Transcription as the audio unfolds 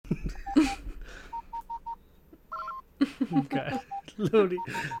Okay.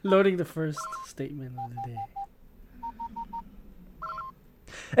 Loading the first statement of the day.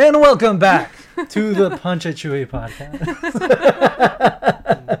 And welcome back to the Punch at Chewie podcast.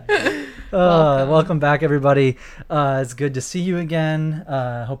 Welcome back, everybody. It's good to see you again.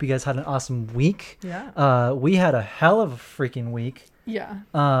 Hope you guys had an awesome week. Yeah. We had a hell of a freaking week. Yeah.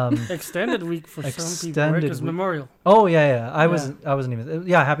 Extended week for some people, right? Because Memorial. Oh yeah. I wasn't even.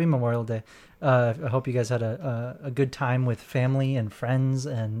 Yeah, happy Memorial Day. I hope you guys had a good time with family and friends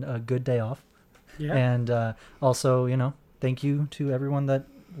and a good day off. Yeah. And also, thank you to everyone that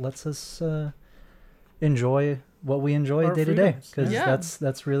lets us enjoy what we enjoy Our day to day, freedoms. because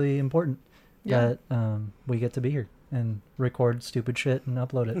that's really important. Yeah. That we get to be here and record stupid shit and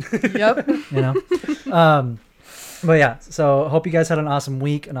upload it. Yep. But yeah, so hope you guys had an awesome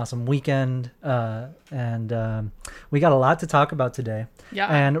week, an awesome weekend, and we got a lot to talk about today. Yeah.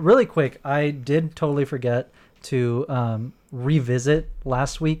 And really quick, I did totally forget to revisit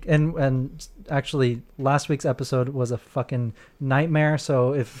last week, and actually last week's episode was a fucking nightmare.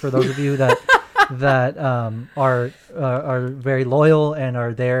 So if for those of you that are very loyal and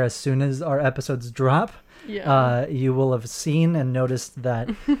are there as soon as our episodes drop, Yeah. you will have seen and noticed that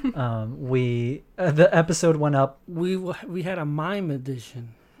the episode went up. We had a mime edition.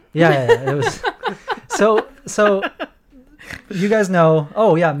 Yeah, it was so you guys know.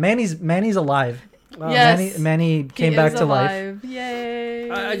 Oh yeah, Manny's alive. Yes. Manny came back to life. Alive.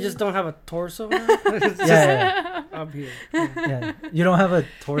 Yay. I just don't have a torso now. Yeah. I'm here. Yeah. You don't have a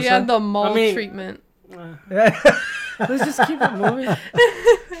torso? He had the mole I mean- treatment. Let's just keep it moving.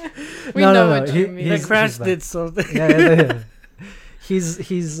 We No, know no, what you he- mean. The he's crash back. did something. Yeah.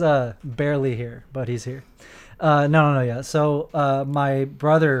 He's barely here, but he's here. No, yeah. So my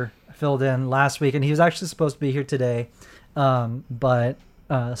brother filled in last week, and he was actually supposed to be here today, but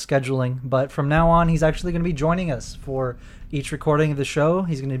scheduling. But from now on, he's actually going to be joining us for each recording of the show.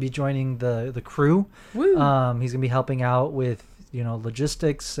 He's going to be joining the crew. Woo. He's going to be helping out with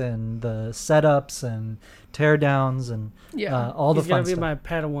logistics and the setups and teardowns and Yeah. all the He's fun gonna be stuff. my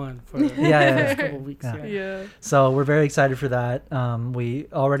Padawan for the Yeah. next couple of weeks. Yeah. Yeah. So we're very excited for that. We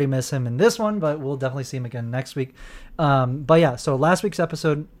already miss him in this one, but we'll definitely see him again next week. But yeah, so last week's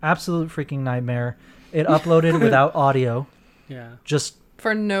episode, absolute freaking nightmare. It uploaded without audio, Yeah. just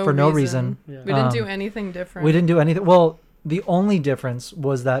For no reason. Yeah. We didn't do anything different. We didn't do anything. Well, the only difference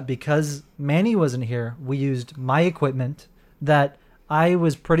was that because Manny wasn't here, we used my equipment that I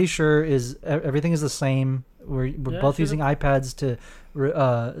was pretty sure everything is the same. We're both using iPads to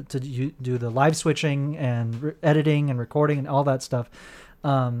do the live switching and editing and recording and all that stuff,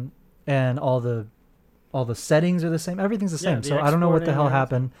 and all the settings are the same. Everything's the same. the So I don't know what the hell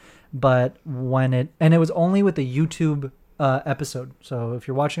exporting and happened, but it was only with the YouTube episode. So if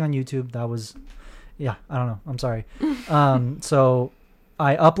you're watching on YouTube, that was, I don't know. I'm sorry. So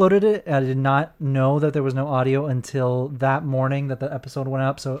I uploaded it. I did not know that there was no audio until that morning that the episode went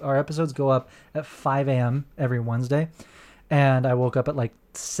up. So our episodes go up at 5 a.m. every Wednesday. And I woke up at like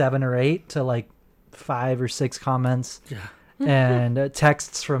 7 or 8 to like 5 or 6 comments and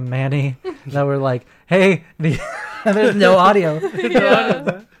texts from Manny that were like, hey, there's no audio.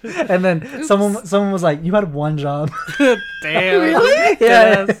 Yeah. And then someone was like, you had one job. Damn. Really?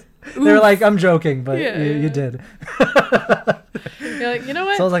 Yeah. They were like, I'm joking, but Yeah. you did. You're like, you know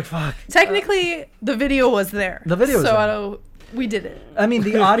what? So I was like, fuck. Technically, the video was there. The video was so there. we did it. I mean,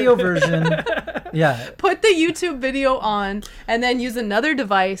 the audio version, yeah. Put the YouTube video on and then use another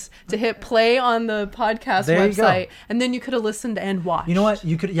device to hit play on the podcast There you go. website. And then you could have listened and watched. You know what?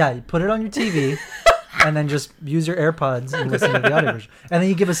 You could, you put it on your TV and then just use your AirPods and listen to the audio version. And then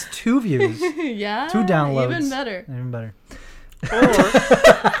you give us 2 views, 2 Yeah. downloads. Even better. Even better. Or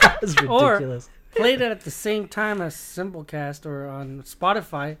It's ridiculous. play it at the same time as Simplecast or on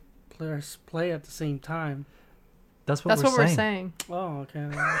Spotify. Play at the same time. That's what That's we're what saying. we're saying. Oh, okay.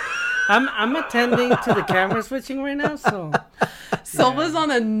 I'm attending to the camera switching right now, so Silva's on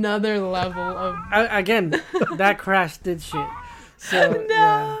another level of. again, that crash did shit. So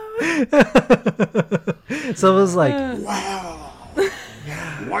No. So it was like, Wow.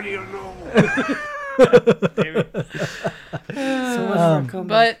 What do you know? so much for coming.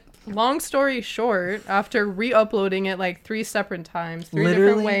 But long story short, after re-uploading it like 3 separate times, 3 Literally?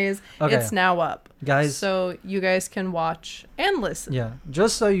 different ways, Okay. it's now up. guys. So you guys can watch and listen. Yeah,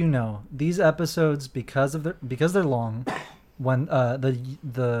 just so you know, these episodes, because they're long, when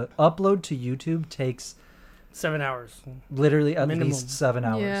the upload to YouTube takes 7 hours. literally at Minimum. least 7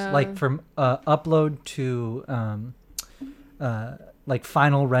 hours. Yeah. Like from upload to like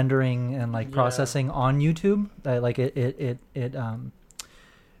final rendering and like Yeah. processing on YouTube. Like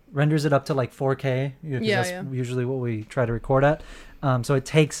renders it up to like 4K. 'Cause Yeah, that's yeah. usually what we try to record at. So it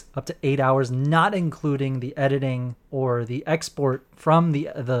takes up to 8 hours, not including the editing or the export from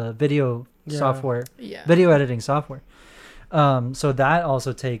the video software, Yeah. video editing software. So that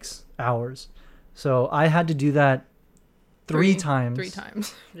also takes hours. So I had to do that three times. 3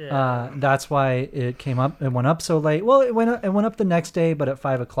 times. Yeah. That's why it came up. It went up so late. Well, it went up the next day, but at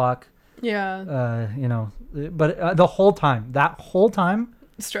 5 o'clock. Yeah. But the whole time,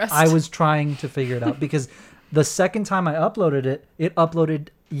 Stressed. I was trying to figure it out because the second time I uploaded it, it uploaded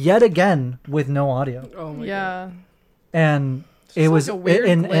yet again with no audio, Oh my god. Yeah. and it like was a weird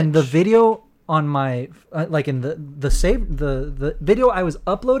and the glitch. video on my like in the video I was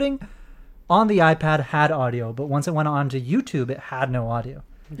uploading on the iPad had audio, but once it went on to YouTube, it had no audio.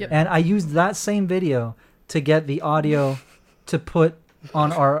 Yep. And I used that same video to get the audio to put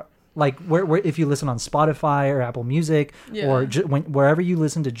on our like where if you listen on Spotify or Apple Music or Yeah. wherever you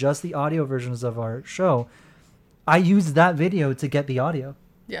listen to just the audio versions of our show, I used that video to get the audio.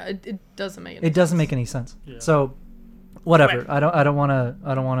 Yeah. It doesn't make any It doesn't make any sense. Yeah. So whatever. I don't want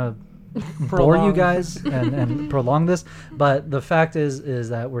to bore you guys and prolong this, but the fact is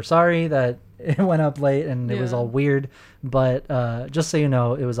that we're sorry that it went up late and it was Yeah. all weird, but just so you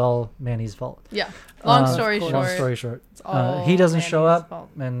know, it was all Manny's fault. Yeah. Long Uh, story short. Long story short, It's all he doesn't show Manny's up, fault.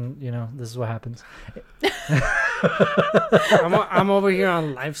 and this is what happens. I'm over here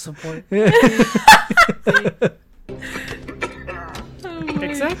on life support. Oh my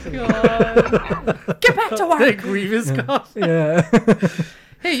Exactly. God. Get back to The work. grievous cough. Yeah,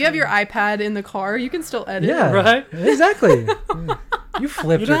 Hey, you have your iPad in the car. You can still edit. yeah, Right? exactly. You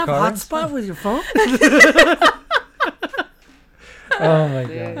flipped You don't your have car. hotspot with your phone? Oh my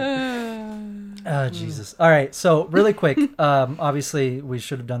god. Oh, Jesus. All right. So really quick, obviously we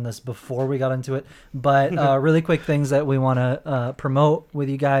should have done this before we got into it, but really quick things that we want to promote with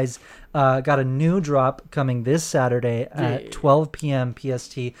you guys. Got a new drop coming this Saturday at Yeah. 12 p.m.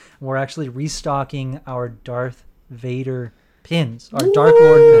 PST. We're actually restocking our Darth Vader pins, our Dark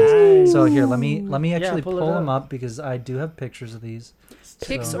Lord pins. So here, let me actually pull it pull them up. up because I do have pictures of these.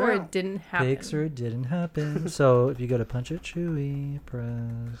 Pics So- or it didn't happen. Pics or it didn't happen. So if you go to Punch It Chewie,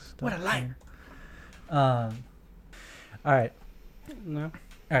 press. What a stop light. there. All right. No.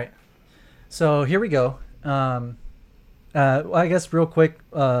 All right. So here we go. Well, I guess real quick,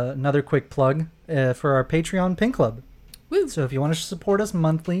 another quick plug for our Patreon Pin Club. Woo. So if you want to support us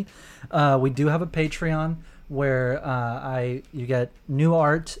monthly, we do have a Patreon where you get new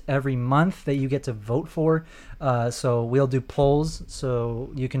art every month that you get to vote for. So we'll do polls.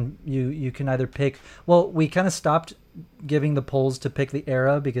 So you can either pick. Well, we kind of stopped giving the polls to pick the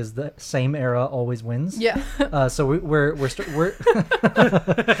era because the same era always wins. Yeah. So we're You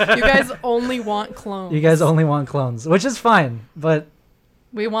guys only want clones. you guys only want clones, which is fine, but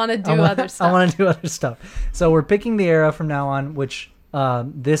We want to do I other stuff. want to do other stuff. So we're picking the era from now on, which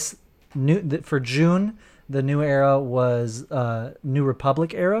for June, the new era was New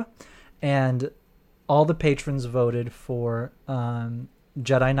Republic era, and all the patrons voted for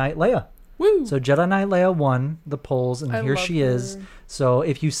Jedi Knight Leia. Woo. So Jedi Knight Leia won the polls, and I here love she is. her. So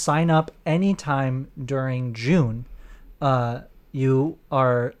if you sign up anytime during June, you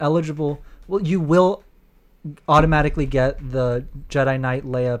are eligible. Well, you will automatically get the Jedi Knight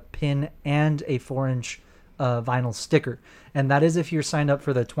Leia pin and a 4-inch vinyl sticker, and that is if you're signed up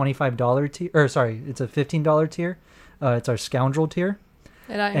for the $25 tier. Or sorry, it's a $15 tier. It's our scoundrel tier.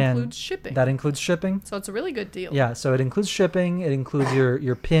 And that and includes shipping. That includes shipping. So it's a really good deal. Yeah, so it includes shipping, it includes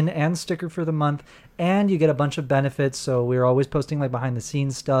your pin and sticker for the month, and you get a bunch of benefits. So we're always posting like behind the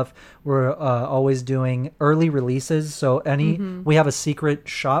scenes stuff. We're always doing early releases. So we have a secret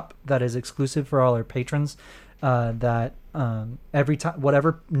shop that is exclusive for all our patrons. That every time,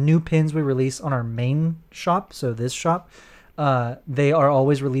 whatever new pins we release on our main shop, so this shop, they are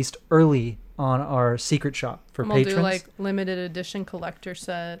always released early on our secret shop for And we'll patrons. do like limited edition collector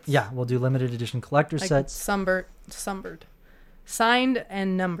sets. Yeah, we'll do limited edition collector Like sets. sunbird. Signed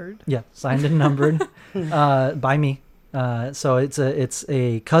and numbered. Yeah, signed and numbered by me. So it's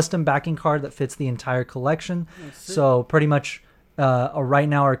a custom backing card that fits the entire collection. So pretty much right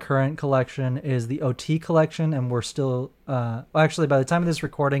now our current collection is the OT collection, and we're still actually by the time of this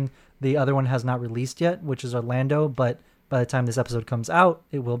recording, the other one has not released yet, which is Orlando. But by the time this episode comes out,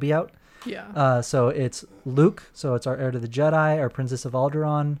 it will be out. Yeah. So it's Luke. So it's our heir to the Jedi, our Princess of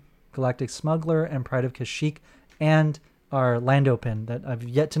Alderaan, Galactic Smuggler, and Pride of Kashyyyk, and our Lando pin that I've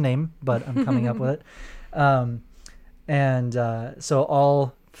yet to name, but I'm coming up with it. So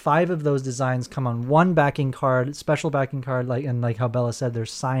all 5 of those designs come on one backing card, special backing card, like how Bella said, they're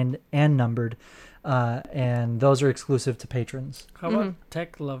signed and numbered. and those are exclusive to patrons. How about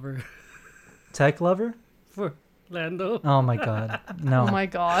Tech Lover Tech Lover? for Lando? Oh my god, no. Oh my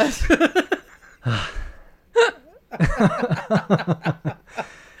god.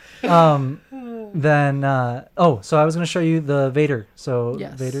 Then so I was going to show you the Vader. So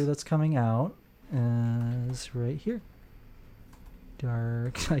Yes. Vader that's coming out is right here.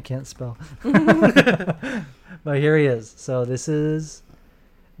 Dark. I can't spell. But here he is. So this is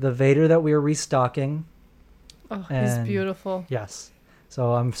the Vader that we are restocking. Oh, he's And- beautiful. Yes.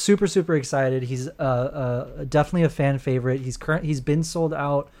 So I'm super, super excited. He's definitely a fan favorite. He's been sold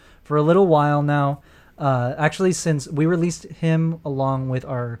out for a little while now. Actually, since we released him along with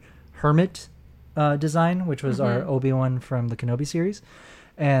our Hermit design, which was our Obi-Wan from the Kenobi series.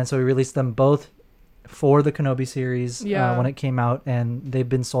 And so we released them both for the Kenobi series when it came out, and they've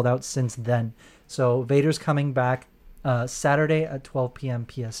been sold out since then. So Vader's coming back Saturday at 12 p.m.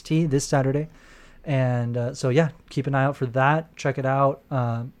 PST, this Saturday. And so yeah, keep an eye out for that. Check it out.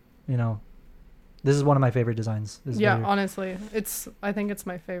 This is one of my favorite designs. This Vader. Honestly, I think it's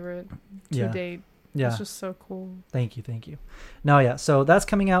my favorite to date. Yeah. It's just so cool. Thank you. No, yeah. So that's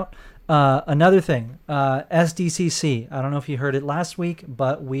coming out. Another thing, SDCC. I don't know if you heard it last week,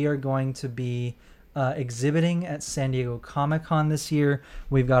 but we are going to be exhibiting at San Diego Comic-Con this year.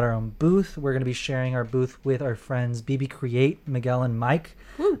 We've got our own booth. We're going to be sharing our booth with our friends BB Create, Miguel and Mike.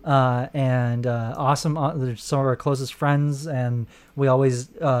 And awesome. They're some of our closest friends, and we always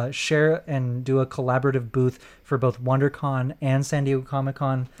share and do a collaborative booth for both WonderCon and San Diego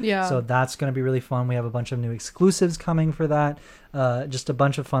Comic-Con. Yeah. So that's going to be really fun. We have a bunch of new exclusives coming for that. Just a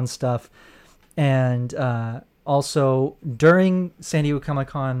bunch of fun stuff. And also during San Diego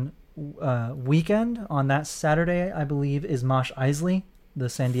Comic-Con weekend, on that Saturday, I believe, is Mosh Isley, the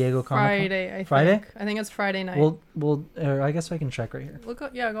San Diego Comic-Con. Friday? I think it's Friday night. We'll I guess I can check right here.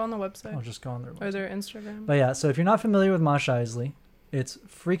 Go on the website. I'll just go on their website. Or their Instagram. But yeah, so if you're not familiar with Mosh Isley, it's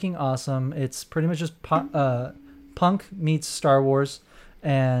freaking awesome. It's pretty much just punk meets Star Wars,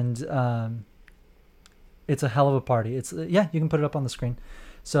 and it's a hell of a party. It's you can put it up on the screen.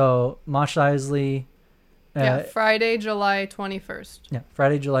 So Mosh Isley. Friday, July 21st. Yeah,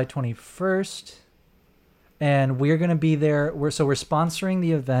 Friday, July 21st. And we're going to be there. We're sponsoring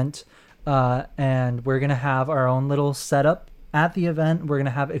the event, and we're going to have our own little setup at the event. We're going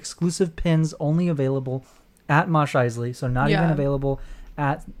to have exclusive pins only available at Mosh Isley, so not even available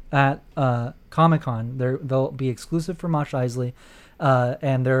at Comic-Con. They'll be exclusive for Mosh Isley,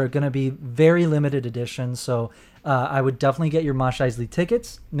 and they're going to be very limited editions. So I would definitely get your Mosh Isley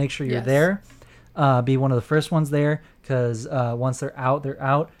tickets. Make sure you're there. Be one of the first ones there, because once they're out, they're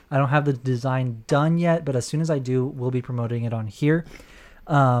out. I don't have the design done yet, but as soon as I do, we'll be promoting it on here.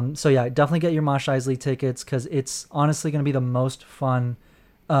 So yeah, definitely get your Mosh Isley tickets, because it's honestly going to be the most fun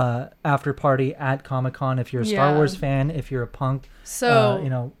after party at Comic-Con. If you're a Star Wars fan, if you're a punk,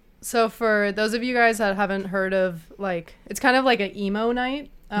 so for those of you guys that haven't heard of, it's kind of like an emo night.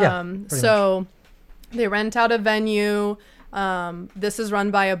 So they rent out a venue. This is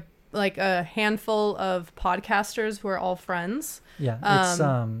run by a handful of podcasters who are all friends. Yeah, it's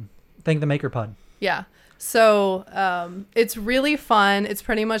Thank the Maker Pod. Yeah. So it's really fun. It's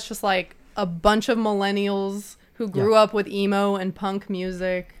pretty much just like a bunch of millennials who grew up with emo and punk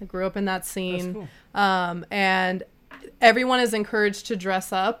music, grew up in that scene. That's cool. And everyone is encouraged to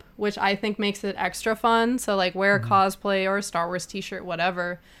dress up, which I think makes it extra fun. So wear a cosplay or a Star Wars t-shirt,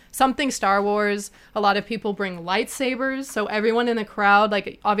 whatever. Something Star Wars. A lot of people bring lightsabers, so everyone in the crowd,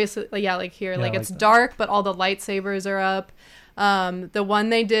 obviously, here, it's dark, but all the lightsabers are up. The one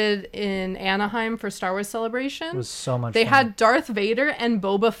they did in Anaheim for Star Wars Celebration was so much They fun. had Darth Vader and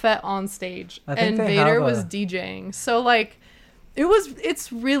Boba Fett on stage, and Vader was DJing. So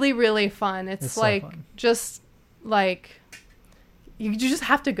it's really, really fun. It's so fun. Just you just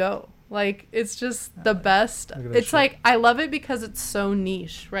have to go. It's just the best. It's I love it because it's so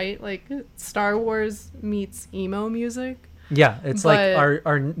niche, right? Star Wars meets emo music. Yeah, it's our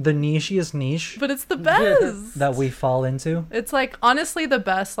the nichiest niche. But it's the best. That we fall into. It's honestly the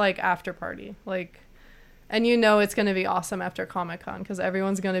best after party. And it's going to be awesome after Comic-Con because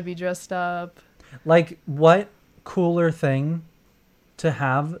everyone's going to be dressed up. What cooler thing to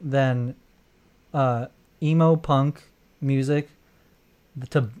have than emo punk music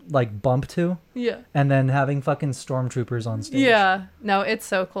to bump to, and then having fucking stormtroopers on stage. Yeah, no, it's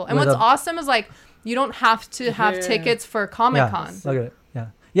so cool. And what's awesome is you don't have to have tickets for Comic-Con. Look at it.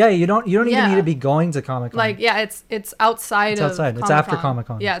 Yeah, you don't even need to be going to Comic-Con. It's outside of Comic-Con. It's after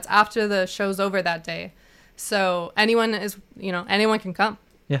Comic-Con. Yeah, it's after the show's over that day, so anyone can come.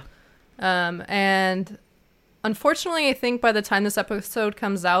 Yeah. And Unfortunately, I think by the time this episode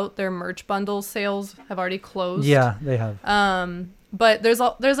comes out, their merch bundle sales have already closed. Yeah, they have. But there's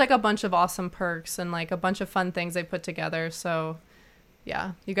like a bunch of awesome perks and like a bunch of fun things they put together. So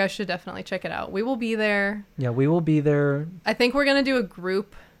yeah, you guys should definitely check it out. We will be there. Yeah, we will be there. I think we're gonna do a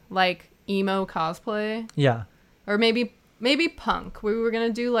group like emo cosplay. Yeah. Or maybe punk. We were gonna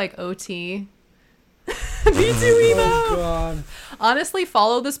do like OT. Me too, emo. Oh God. Honestly,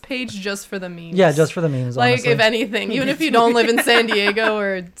 follow this page just for the memes. Yeah, just for the memes. Like, honestly. if anything, even if you don't live in San Diego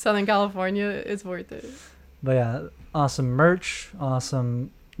or Southern California, it's worth it. But yeah, awesome merch,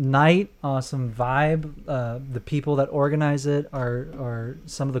 awesome night, awesome vibe. The people that organize it are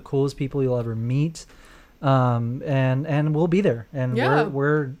some of the coolest people you'll ever meet. And we'll be there. And Yeah.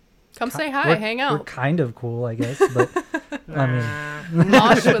 we're Come say hi, hang We're out, kind of cool, I guess. But I mean,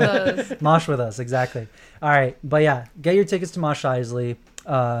 mosh with us. mosh with us, exactly. All right, but yeah, get your tickets to Mosh Isley.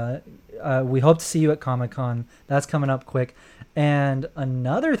 We hope to see you at Comic-Con. That's coming up quick. And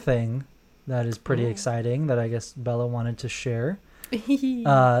another thing that is pretty exciting that I guess Bella wanted to share.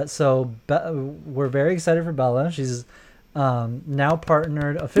 So we're very excited for Bella. She's now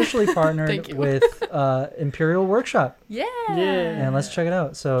officially partnered with Imperial Workshop. Yeah. And let's check it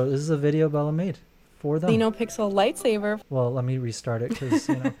out. So this is a video Bella made for them. Xenopixel lightsaber. Well, let me restart it because,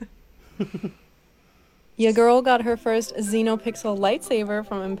 Your girl got her first Xenopixel lightsaber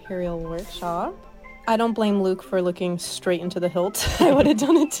from Imperial Workshop. I don't blame Luke for looking straight into the hilt. I would have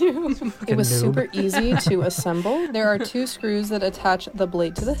done it too. It was noob. super easy to assemble. There are 2 screws that attach the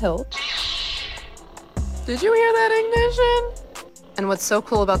blade to the hilt. Did you hear that ignition? And what's so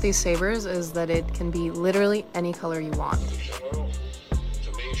cool about these sabers is that it can be literally any color you want.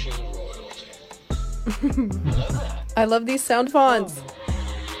 I love these sound fonts.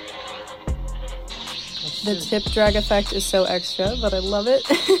 The tip drag effect is so extra, but I love it.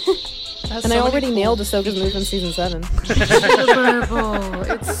 And I already nailed Ahsoka's move in season 7. Adorable.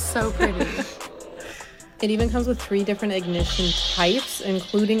 It's so pretty. It even comes with 3 different ignition types,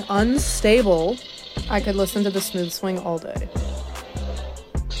 including unstable. I could listen to the smooth swing all day.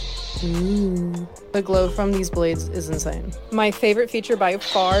 Ooh. The glow from these blades is insane. My favorite feature by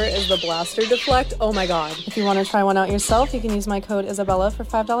far is the blaster deflect. Oh my god. If you want to try one out yourself, you can use my code Isabella for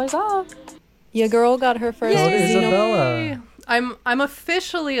 $5 off. Your girl got her first Isabella. I'm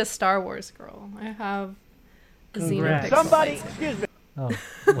officially a Star Wars girl. I have a Congrats. Xenopixel. Somebody, lightsaber. excuse me. Oh,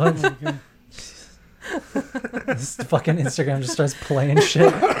 what? This fucking Instagram just starts playing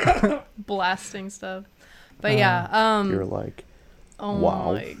shit. Blasting stuff. But yeah, You're like, oh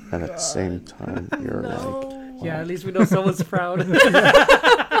wow. my And at the same time, you're like, Yeah, at least we know someone's proud.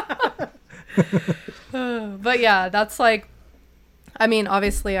 But yeah, that's like, I mean,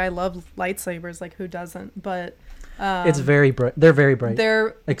 obviously I love lightsabers, like who doesn't? But It's very bright. They're very bright.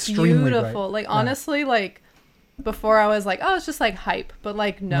 they're Extremely beautiful. bright. Like Yeah. honestly, like before I was like, oh, it's just like hype. But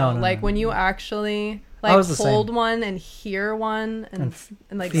like no, No, like no. when you actually I like was the hold same. one and hear one and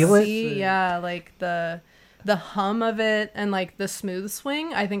like feel it? see, yeah, like the hum of it and like the smooth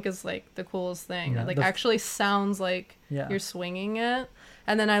swing, I think is like the coolest thing. Yeah, It like the- actually sounds like Yeah. you're swinging it.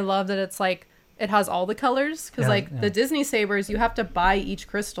 And then I love that it's like it has all the colors because Yeah, like yeah. the Disney sabers, you have to buy each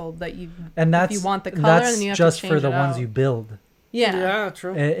crystal that you And that's if you want the color, that's and then you have just to for change the it ones out. you build. Yeah, Yeah,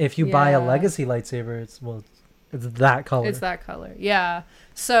 true. If you buy a Yeah. legacy lightsaber, it's that color. it's that color. Yeah,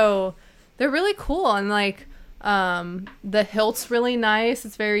 so they're really cool and like the hilt's really nice.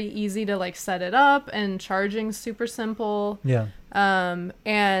 It's very easy to like set it up and charging's super simple. Yeah.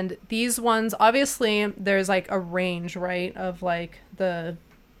 And these ones, obviously, there's like a range, right, of like the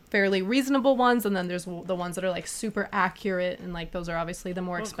fairly reasonable ones, and then there's the ones that are like super accurate, and like those are obviously the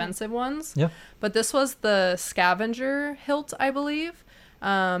more expensive ones. Yeah. But this was the scavenger hilt, I believe,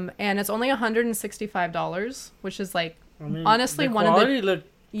 and it's only $165, which is like I mean, honestly the one of the quality looked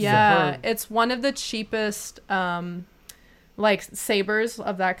yeah, superb. it's one of the cheapest like sabers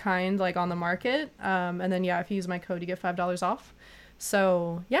of that kind like on the market. And then yeah, if you use my code you get $5 off.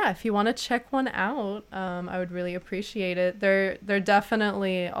 So yeah, if you want to check one out, I would really appreciate it. They're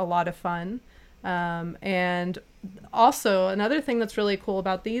definitely a lot of fun. And also another thing that's really cool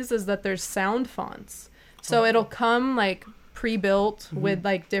about these is that there's sound fonts. So it'll come like pre-built with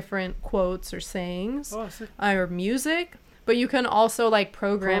like different quotes or sayings Oh, sick. or music, but you can also like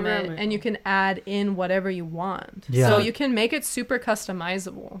program Program it it. and you can add in whatever you want. Yeah. So you can make it super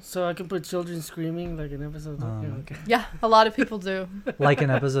customizable. So I can put children screaming like an episode. Okay. Yeah, a lot of people do. Like in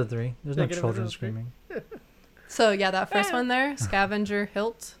episode 3. There's no Like in children episode 3. screaming. So yeah, that first one there, scavenger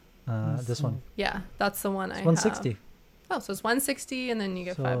hilt. This one. Yeah, that's the one It's I 160. have. Oh, so it's 160 and then you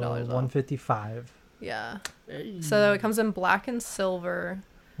get So $5 off. 155. Yeah. Hey. So it comes in black and silver.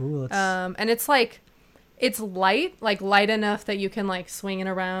 Ooh, let's And it's like it's light enough that you can like swing it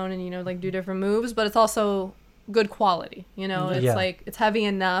around and, you know, like do different moves, but it's also good quality, you know. It's like it's heavy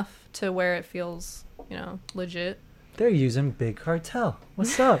enough to where it feels, you know, legit. They're using Big Cartel.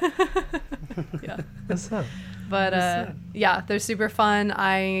 What's up? Yeah. What's up? But yeah, they're super fun.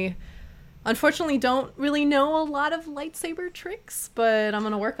 I unfortunately don't really know a lot of lightsaber tricks, but I'm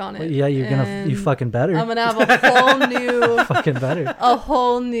gonna work on it. Yeah, you fucking better. I'm gonna have a whole new fucking better. A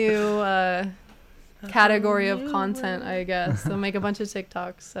whole new category of content, I guess. So make a bunch of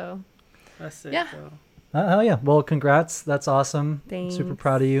TikToks. So That's it. Yeah. Oh yeah. Well, congrats. That's awesome. Thanks. Super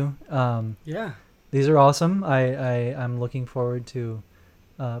proud of you. Yeah. These are awesome. I'm looking forward to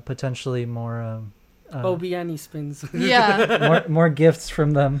potentially more Obiani spins. Yeah. more gifts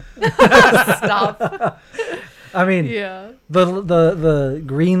from them. Stop. I mean, Yeah. the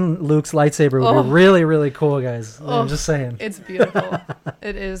green Luke's lightsaber would be really, really cool, guys. I'm just saying. It's beautiful.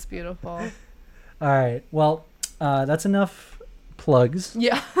 It is beautiful. All right. Well, that's enough plugs.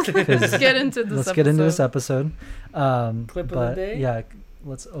 Yeah. Let's get into this. Let's get into this episode. Clip of the day. Yeah,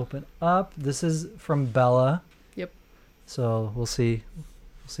 let's open up. This is from Bella. Yep. So we'll see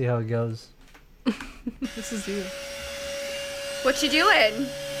how it goes. This is you. What you doing?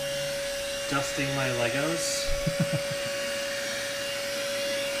 Dusting my Legos.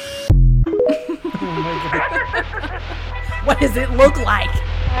 What does it look like?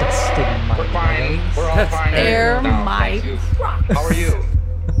 Dusting my We're fine. We're all fine. Air No, my thank you. How are you?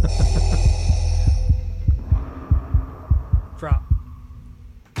 Drop.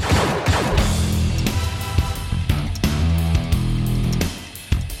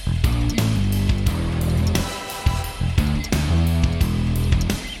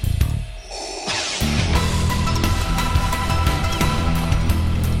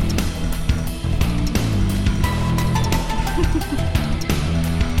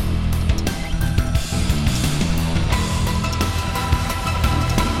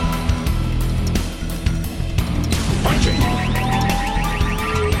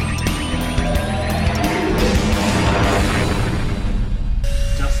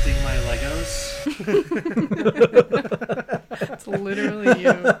 Dusting my Legos. It's literally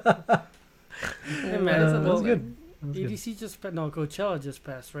you. Hey man, That's well, That's good. That's good. EDC just no Coachella just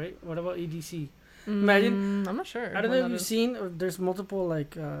passed, right? What about EDC? Imagine. I'm not sure. I don't when know if that you've is. seen. There's multiple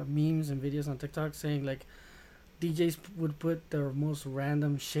like memes and videos on TikTok saying like DJs would put their most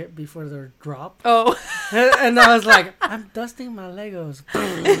random shit before their drop, Oh, and I was like, I'm dusting my Legos.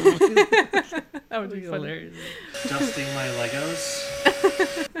 that would be funny. hilarious. Dusting my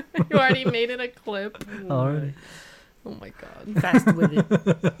Legos. You already made it a clip. Alright. Oh my god. Fast with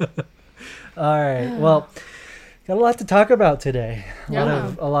it. All right. Well, got a lot to talk about today.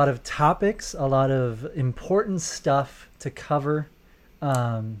 Yeah. A lot of topics, a lot of important stuff to cover.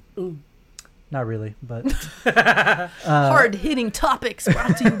 Ooh. Not really, but Hard hitting topics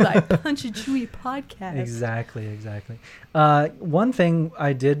brought to you by Punch and Chewie Podcast. exactly. One thing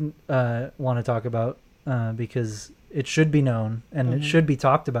I did want to talk about because it should be known and it should be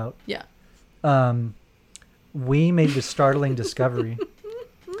talked about. Yeah. We made the startling discovery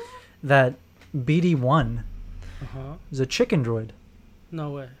that BD1 Uh-huh. is a chicken droid.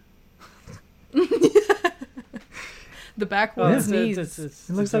 No way. The backwards Yeah. knees. It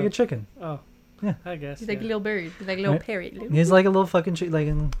looks like a chicken. Oh. Yeah. I guess. He's like a yeah. little bird. He's like a little Right. parrot. He's like a little fucking like,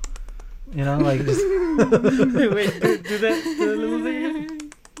 you know, like just. Wait, do that a little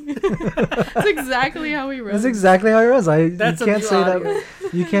thing. That's exactly how he runs. That's exactly how it was. That's you can't a say audio. that.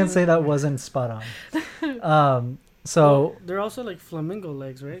 You can't say that wasn't spot on. So Well, they're also like flamingo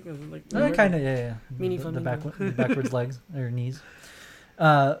legs, right? 'Cause, like kind of yeah. Mini the flamingo. the backwards legs or knees.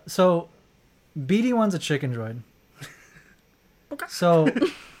 So BD1's a chicken droid. So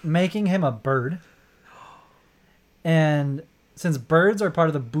making him a bird. And since birds are part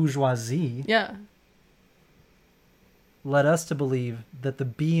of the bourgeoisie, Yeah. led us to believe that the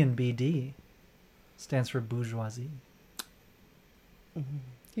B in BD stands for bourgeoisie.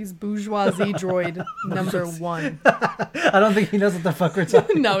 He's bourgeoisie droid number 1. I don't think he knows what the fuck we're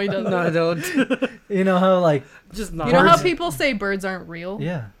talking. No, he doesn't. No, I don't. You know how like Just not. You know how Birds- people say birds aren't real?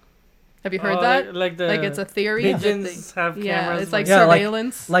 yeah. Have you heard Oh, that? Like the Like it's a theory. that pigeons have cameras. yeah, it's like Yeah, like-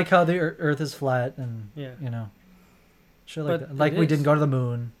 surveillance. Like how the Earth is flat and Yeah. you know, shit like But that. Like it we is. didn't go to the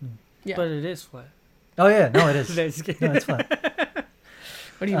moon. Yeah. But it is flat. Oh yeah, no, it is. Just kidding. No, it's flat.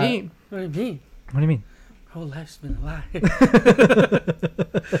 What do you mean? What do you mean? What do you mean? Whole life's been a lie.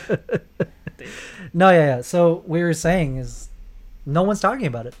 No, yeah. So we were saying is, no one's talking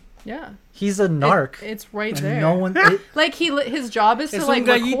about it. Yeah. He's a narc. It's right and there. no one. Like his job is to Es like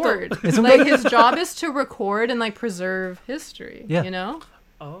un gallito. record. Es un Like his job is to record and like preserve history. Yeah. You know?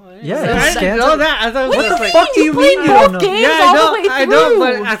 Oh, Yeah, I he didn't scans know it. that. I thought it was What just the like, fuck do you mean you don't know? games Yeah, all the way I know,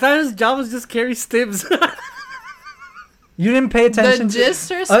 but through. I thought his job was just carry stims. You didn't pay attention The to...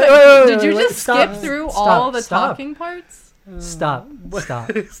 gist or wait, spe- wait, Did you wait, just stop. skip through Stop, all the stop. talking parts? Stop.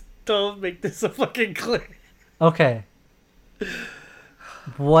 Stop. Don't make this a fucking clip. Okay.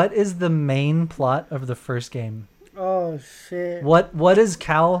 What is the main plot of the first game? Oh shit. What is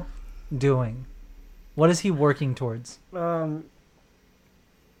Cal doing? What is he working towards?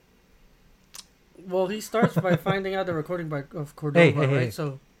 Well, he starts by finding out the recording of Cordova, Hey. right?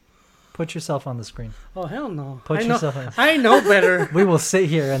 So, Put yourself on the screen. oh hell no. Put I know, yourself on. I know better. We will sit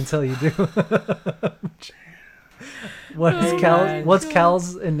here until you do. What is Hey, Cal? guys. What's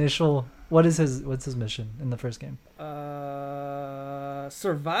Cal's initial? What's his mission in the first game?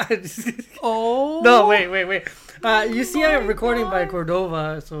 Survive. Oh. No, wait. You see a recording by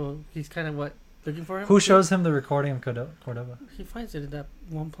Cordova, so he's kind of looking for him. Who shows him the recording of Cordova? He finds it in that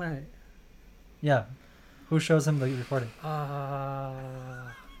one planet. Yeah. Who shows him the recording? Oh,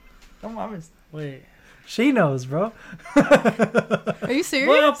 Wait. She knows, bro. Are you serious?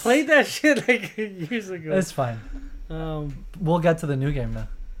 Well, I played that shit like years ago. It's fine. Um. We'll get to the new game now.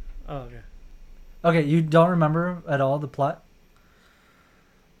 Oh, okay. Okay, you don't remember at all the plot?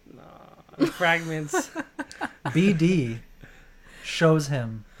 Fragments. BD shows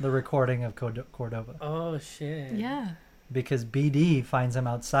him the recording of Cordova Oh shit. Yeah. because BD finds him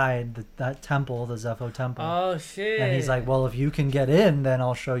outside that temple, the Zepho temple. Oh shit. And he's like, well, if you can get in, then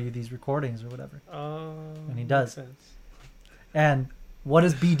I'll show you these recordings or whatever. Oh. And he does. Makes sense. And what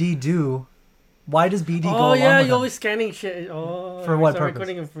does BD do? Why does BD go Oh along yeah, with you're him? always scanning shit. Oh. For what so purpose?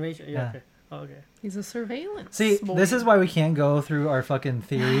 Recording information. Yeah. Yeah. Okay. Oh, okay. He's a surveillance. See, this is why we can't go through our fucking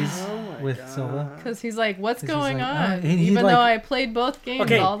theories Oh my with God. Silva. Because he's like, what's 'Cause he's going like, on? he Even like- though I played both games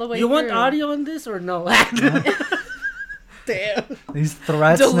Okay. all the way You through. want audio in this or no? Damn. These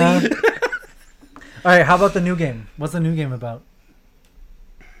threats now. All right, how about the new game? What's the new game about?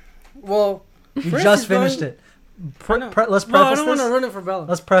 Well, You first just he's going- finished it. I know. Let's No, I preface don't want this. to ruin it for Bella.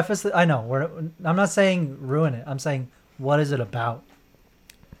 Let's preface it. I know. I'm not saying ruin it. I'm saying what is it about?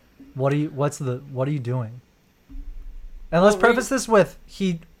 What are you doing? And let's Well, preface this with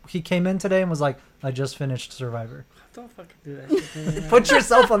he came in today and was like, I just finished Survivor. Don't fucking do that shit. man. Put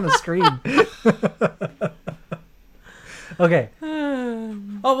yourself on the screen. Okay. Oh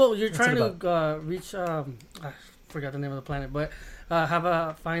well, you're What's trying it to reach. I forgot the name of the planet, but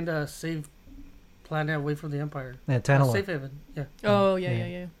find a safe planet away from the Empire. Yeah, A Tanoa. safe haven. Yeah. Oh, Yeah.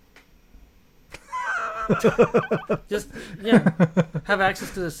 yeah. Just have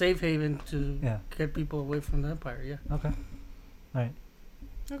access to the safe haven to Yeah. get people away from the Empire. Yeah. Okay. All right.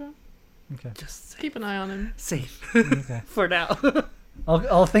 Okay. Okay. Just Keep an eye on him. safe Okay. for now.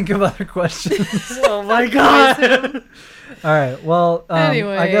 I'll think of other questions. Oh my god. All right. Well, I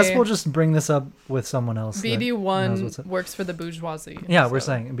guess Anyway. we'll just bring this up with someone else. that knows BD1 what's up. works for the bourgeoisie. Yeah, we're so-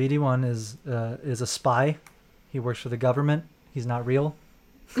 saying BD1 is a spy. He works for the government. He's not real.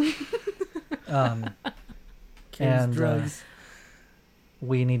 Carries And, drugs.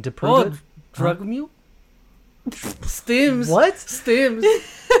 We need to prove Oh, it. drug mule. Stims. What? Stims.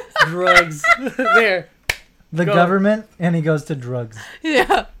 Drugs. There. The Go. government, and he goes to drugs.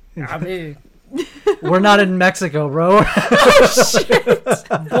 Yeah. I mean, We're not in Mexico, bro.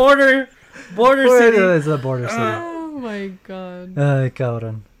 border city. It's a border city. Oh my god. Ay,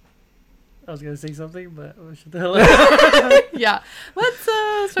 cabrón. I was gonna say something, but shut the hell up. Yeah. Let's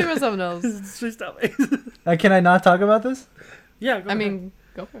talk about something else. Just stop. Can I not talk about this? Yeah, go I ahead. mean,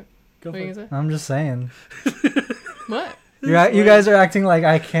 go for it. Go What for are you it. gonna I'm just saying. say? What? You guys are acting like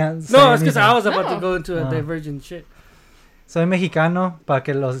I can't say No, it's because I anything. was about No. to go into a Oh. divergent shit. Soy mexicano, para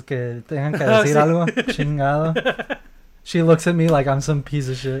que los que tengan que Oh, decir sí. algo. Chingado. She looks at me like I'm some piece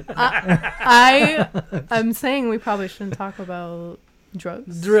of shit. I'm saying we probably shouldn't talk about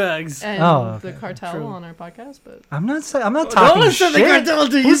drugs Drugs. and Oh, the okay. cartel True. on our podcast, but I'm not talking No talking one said shit. the cartel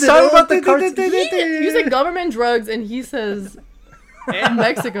to you. Who's said, talking oh, about the cartel? you said government drugs, and he says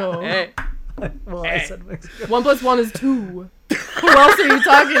Mexico. Hey, Well, I said Mexico. 1 + 1 is 2. Who else are you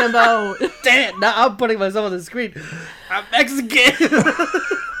talking about? damn! Now I'm putting myself on the screen. I'm Mexican.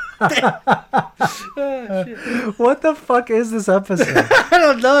 Oh, shit. What the fuck is this episode? I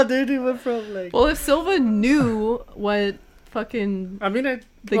don't know, dude. It went from like. Well, if Silva knew what fucking I mean,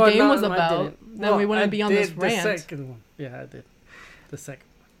 the game was I about, didn't. then we wouldn't I be on this did rant. The second one. Yeah, I did. The second.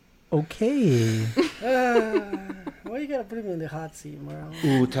 Okay. Why you gotta put me in the hot seat, Merle?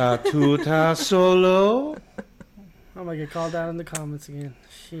 Uta tuta solo. I'm gonna get called out in the comments again.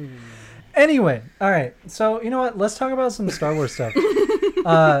 Shit. Anyway, all right. So you know what? Let's talk about some Star Wars stuff.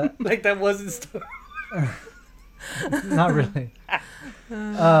 Like that wasn't. Not really.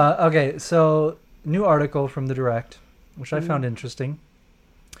 Okay, so new article from the Direct, which I found interesting,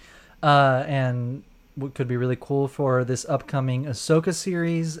 and what could be really cool for this upcoming Ahsoka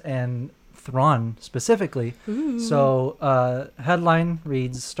series and Thrawn specifically. So, headline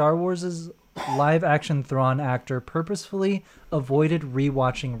reads: Star Wars' live-action Thrawn actor purposefully avoided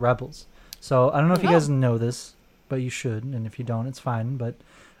rewatching Rebels. So I don't know if you guys know this, but you should, and if you don't, it's fine. But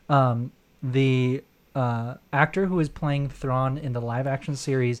the actor who is playing Thrawn in the live-action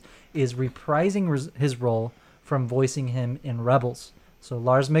series is reprising his role from voicing him in Rebels. So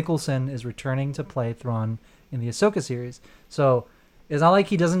Lars Mikkelsen is returning to play Thrawn in the Ahsoka series. So it's not like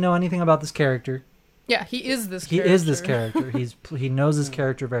he doesn't know anything about this character. Yeah, he is this He character. is this character. He knows this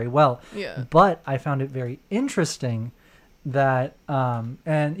character very well. Yeah. But I found it very interesting that,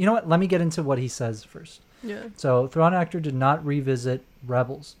 and you know what? Let me get into what he says first. Yeah. So Thrawn actor did not revisit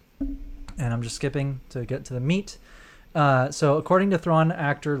Rebels. And I'm just skipping to get to the meat. So according to Thrawn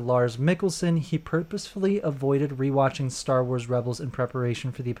actor Lars Mikkelsen, he purposefully avoided rewatching Star Wars Rebels in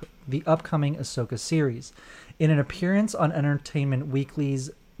preparation for the upcoming Ahsoka series. In an appearance on Entertainment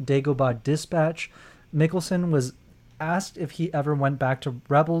Weekly's Dagobah Dispatch, Mikkelsen was asked if he ever went back to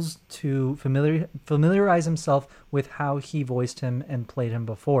Rebels to familiarize himself with how he voiced him and played him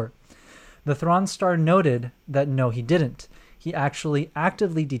before. The Thrawn star noted that no, he didn't. He actually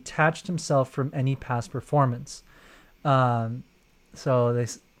actively detached himself from any past performance. So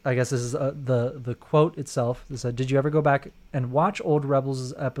I guess this is the quote itself. It said, "Did you ever go back and watch old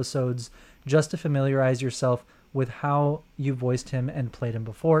Rebels episodes just to familiarize yourself with how you voiced him and played him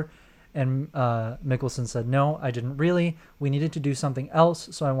before?" And Mikkelsen said, "No, I didn't really. We needed to do something else,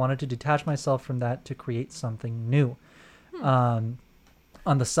 so I wanted to detach myself from that to create something new." On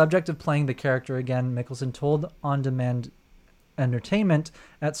the subject of playing the character again, Mikkelsen told On Demand Entertainment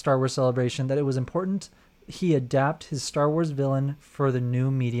at Star Wars Celebration that it was important he adapt his Star Wars villain for the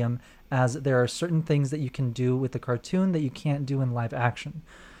new medium, as there are certain things that you can do with the cartoon that you can't do in live action.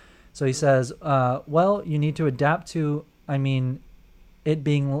 So he says, well, you need to adapt to, it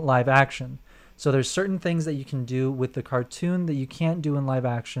being live action. So there's certain things that you can do with the cartoon that you can't do in live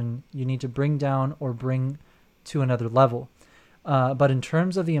action. You need to bring down or bring to another level. But in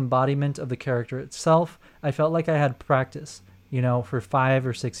terms of the embodiment of the character itself, I felt like I had practice, for 5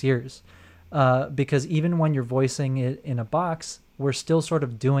 or 6 years. Because even when you're voicing it in a box, we're still sort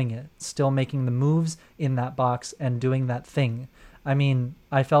of doing it, still making the moves in that box and doing that thing.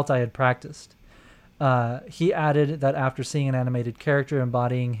 I felt I had practiced. He added that after seeing an animated character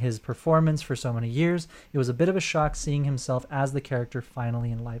embodying his performance for so many years, it was a bit of a shock seeing himself as the character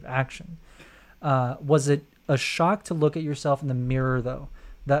finally in live action. Was it a shock to look at yourself in the mirror, though,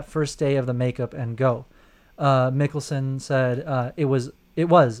 that first day of the makeup and go? Mikkelsen said, it was.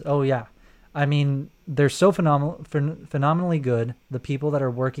 Oh, yeah. They're so phenomenally good, the people that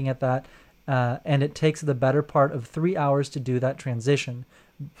are working at that, and it takes the better part of 3 hours to do that transition.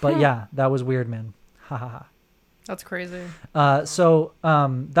 But yeah, that was weird, man. Ha ha ha. That's crazy. So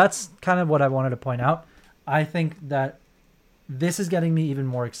that's kind of what I wanted to point out. I think that this is getting me even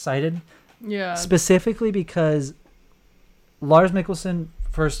more excited. Yeah. Specifically because Lars Mikkelsen,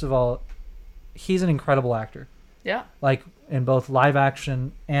 first of all, he's an incredible actor. Yeah. Like in both live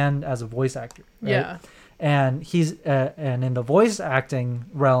action and as a voice actor. Right? Yeah. And he's and in the voice acting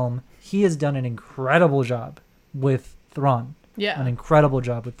realm, he has done an incredible job with Thrawn. Yeah. An incredible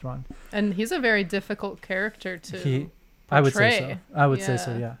job with Thrawn. And he's a very difficult character to portray. I would say so. I would say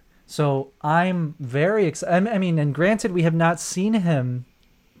so, yeah. So I'm very excited. And granted, we have not seen him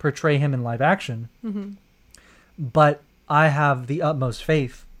portray him in live action. Mm-hmm. But I have the utmost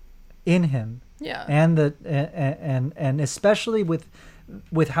faith in him. Yeah. And especially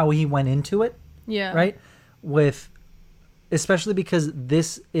with how he went into it. Yeah. Right? Especially because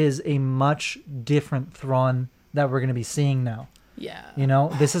this is a much different Thrawn that we're going to be seeing now. Yeah.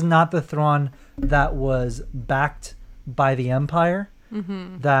 This is not the Thrawn that was backed by the Empire,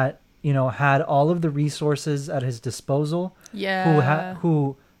 that, had all of the resources at his disposal. Yeah.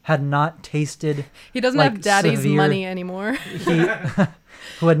 Who had not tasted. He doesn't have daddy's money anymore.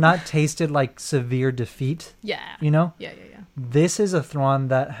 Who had not tasted like severe defeat. Yeah. Yeah. This is a Thrawn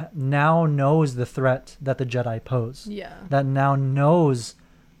that now knows the threat that the Jedi pose. Yeah. That now knows,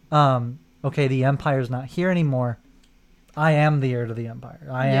 okay, the Empire's not here anymore. I am the heir to the Empire.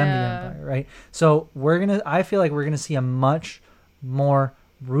 I am the Empire, right? So I feel like we're gonna see a much more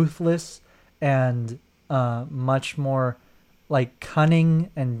ruthless and much more like cunning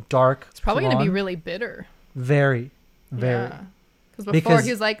and dark. It's probably going to be Thrawn. really bitter. Very. Because Because before Because-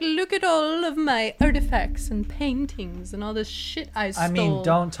 he was like, look at all of my artifacts and paintings and all this shit I stole. I mean,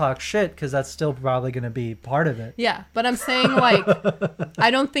 don't talk shit because that's still probably going to be part of it. Yeah, but I'm saying, like,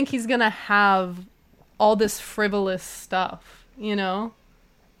 I don't think he's going to have all this frivolous stuff, you know?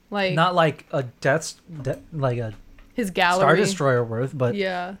 Like, Not like a like a his gallery. Star Destroyer worth, but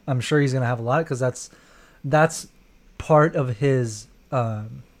Yeah. I'm sure he's going to have a lot because that's part of his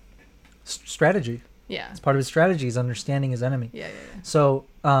strategy. Yeah. It's part of his strategy is understanding his enemy. Yeah. So,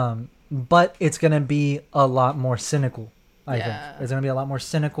 but it's going to be a lot more cynical, I think. Yeah. It's going to be a lot more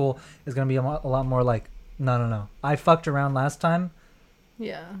cynical. It's going to be a lot more like, no. I fucked around last time.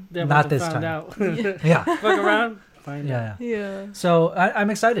 Yeah. They're Not about to this find time. Out. Yeah. Fuck around. Find out. Yeah. Yeah. So I'm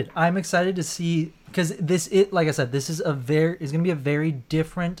excited. I'm excited to see because like I said, this is going to be a very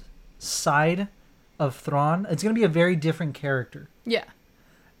different side of Thrawn. It's going to be a very different character. Yeah.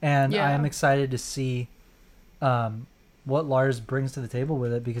 And Yeah. I am excited to see what Lars brings to the table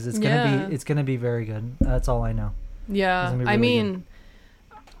with it because it's gonna be very good. That's all I know. Yeah. It's gonna be I really mean,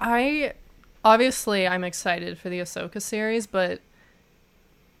 I'm excited for the Ahsoka series, but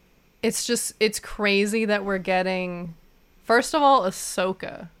it's crazy that we're getting, first of all,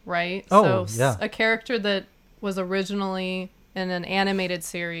 Ahsoka, right? Oh, so yeah. A character that was originally in an animated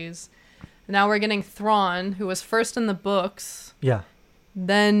series. Now we're getting Thrawn, who was first in the books, Yeah.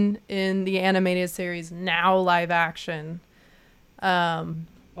 then in the animated series, now live action.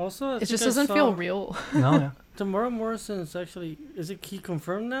 Also, It just doesn't feel real. No. Yeah. Tamara Morrison is actually, is it he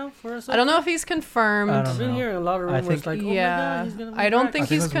confirmed now for us? I don't know if he's confirmed. I I've don't been know. hearing a lot of I rumors think- like, oh my god, he's gonna be I don't back. think I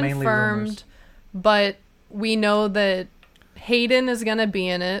think he's it was mainly rumors. confirmed, but we know that Hayden is gonna be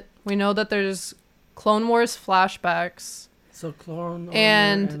in it. We know that there's Clone Wars flashbacks. So Clone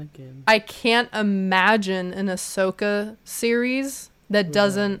And Anakin. I can't imagine an Ahsoka series that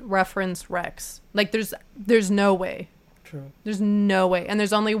doesn't reference Rex. Like there's no way. True. There's no way. And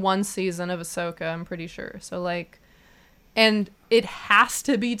there's only one season of Ahsoka, I'm pretty sure. So like, and it has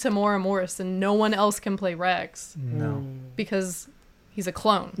to be Tamora Morrison. No one else can play Rex No. because he's a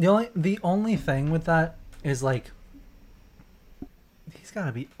clone. The only thing with that is like he's got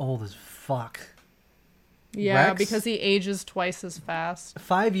to be old as fuck. Yeah, Rex? because he ages twice as fast.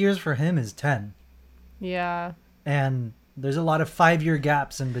 5 years for him is 10, Yeah. and there's a lot of 5-year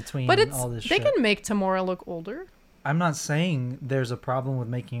gaps in between. But it's all this they shit. can make Tamora look older. I'm not saying there's a problem with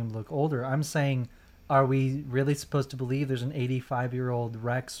making him look older. I'm saying, are we really supposed to believe there's an 85-year-old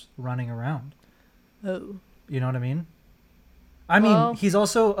Rex running around? Oh. You know what I mean? I Well- mean, he's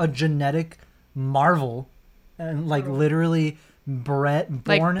also a genetic marvel, and like literally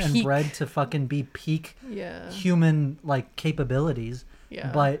born and peak. bred to fucking be peak Yeah. human like capabilities.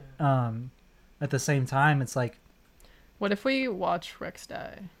 Yeah. But at the same time, it's like, What if we watch Rex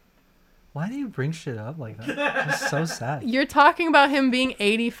die? why do you bring shit up like that? It's so sad. You're talking about him being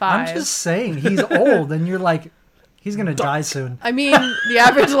 85. I'm just saying he's old, and you're like, he's gonna die soon. I mean, the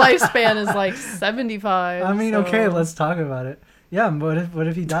average lifespan is like 75. I mean, so- okay, let's talk about it. Yeah, but what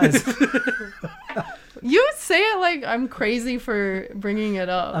if he dies? You say it like I'm crazy for bringing it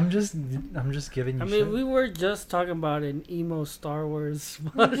up. I'm just giving you I shit. mean, we were just talking about an emo Star Wars.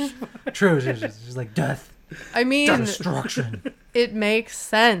 True, it's just like death, I mean, destruction. it makes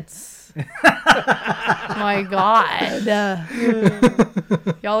sense. My God.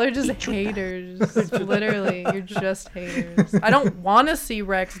 Y'all are just haters. Literally, you're just haters. I don't want to see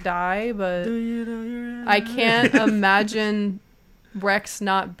Rex die, but I can't imagine Rex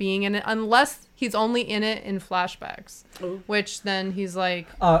not being in it unless he's only in it in flashbacks, which then he's like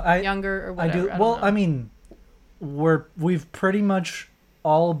younger or whatever. I do. Well, I mean, we've pretty much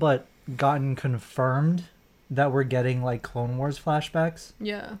all but gotten confirmed that we're getting like Clone Wars flashbacks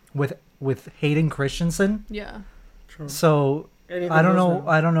Yeah. with Hayden Christensen. Yeah. True. So Anything I don't goes know. now.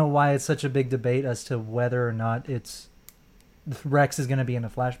 I don't know why it's such a big debate as to whether or not it's Rex is going to be in a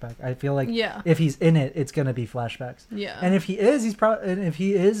flashback. I feel like Yeah. if he's in it, it's going to be flashbacks. Yeah. And if he is, if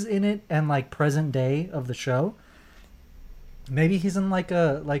he is in it and like present day of the show, maybe he's in like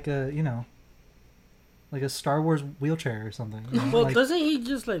a you know, like a Star Wars wheelchair or something. You know? Well, like, doesn't he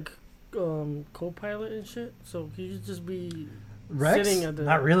just like co-pilot and shit? So he could just be Rex? sitting at the.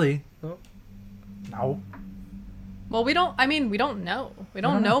 Not really. No? No. Well, we don't know. We don't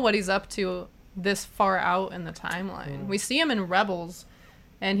don't know know. what he's up to this far out in the timeline. We see him in Rebels,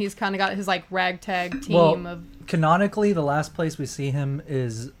 and he's kind of got his like ragtag team Well, of. Canonically, the last place we see him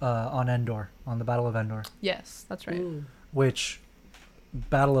is on Endor, on the Battle of Endor, Yes, that's right. Ooh. which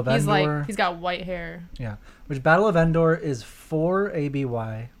Battle of He's Endor. like he's got white hair. Yeah, which Battle of Endor is 4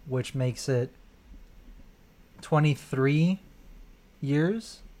 ABY, which makes it 23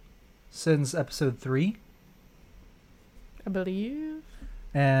 years since Episode 3. I believe.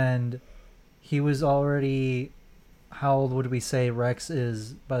 and he was already. How old would we say Rex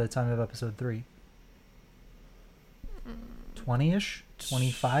is by the time of episode 3? 20-ish?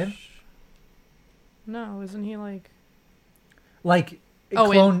 25? No, isn't he like Like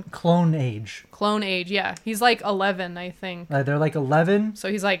Oh, clone age. clone age? Yeah, he's like 11, I think. They're like 11.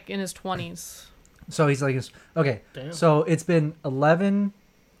 So he's like in his 20s. So he's like, okay. Damn. So it's been 11.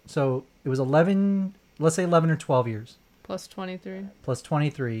 So it was 11. Let's say 11 or 12 years Plus 23. plus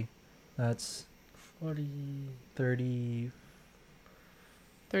 23. That's 40. 34.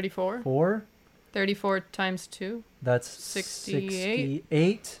 34? 34 times 2. That's 68.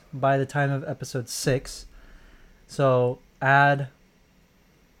 68 by the time of episode 6. So add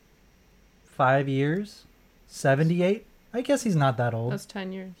 5 years, 78. I guess he's not that old. That's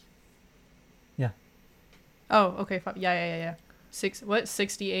 10 years. Yeah. Oh, okay. Yeah.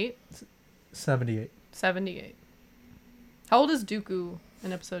 68? 78. 78. How old is Dooku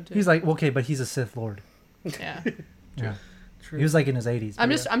in episode 2? He's like, okay, but he's a Sith Lord. Yeah. Yeah. True. He was like in his 80s.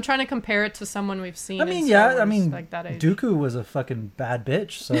 I'm trying to compare it to someone we've seen. I in mean, Star yeah, Wars, I mean, like that age. Dooku was a fucking bad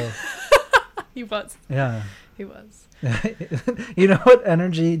bitch, so He was. yeah. He was. You know what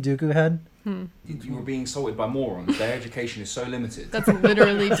energy Dooku had? You were being assaulted by morons. Their education is so limited. That's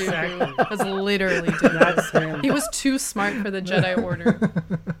literally Dooku. That's literally Dooku. That's him. He was too smart for the Jedi Order.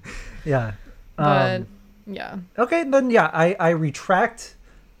 Yeah. But yeah. Okay, then yeah, I retract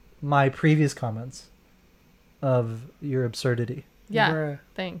my previous comments of your absurdity. Yeah. Bruh.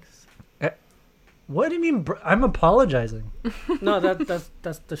 Thanks. What do you mean? I'm apologizing. No, that's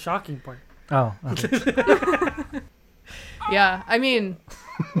the shocking part. Oh. Okay. Yeah. I mean,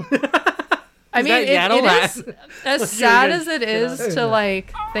 that it Yaddle is as What's sad your as it guys' is to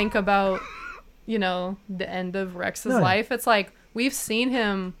like think about, the end of Rex's No, yeah. life. It's like we've seen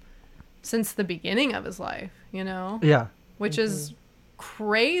him since the beginning of his life, Yeah. which is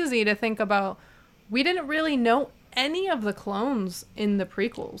crazy to think about. We didn't really know any of the clones in the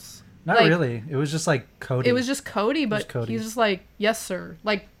prequels. Not Like, really. It was just like Cody. It was just Cody, but Cody. he's just like, yes, sir.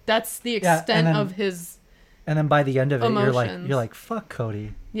 Like that's the Yeah, and extent then- of his. And then by the end of it, Emotions. you're like, fuck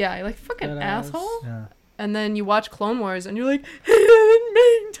Cody. Yeah, you're like fucking Deadass. asshole. Yeah. And then you watch Clone Wars, and you're like, he didn't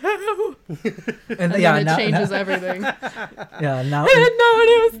mean to. And, And yeah, then it now, changes everything. yeah, now He didn't know what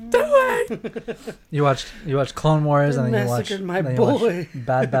he was doing. you watch Clone Wars They and then you watch, massacred my then you watch boy.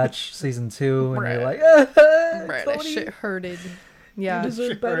 Bad Batch season 2 and you're Bruh. like, Right, that Cody, shit hurted. you Yeah,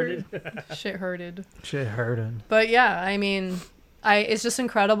 deserve better. shit hurted. Shit hurting. But yeah, I mean, it's just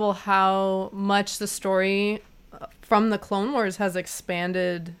incredible how much the story from the Clone Wars has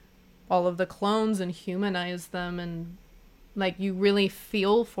expanded all of the clones and humanized them, and like you really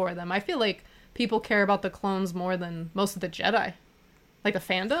feel for them. I feel like people care about the clones more than most of the Jedi, like the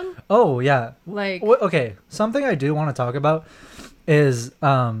fandom. Oh yeah. Like Okay, something I do want to talk about is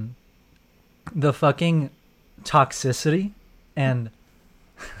the fucking toxicity and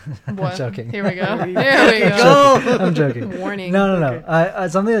what? joking. Here we go. Here we go. I'm joking. Warning. No. I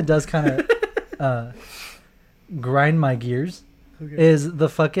something that does kind of grind my gears is the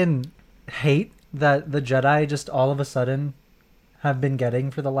fucking hate that the Jedi just all of a sudden have been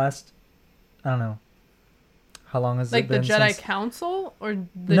getting for the last, I don't know, how long has Like it the been Jedi since? Council or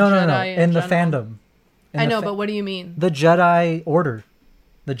the No, Jedi in the general? fandom. I know, but what do you mean? The Jedi Order,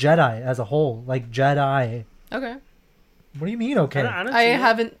 the Jedi as a whole, like Jedi. Okay. What do you mean? Okay, I don't I see it.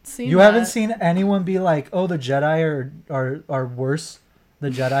 haven't seen you that. haven't seen anyone be like, "Oh, the Jedi are worse. The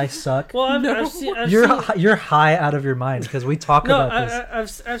Jedi suck." Well, I've You're high out of your mind because we talk no, about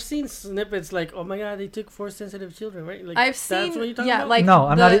this. I've seen snippets like, oh my god, they took force sensitive children, right? Like I've that's seen, what you're talking yeah, about? like No,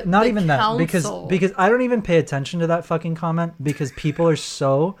 I'm the- not the even that council. because I don't even pay attention to that fucking comment because people are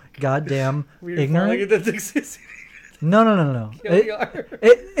so goddamn We're ignorant. falling into toxicity. No. Yeah, we are.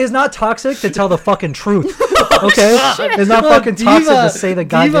 It is not toxic to tell the fucking truth. Okay, it's not Well, fucking toxic diva- to say the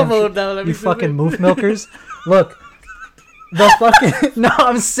diva goddamn mode truth. now, let me You see fucking it. moof milkers. Look, the fucking no,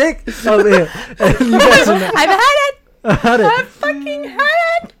 I'm sick of it. You guys are not- I've had it. I had it. I've fucking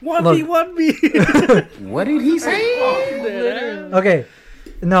had it. One me. What did he say? Okay,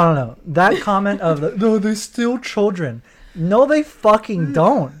 no. That comment of no, they're still children. No, they fucking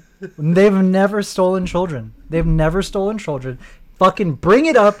don't. They've never stolen children. They've never stolen children. Fucking bring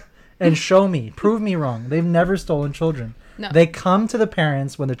it up and show me. Prove me wrong. They've never stolen children. No. They come to the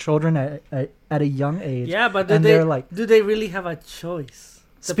parents when the children at a young age. Yeah, but and they're like, do they really have a choice?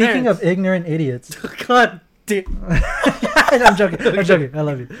 The speaking parents. of ignorant idiots. God damn. I'm joking. I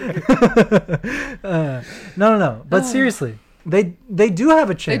love you. No. But seriously, They do have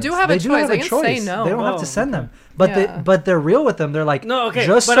a chance. They do have a choice. They can say no. They don't have Oh, to send okay. them. But Yeah. they're real with them. They're like, No, okay.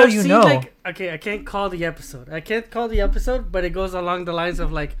 just but so I've you seen, know. Like, okay, I can't call the episode. But it goes along the lines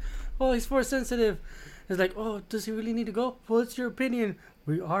of like, oh, he's force sensitive. It's like, oh, does he really need to go? What's your opinion?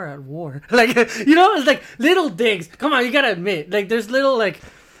 We are at war. Like, it's like little digs. Come on, you gotta admit, like, there's little like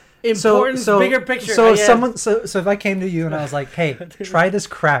important, bigger picture. So if I came to you and I was like, hey, try this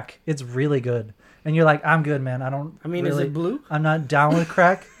crack. It's really good. And you're like, I'm good, man. I mean, is it blue? I'm not down with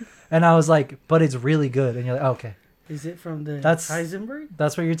crack. And I was like, but it's really good. And you're like, okay. Is it from the That's Heisenberg?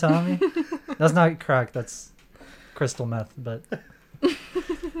 That's what you're telling me? That's not crack. That's crystal meth. But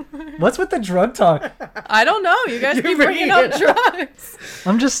what's with the drug talk? I don't know. You guys keep bringing up drugs.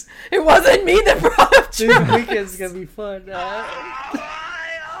 I'm just. It wasn't me that brought up This drugs. weekend's gonna be fun.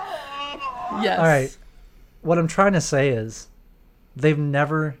 Yes. All right. What I'm trying to say is, the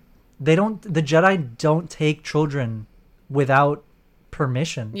Jedi don't take children without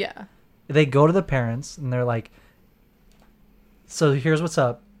permission. Yeah. They go to the parents and they're like, so here's what's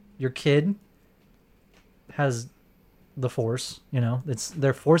up. Your kid has the Force,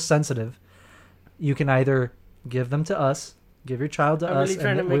 they're Force sensitive. You can either give them to us, give your child to I'm us. really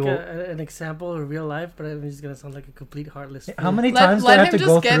trying to and we make will... an example in real life, but I'm just gonna sound like a complete heartless fool. How many times do I have to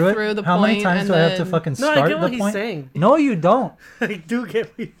go through it? How many times do I have to fucking No, I start get what the he's point? saying. No, you don't. I do get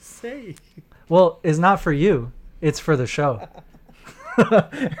what he's saying. Well, it's not for you. It's for the show.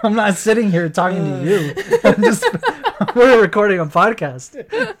 I'm not sitting here talking to you. We're recording a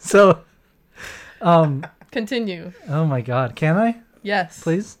podcast. So, Continue. oh my God. Can I? Yes.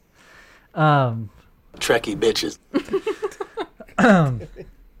 Please? Trekkie bitches.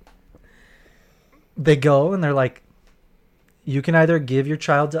 They go and they're like, you can either give your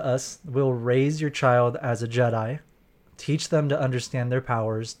child to us. We'll raise your child as a Jedi. Teach them to understand their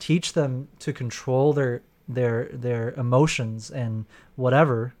powers. Teach them to control their emotions and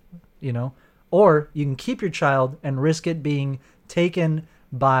whatever, or you can keep your child and risk it being taken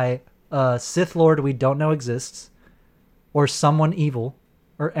by a Sith Lord we don't know exists, or someone evil,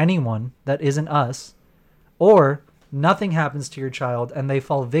 or anyone that isn't us, or nothing happens to your child and they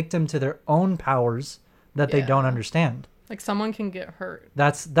fall victim to their own powers that they don't understand. Like someone can get hurt.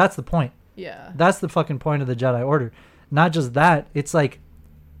 That's the point. Yeah. That's the fucking point of the Jedi Order. Not just that, it's like,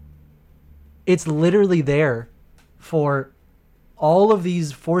 it's literally there for all of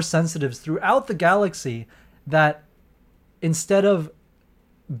these Force sensitives throughout the galaxy that instead of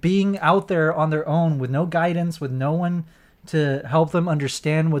being out there on their own with no guidance, with no one to help them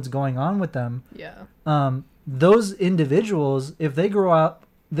understand what's going on with them, those individuals, if they grow up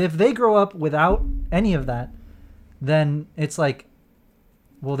without any of that, then it's like,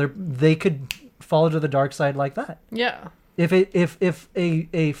 well, they could fall to the dark side like that. Yeah. If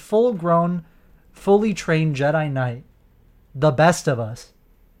a full-grown, fully trained Jedi Knight, the best of us,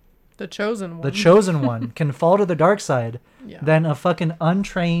 the chosen one, can fall to the dark side, then a fucking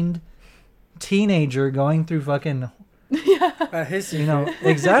untrained teenager going through fucking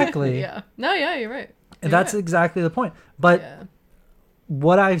exactly. Yeah. No, yeah, you're right. And that's exactly the point. But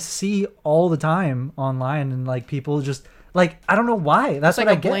what I see all the time online, and like people just like, I don't know why. That's what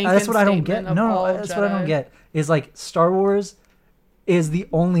I get. That's what I don't get. No, that's what I don't get. Is like Star Wars is the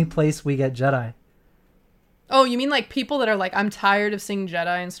only place we get Jedi. Oh, you mean like people that are like, I'm tired of seeing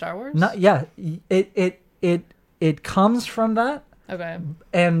Jedi in Star Wars? It comes from that. Okay.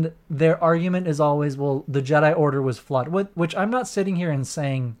 And their argument is always, well, the Jedi Order was flawed, which I'm not sitting here and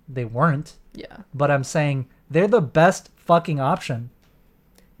saying they weren't. Yeah. But I'm saying they're the best fucking option.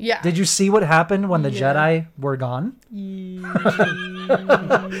 Yeah. Did you see what happened when the Jedi were gone?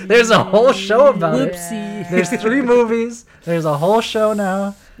 There's a whole show about it. There's 3 movies. There's a whole show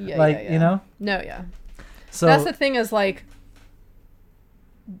now. No, yeah. So that's the thing is like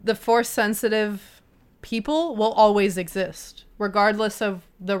the Force sensitive people will always exist, regardless of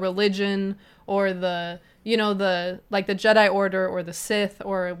the religion or the like the Jedi Order or the Sith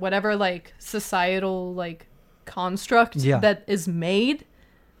or whatever like societal like construct that is made.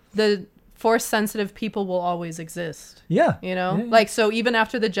 The Force sensitive people will always exist. Yeah. Like, so even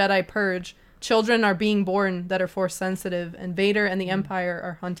after the Jedi purge, children are being born that are Force sensitive, and Vader and the Empire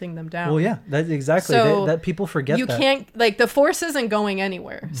are hunting them down. Well, yeah, that's exactly that people forget. You can't, like, the Force isn't going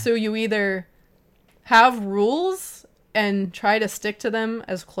anywhere. So you either have rules and try to stick to them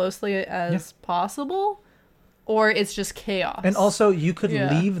as closely as possible, or it's just chaos. And also, you could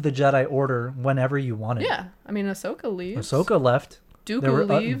leave the Jedi Order whenever you wanted. Yeah, I mean, Ahsoka leaves. Ahsoka left. Dooku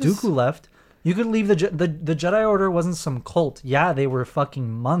leaves. Dooku left. You could leave the Jedi Order wasn't some cult. Yeah, they were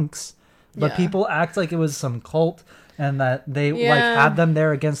fucking monks, but people act like it was some cult and that they like had them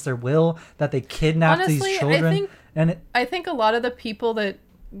there against their will, that they kidnapped these children. And I think a lot of the people that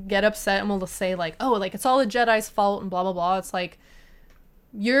get upset and will say like, oh, like it's all the Jedi's fault and blah blah blah, it's like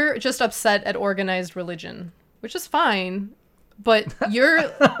you're just upset at organized religion, which is fine, but you're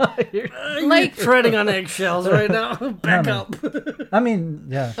like treading on eggshells right now. Back up. I mean,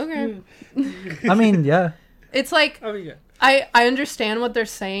 yeah. Okay. I mean, yeah. It's like I understand what they're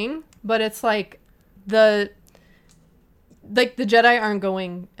saying, but it's like the Jedi aren't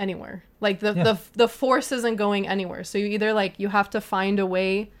going anywhere. Like the Force isn't going anywhere. So you either like you have to find a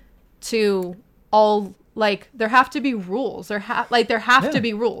way to all like there have to be rules. There have to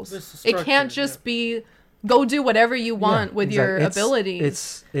be rules. It can't just be go do whatever you want with your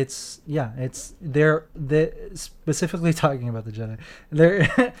abilities. They're specifically talking about the Jedi.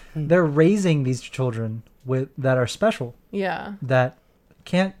 They're raising these children that are special. Yeah. That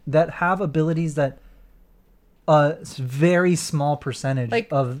have abilities that a very small percentage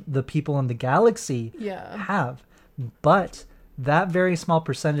of the people in the galaxy have. But that very small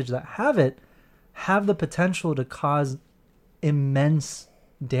percentage that have the potential to cause immense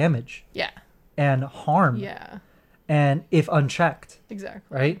damage. Yeah. And harm. Yeah. And if unchecked.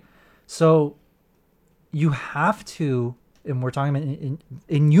 Exactly. Right? So you have to, and we're talking about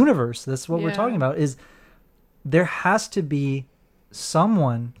in universe, that's what we're talking about, is there has to be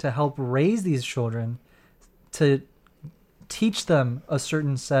someone to help raise these children, to teach them a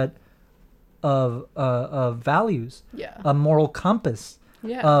certain set of values, a moral compass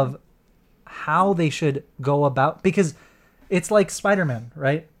of how they should go about, because it's like Spider-Man,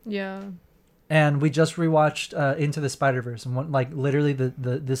 right? Yeah. And we just rewatched Into the Spider-Verse, and literally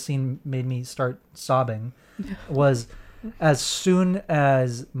this scene made me start sobbing. Was as soon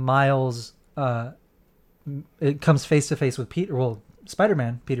as Miles it comes face to face with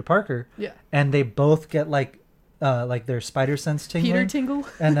Spider-Man, Peter Parker, and they both get like their spider sense tingling. Peter tingle.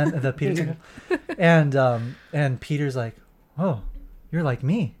 And then the Peter tingle. And Peter's like, "Oh, you're like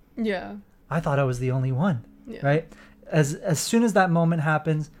me." Yeah. I thought I was the only one. Yeah. Right? As soon as that moment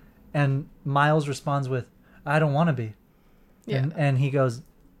happens and Miles responds with, "I don't want to be." Yeah. And he goes,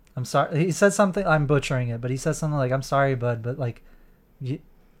 "I'm sorry." He said something, I'm butchering it, but he says something like, "I'm sorry, bud, but like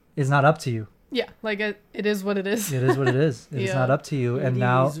it's not up to you." Yeah, like it is what it is. It is what it is. It's not up to you. And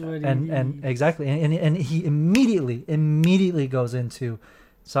now, and exactly, and he immediately goes into,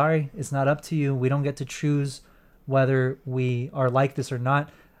 sorry, it's not up to you. We don't get to choose whether we are like this or not.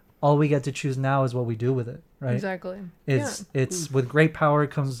 All we get to choose now is what we do with it, right? Exactly. It's with great power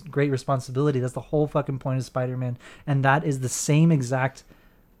comes great responsibility. That's the whole fucking point of Spider-Man, and that is the same exact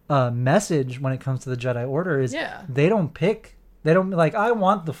message when it comes to the Jedi Order. Is they don't pick. They don't like, I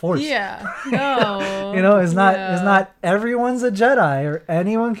want the Force. Yeah. No. It's not everyone's a Jedi or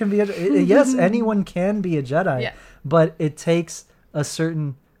anyone can be yes, anyone can be a Jedi. Yeah. But it takes a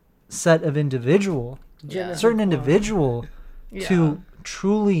certain set of individual to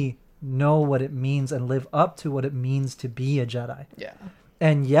truly know what it means and live up to what it means to be a Jedi. Yeah.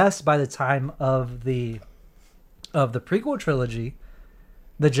 And yes, by the time of the prequel trilogy,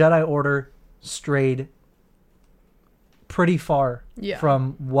 the Jedi Order strayed pretty far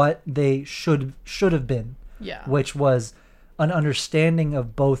from what they should have been, which was an understanding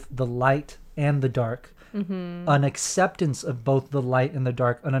of both the light and the dark, an acceptance of both the light and the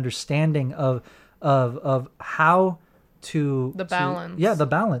dark, an understanding of how to the balance, the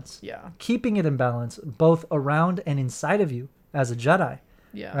balance, keeping it in balance both around and inside of you as a Jedi,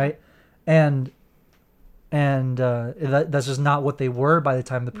 right, and that's just not what they were by the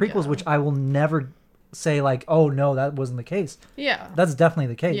time of the prequels, which I will never say like, oh no, that wasn't the case. Yeah, that's definitely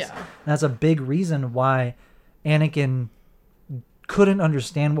the case. And that's a big reason why Anakin couldn't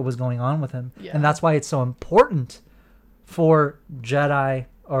understand what was going on with him, and that's why it's so important for Jedi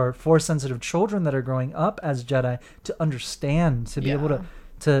or Force sensitive children that are growing up as Jedi to understand, to be able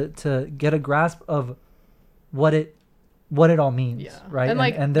to get a grasp of what it all means, right?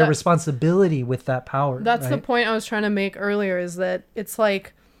 And their responsibility with that power. That's the point I was trying to make earlier, is that it's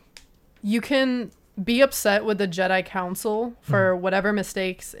like you can be upset with the Jedi Council for whatever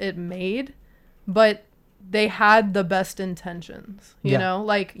mistakes it made, but they had the best intentions, you know?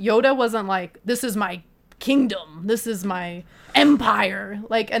 Like Yoda wasn't like, this is my kingdom, this is my empire,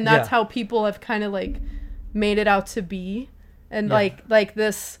 like, and that's how people have kind of like made it out to be, and like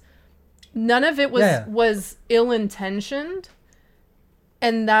this, none of it was ill-intentioned,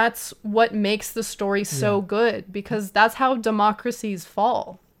 and that's what makes the story so good, because that's how democracies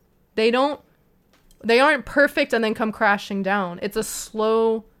fall. They aren't perfect and then come crashing down. It's a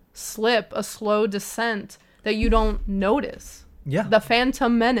slow slip, a slow descent that you don't notice. Yeah. The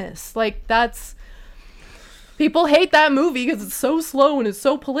Phantom Menace, like, that's, people hate that movie because it's so slow and it's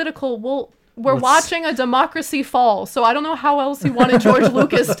so political. Well, we're watching a democracy fall, so I don't know how else you wanted George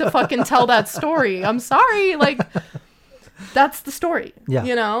Lucas to fucking tell that story. I'm sorry, like, that's the story,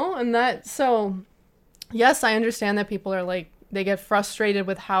 you know? And so, yes, I understand that people are like, they get frustrated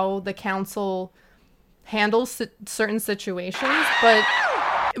with how the council handles certain situations, but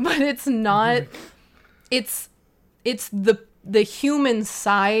it's not, it's the human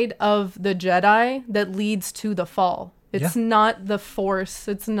side of the Jedi that leads to the fall. It's not the Force.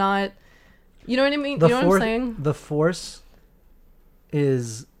 It's not, you know what I mean? You know what I'm saying? The Force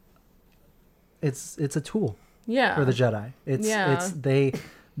is, it's a tool. Yeah. For the Jedi.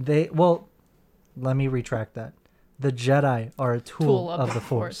 Well, let me retract that. The Jedi are a tool of the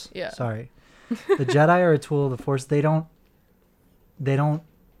Force. Yeah. Sorry. The Jedi are a tool of the Force. They don't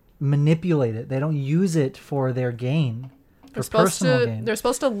manipulate it. They don't use it for their gain. For personal gain. They're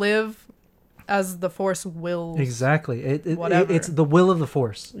supposed to live as the Force wills. Exactly. It's the will of the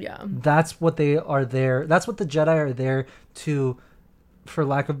Force. Yeah. That's what they are there. That's what the Jedi are there to, for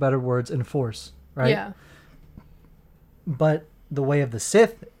lack of better words, enforce. Right? Yeah. But the way of the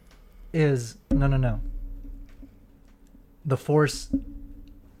Sith is no. The Force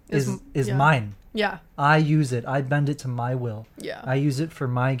is mine. Yeah. I use it. I bend it to my will. Yeah. I use it for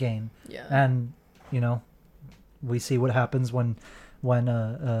my gain. Yeah. And we see what happens when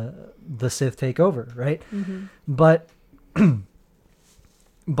the Sith take over, right? Mm-hmm. But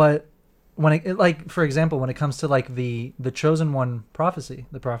when it, like, for example, when it comes to like the Chosen One prophecy,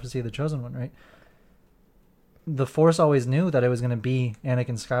 the prophecy of the Chosen One, right? The Force always knew that it was going to be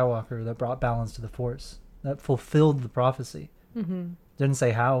Anakin Skywalker that brought balance to the Force, that fulfilled the prophecy. Mm-hmm. Didn't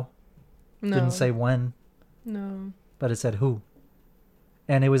say how. No. Didn't say when. No. But it said who.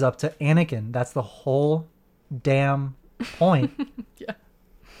 And it was up to Anakin. That's the whole damn point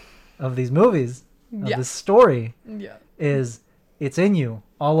of these movies, of this story, is it's in you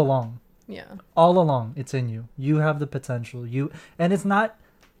all along. Yeah. All along, it's in you. You have the potential. And it's not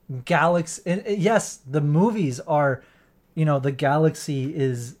galaxy. Yes, the movies are, the galaxy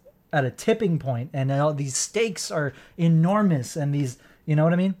is at a tipping point, and all these stakes are enormous, and these, you know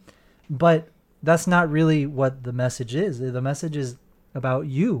what I mean? But that's not really what the message is. The message is about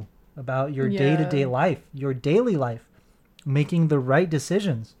you, about your day-to-day life, your daily life, making the right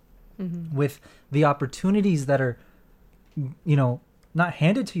decisions with the opportunities that are, not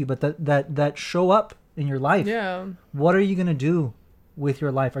handed to you, but that show up in your life. Yeah. What are you going to do with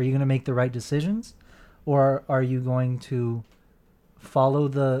your life? Are you going to make the right decisions, or are you going to follow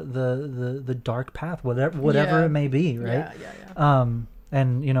the dark path, whatever it may be, right? Yeah.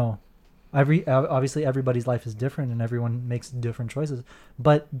 And obviously everybody's life is different and everyone makes different choices,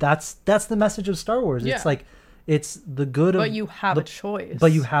 but that's the message of Star Wars. It's like, it's the good but you have a choice.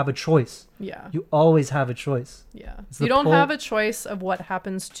 But you have a choice. Yeah. You always have a choice. Yeah. You don't have a choice of what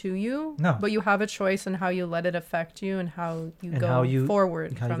happens to you. No. But you have a choice in how you let it affect you and how you go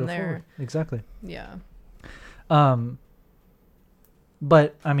forward from there. Forward. Exactly. Yeah.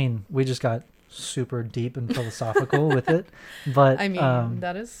 But I mean, we just got super deep and philosophical with it, but I mean,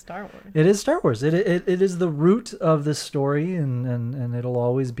 that is Star Wars. It is Star Wars. It is the root of the story, and it'll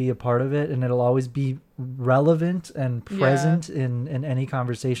always be a part of it, and it'll always be relevant and present in any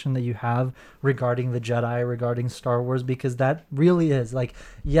conversation that you have regarding the Jedi, regarding Star Wars, because that really is like,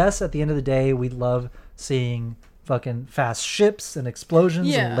 yes, at the end of the day, we love seeing fucking fast ships and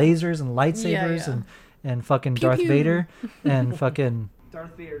explosions and lasers and lightsabers and fucking pew, Darth pew. Vader and fucking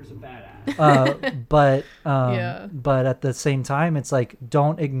Darth Vader's a badass. But at the same time, it's like,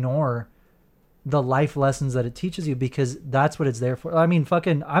 don't ignore the life lessons that it teaches you, because that's what it's there for. I mean,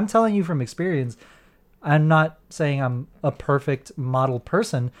 I'm telling you from experience. I'm not saying I'm a perfect model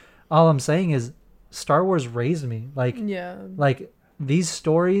person. All I'm saying is Star Wars raised me. Like these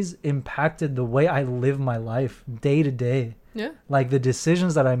stories impacted the way I live my life day to day. Yeah. Like the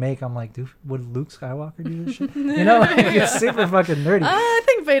decisions that I make, I'm like, dude, would Luke Skywalker do this shit? It's super fucking nerdy. I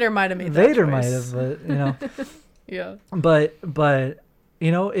think Vader might have made that Vader choice. might have, but Yeah. But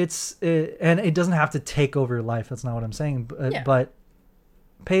and it doesn't have to take over your life. That's not what I'm saying. But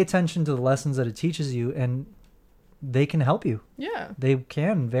pay attention to the lessons that it teaches you, and they can help you. Yeah. They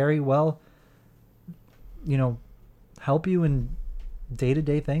can very well, help you in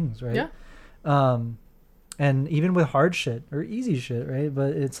day-to-day things, right? Yeah. And even with hard shit or easy shit, right?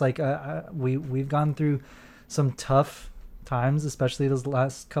 But it's like we've gone through some tough times, especially those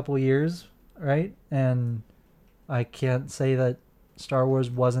last couple years, right? And I can't say that Star Wars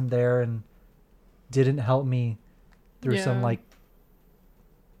wasn't there and didn't help me through some like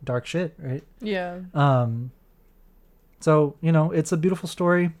dark shit, right? Yeah. So it's a beautiful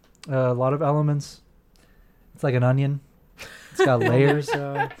story, a lot of elements. It's like an onion. It's got layers.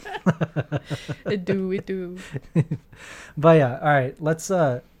 It do. But yeah, all right. Let's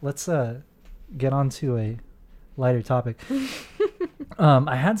get on to a lighter topic.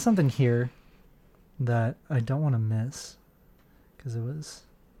 I had something here that I don't want to miss because it was.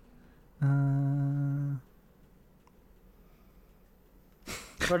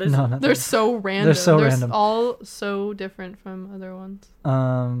 What is No, They're so random. They're so random. All so different from other ones.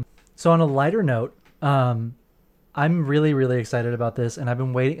 So on a lighter note, I'm really, really excited about this, and I've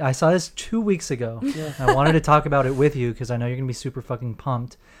been waiting. I saw this 2 weeks ago. Yeah. I wanted to talk about it with you because I know you're gonna be super fucking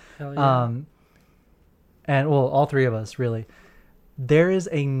pumped. Hell yeah. And well, all three of us really. There is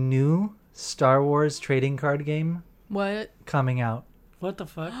a new Star Wars trading card game What? coming out, What the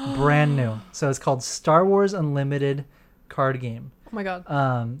fuck? brand new. So it's called Star Wars Unlimited card game. Oh my god.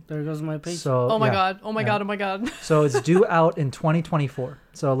 There goes my page. So Oh my yeah. god. Oh my god. Oh my god. So it's due out in 2024.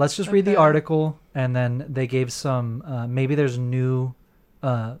 So let's just read the Okay. article, and then they gave some. Maybe there's new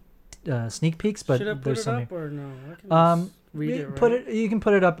sneak peeks, but Should I put there's it some. up or no? I can just read it, right? Put it. You can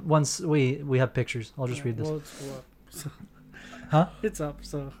put it up once we have pictures. I'll just read this. Well, it's up. So. Huh? It's up,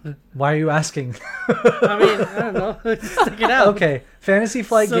 so. Why are you asking? I mean, I don't know. Just stick it out. Okay, Fantasy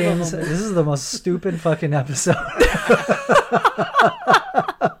Flight Son of a Games. bitch. This is the most stupid fucking episode.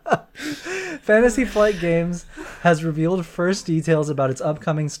 Fantasy Flight Games has revealed first details about its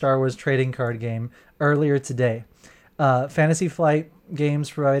upcoming Star Wars trading card game earlier today. Fantasy Flight Games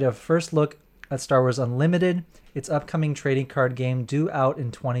provided a first look at Star Wars Unlimited, its upcoming trading card game due out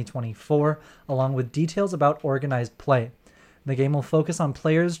in 2024, along with details about organized play. The game will focus on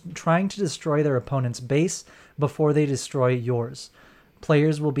players trying to destroy their opponent's base before they destroy yours.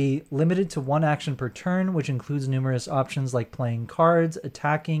 Players will be limited to one action per turn, which includes numerous options like playing cards,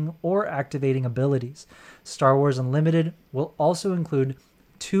 attacking, or activating abilities. Star Wars Unlimited will also include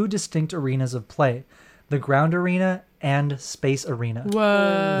 2 distinct arenas of play, the ground arena and space arena,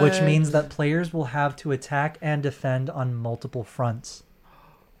 What? which means that players will have to attack and defend on multiple fronts.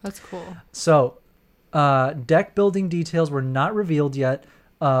 That's cool. So, deck building details were not revealed yet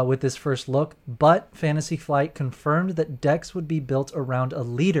with this first look, but Fantasy Flight confirmed that decks would be built around a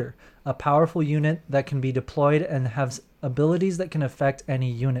leader, a powerful unit that can be deployed and has abilities that can affect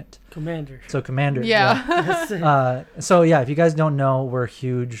any unit. Commander. So commander. Yeah. That's it. So yeah, if you guys don't know, we're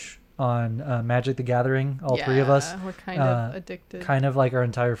huge on Magic the Gathering, all three of us. We're kind of addicted. Kind of like our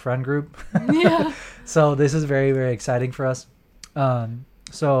entire friend group. Yeah. So this is very, very exciting for us.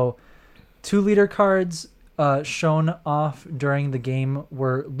 So 2 leader cards shown off during the game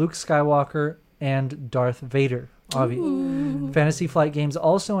were Luke Skywalker and Darth Vader. Fantasy Flight Games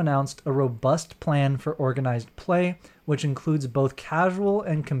also announced a robust plan for organized play, which includes both casual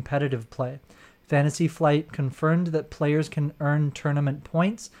and competitive play. Fantasy Flight confirmed that players can earn tournament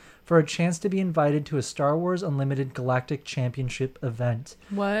points for a chance to be invited to a Star Wars Unlimited Galactic Championship event.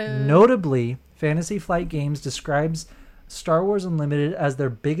 What? Notably, Fantasy Flight Games describes Star Wars Unlimited as their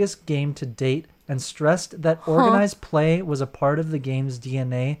biggest game to date and stressed that organized play was a part of the game's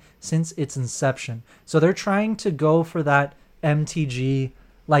DNA since its inception. So they're trying to go for that MTG,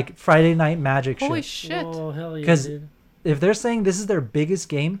 like Friday Night Magic shit. Holy shit. Oh, hell yeah, Because dude. if they're saying this is their biggest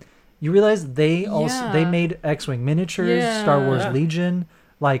game, you realize they Yeah. they made X-Wing miniatures, Yeah. Star Wars Yeah. Legion,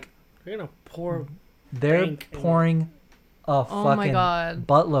 like You're gonna pour. they're bank in it. pouring a Oh my fucking God.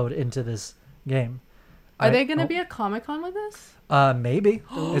 buttload into this game. Are they Right? going to Oh. be at Comic-Con with this? Maybe.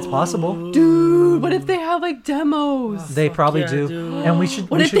 It's possible. Dude, what if they have like demos? They probably yeah, do. dude. And we should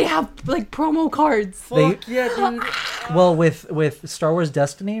What we if should, they have like promo cards? They- Fuck yeah, dude. well with Star Wars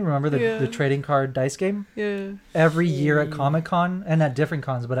Destiny, remember the Yeah. trading card dice game? Yeah. Every year at Comic-Con and at different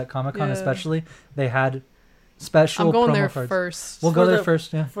cons, but at Comic-Con Yeah. especially, they had special I'm going promo there cards. first. We'll For go there the-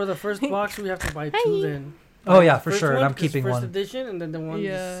 first, yeah. For the first box, we have to buy 2 then. Oh yeah, The for first sure. And one, I'm 'cause keeping first one. edition, and then the one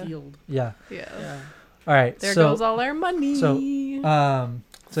Yeah. that's sealed. Yeah. Yeah. Yeah. All right. There so goes all our money. so so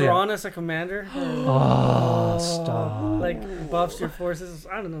yeah. Thrawn as a commander. Oh, stop. Like buffs your forces.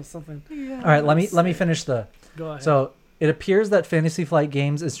 I don't know, something. All right, let me finish the. Go ahead. So it appears that Fantasy Flight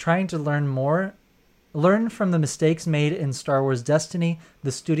Games is trying to learn from the mistakes made in Star Wars Destiny,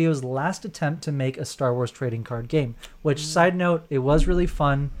 the studio's last attempt to make a Star Wars trading card game. Which, side note, it was really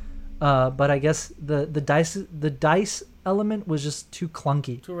fun, but I guess the dice element was just too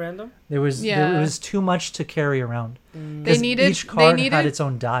clunky. Too random. There was too much to carry around. They 'Cause needed each card they needed had its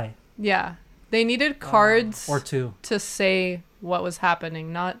own die Yeah. They needed cards or 2. to say what was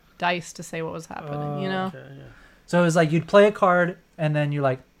happening, not dice to say what was happening, you know? Okay, yeah. So it was like you'd play a card and then you're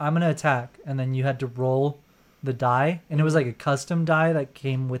like, I'm gonna attack, and then you had to roll the die, and it was like a custom die that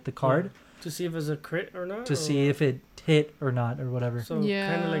came with the card To see if it's a crit or not. to see if it hit or not or whatever. So Yeah.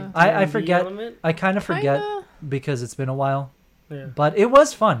 kind of like I D&D forget. element. I kind of forget Kinda. because it's been a while. Yeah. But it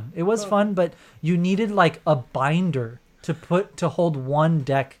was fun. It was fun, but you needed like a binder to hold one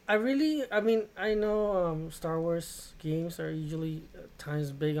deck. I mean, I know Star Wars games are usually at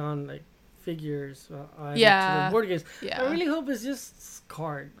times big on like figures. To the board games. Yeah. I really hope it's just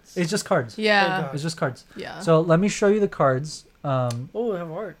cards. It's just cards. Yeah. It's just cards. Yeah. So let me show you the cards. Oh, we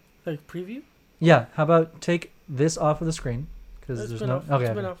have art. Like preview? Yeah. How about take this off of the screen? Because It's there's been no... off. Okay,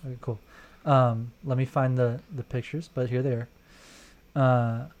 It's been okay, off. okay, cool. Let me find the pictures, but here they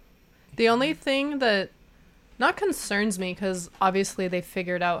are. The only thing that not concerns me, because obviously they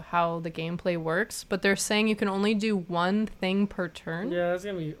figured out how the gameplay works, but they're saying you can only do one thing per turn. Yeah, that's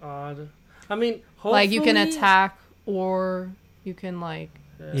gonna be odd. I mean, hopefully... Like you can attack, or you can like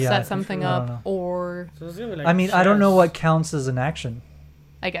Yeah, I set think something so. I don't up, know. or So it's gonna be like I mean, I don't know chess. what counts as an action.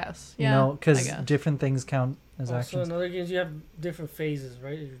 I guess. You Yeah. know, because I guess. different things count as Also, actions. in other games, you have different phases,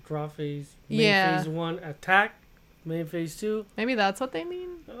 right? Your draw phase, main Yeah. phase 1, attack, main phase 2. Maybe that's what they mean.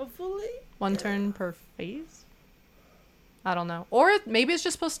 Hopefully. One turn per phase. I don't know. Or maybe it's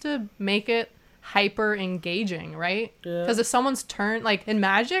just supposed to make it hyper engaging, right? Yeah. Because if someone's turn, like in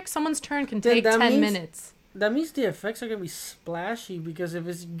Magic, someone's turn can Then take that 10 means- minutes. That means the effects are gonna be splashy because if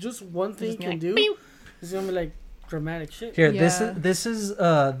it's just one thing you Just can like, do, pew. it's gonna be like dramatic shit. Here, Yeah. this is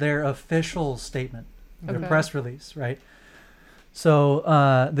their official statement, their Okay. press release, right? So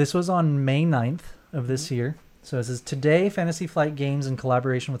this was on May 9th of this year. So it says, today, Fantasy Flight Games, in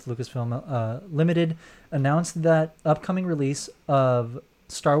collaboration with Lucasfilm Limited, announced that upcoming release of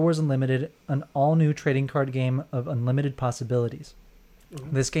Star Wars Unlimited, an all-new trading card game of unlimited possibilities.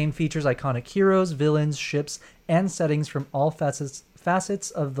 This game features iconic heroes, villains, ships, and settings from all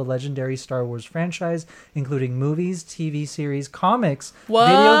facets of the legendary Star Wars franchise, including movies, TV series, comics,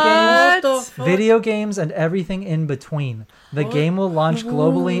 video games, and everything in between. The game will launch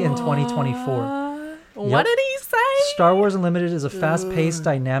globally in 2024. What did he say? Star Wars Unlimited is a fast-paced,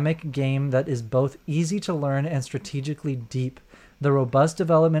 dynamic game that is both easy to learn and strategically deep. The robust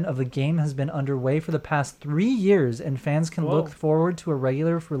development of the game has been underway for the past 3 years, and fans can look forward to a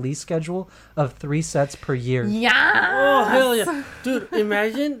regular release schedule of 3 sets per year. Yeah. Oh, hell yeah. Dude,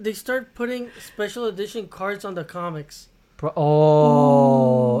 imagine they start putting special edition cards on the comics.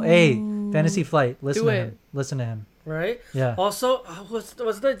 Hey, Fantasy Flight, listen Do to it. him. Listen to him. Right? Yeah. Also, what's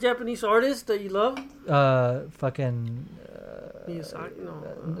that Japanese artist that you love? Fucking... Miyazaki? No.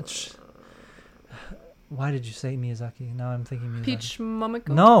 Why did you say Miyazaki? Now I'm thinking Miyazaki. Peach Momoko?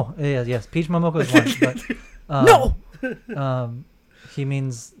 No, yes, Peach Momoko is one, but No! He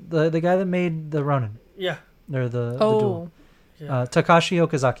means the guy that made the Ronin. Yeah. Or the Oh. duel. Yeah. Takashi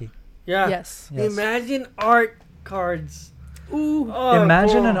Okazaki. Yeah. Yes. Imagine art cards. Ooh. Oh,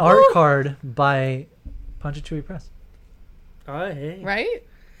 Imagine cool. an art card by Chewie Press. Oh, hey. Right?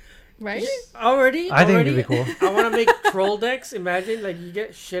 Right? Already? I think it'd be cool. I want to make troll decks. Imagine, like, you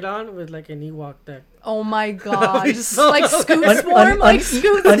get shit on with, like, an Ewok deck. Oh my god. be Just so like Scoot Un- Swarm, un- like un-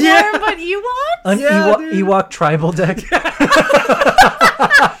 Scoot un- Swarm, but Ewoks? An Yeah, dude. Ewok tribal deck.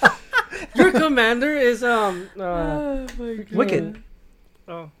 Your commander is, Oh my god. Wicked.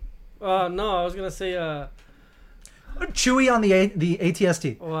 no, I was going to say, Chewie on the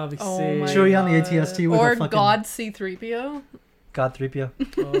ATST. oh, that'd be Oh sick. my Chewie on the God. ATST with or a fucking... God C3PO God 3PO.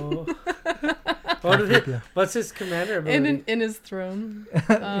 Oh. What's his commander ability? in his throne.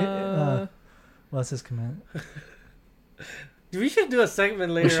 What's his command? We should do a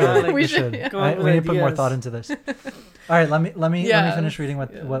segment later We should. on. Like, we we should. should, yeah. Come up with We need to put more ideas. thought into this. All right, let me Yeah. finish reading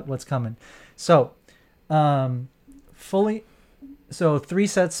what's coming. So, fully. So 3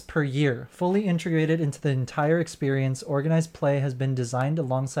 sets per year, fully integrated into the entire experience. Organized play has been designed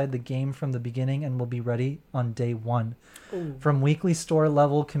alongside the game from the beginning and will be ready on day 1. Ooh. From weekly store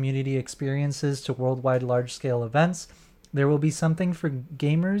level community experiences to worldwide large scale events, there will be something for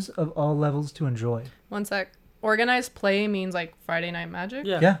gamers of all levels to enjoy. One sec. Organized play means like Friday Night Magic?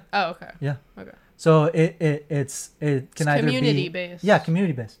 Yeah. Yeah. Oh, okay. Yeah. Okay. So it can either community be based. Yeah,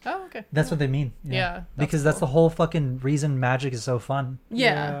 community based. Oh, okay. That's what they mean. Yeah, because that's that's the whole fucking reason Magic is so fun.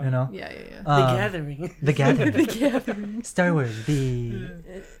 Yeah. You know? Yeah. The Gathering. The Gathering. The Gathering. Star Wars. The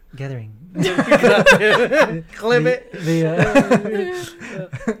Gathering. Clip it. The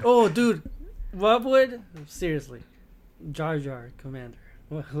Oh, dude. What would... Seriously. Jar Jar Commander.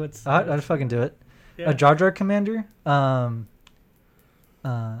 What's... I'd fucking do it. Yeah. A Jar Jar commander.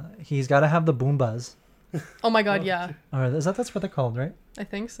 He's got to have the Boombas. Oh my god, yeah. Or that's what they're called, right? I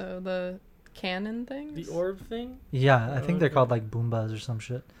think so. The cannon things? The orb thing? Yeah, I think they're okay. called like Boombas or some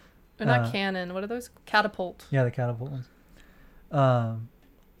shit. They're not cannon. What are those? Catapult. Yeah, the catapult ones.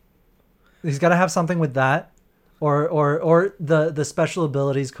 He's got to have something with that, or the special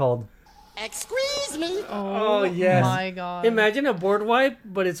abilities called. Excuse me. Oh, yes. my God. Imagine a board wipe,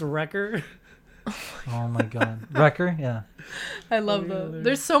 but it's Wrecker. Oh my god. Wrecker? Yeah. I love that.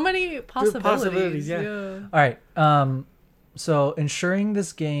 There's so many possibilities. yeah. All right. So ensuring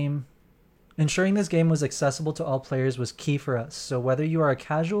this game was accessible to all players was key for us. So whether you are a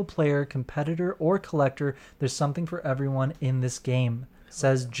casual player, competitor, or collector, there's something for everyone in this game,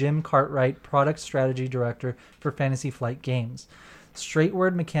 says Jim Cartwright, Product Strategy Director for Fantasy Flight Games.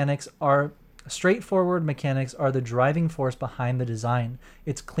 Straightforward mechanics are the driving force behind the design.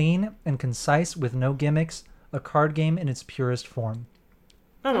 It's clean and concise with no gimmicks, a card game in its purest form.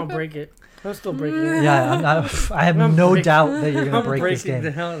 I'm gonna break it. I'm still breaking it. Yeah, I have no doubt that you're going to break this game.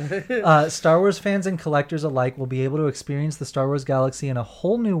 Star Wars fans and collectors alike will be able to experience the Star Wars galaxy in a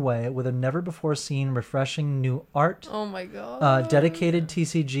whole new way with a never-before-seen, refreshing new art. Oh my god. Dedicated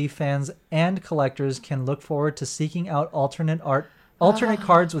TCG fans and collectors can look forward to seeking out alternate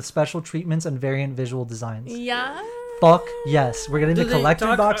cards with special treatments and variant visual designs. Yeah. Fuck yes. We're getting into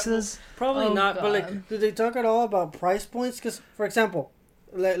collector boxes. Probably not, but like, do they talk at all about price points? Because, for example,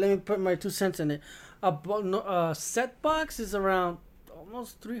 let me put my 2 cents in it. A set box is around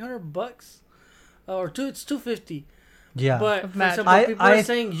almost $300, it's $250. Yeah, but for example, people are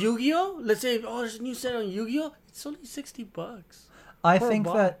saying Yu-Gi-Oh. Let's say, there's a new set on Yu-Gi-Oh. It's only $60. I think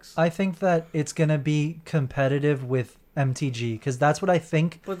that it's gonna be competitive with MTG because that's what I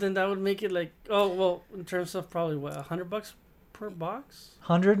think. But then that would make it like, in terms of probably what, $100 per box?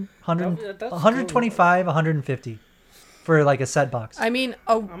 125, 150. For like a set box. I mean,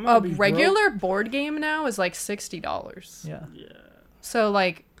 a regular board game now is like $60. Yeah. So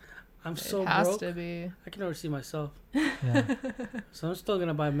like, I'm so it has broke. To be. I can already see myself. Yeah. So I'm still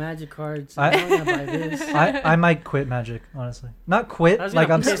gonna buy Magic cards. I'm gonna buy this. I might quit Magic, honestly. Not quit. Like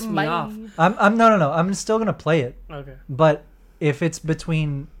I'm piss me off. I'm no. I'm still gonna play it. Okay. But if it's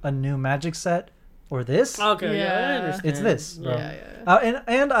between a new Magic set or this, okay, yeah, I understand. It's this. Bro. Yeah.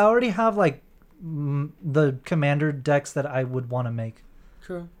 And I already have like the commander decks that I would want to make.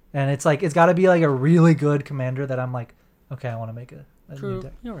 True. And it's like it's got to be like a really good commander that I'm like, okay, I want to make a new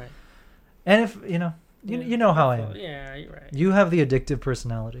deck. You're right. And if you know how I am. Yeah, you're right. You have the addictive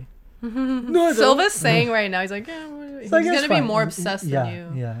personality. No, Silva's saying right now, he's like, he's gonna be more obsessed than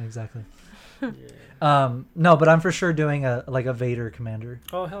you. Yeah, exactly. No, but I'm for sure doing a Vader commander.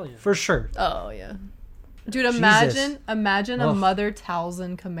 Oh hell yeah. For sure. Oh yeah. Dude, imagine a Mother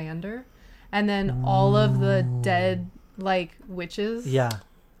Talzin commander. And then all of the dead like witches. Yeah.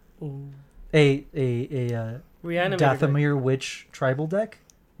 A Dathomir witch tribal deck.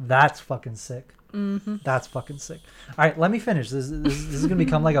 That's fucking sick. Mm-hmm. That's fucking sick. All right, let me finish. This is gonna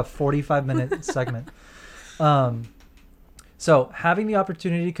become like a 45-minute segment. So having the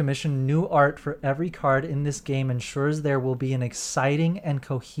opportunity to commission new art for every card in this game ensures there will be an exciting and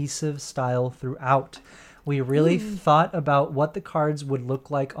cohesive style throughout. We really thought about what the cards would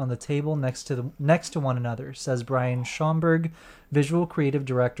look like on the table next to one another, says Brian Schomburg, visual creative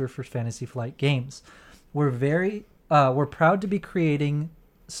director for Fantasy Flight Games. We're proud to be creating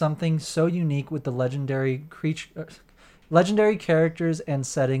something so unique with the legendary characters and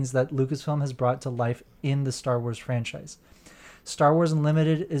settings that Lucasfilm has brought to life in the Star Wars franchise. Star Wars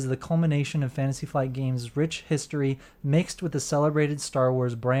Unlimited is the culmination of Fantasy Flight Games' rich history mixed with the celebrated Star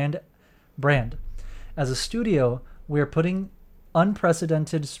Wars brand. As a studio, we are putting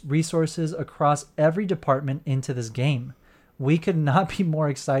unprecedented resources across every department into this game. We could not be more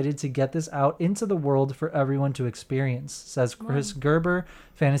excited to get this out into the world for everyone to experience, says Chris Gerber,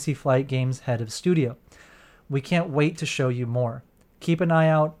 Fantasy Flight Games head of studio. We can't wait to show you more. Keep an eye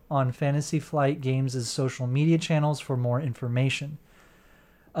out on Fantasy Flight Games' social media channels for more information.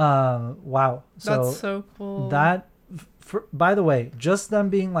 Wow. That's so cool. By the way, just them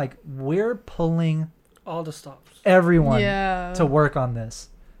being like, we're pulling all the stops, everyone to work on this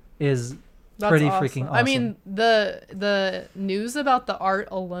is pretty freaking awesome. I mean, the news about the art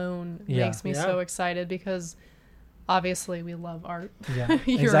alone makes me so excited because obviously we love art. Yeah,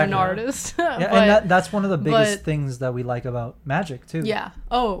 you're an artist. And that's one of the biggest things that we like about Magic too. Yeah.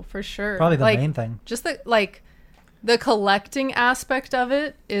 Oh, for sure. Probably the main thing. Just the collecting aspect of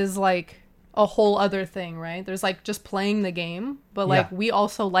it is like a whole other thing, right? There's like just playing the game, but like we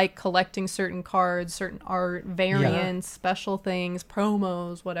also like collecting certain cards, certain art, variants, special things,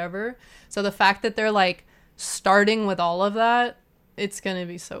 promos, whatever. So the fact that they're like starting with all of that, it's gonna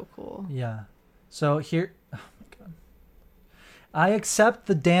be so cool. Yeah. So here, oh my god, I accept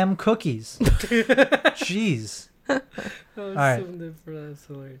the damn cookies. Jeez. All right.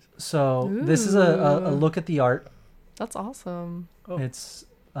 So this is a look at the art. That's awesome. It's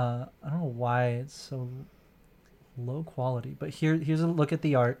I don't know why it's so low quality. But here's a look at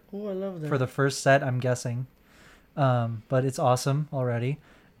the art Oh, I love that. for the first set, I'm guessing. But it's awesome already.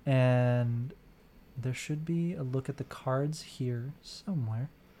 And there should be a look at the cards here somewhere.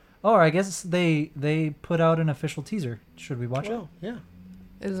 Oh, I guess they put out an official teaser. Should we watch Oh, yeah.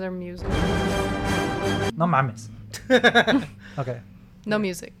 Is there music? No mames. Okay. No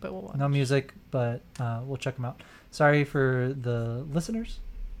music, but we'll watch. No music, but we'll check them out. Sorry for the listeners,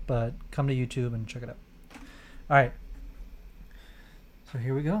 but come to YouTube and check it out. All right. So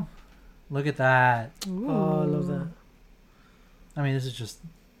here we go. Look at that. Oh, I love that. I mean, this is just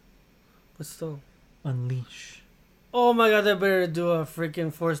But still. unleash. Oh my god, they better do a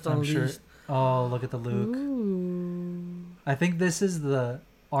freaking Forced I'm Unleashed. sure. Oh, look at the Luke. Ooh. I think this is the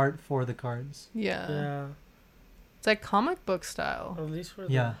art for the cards. Yeah. Yeah. It's like comic book style. At least for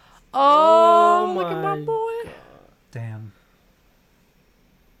Yeah. Oh, look at my my boy. Damn.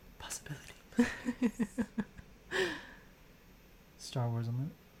 Possibility. Star Wars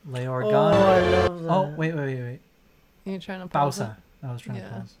on the Leia Oh, Organa. I love that. Oh, wait. You're trying to pause it? Pausa. I was trying to Yeah.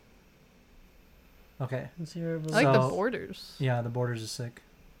 pause. Okay. Let's see where it I like the So- borders. Yeah, the borders are sick.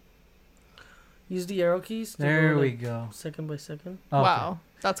 Use the arrow keys. To There go, we like, go. Second by second. Okay. Wow,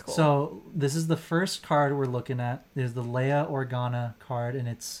 that's cool. So this is the first card we're looking at. Is the Leia Organa card, and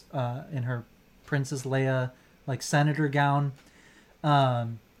it's in her Princess Leia like senator gown.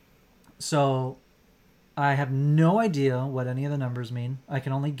 So I have no idea what any of the numbers mean. I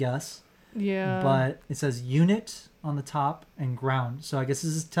can only guess. yeah. But it says unit on the top and ground. So I guess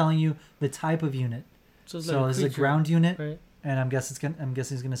this is telling you the type of unit. So, it's So like this is a creature, ground unit, right? and I'm guessing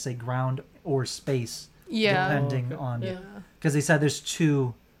it's gonna say ground or space, yeah. depending okay. on Yeah. because they said there's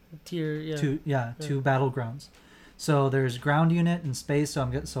two Tier, yeah. two Yeah. battlegrounds. So there's ground unit and space.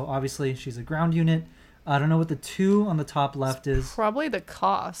 So obviously she's a ground unit. I don't know what the 2 on the top left is. Probably the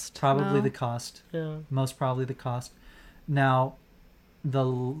cost. Probably no? the cost. Yeah. Most probably the cost. Now,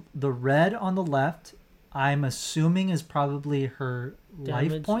 the red on the left, I'm assuming is probably her life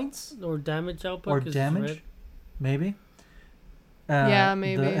Damage. points Or damage output. or 'cause it's damage, red. maybe. Yeah,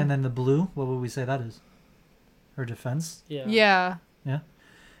 maybe. And then the blue, what would we say that is? Her defense. Yeah. Yeah. Yeah.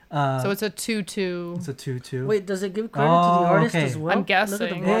 So it's a 2/2. It's a 2/2. Wait, does it give credit to the artist okay. as well? I'm Look at the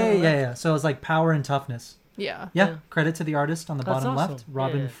guessing. bottom left. Yeah. So it's like power and toughness. Yeah. Yeah. Yeah. Credit to the artist on the That's bottom awesome. left,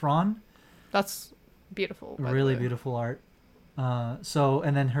 Robin Yeah. Fraun. That's beautiful. by the Really way. beautiful art.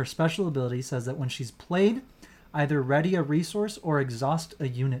 And then her special ability says that when she's played, either ready a resource or exhaust a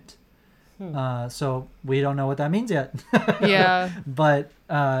unit. So we don't know what that means yet. Yeah. But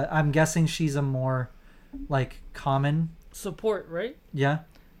I'm guessing she's a more like common, Support, right? yeah,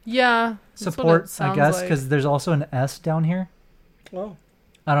 Yeah. that's what support. it I sounds guess like. because there's also an S down here. Oh.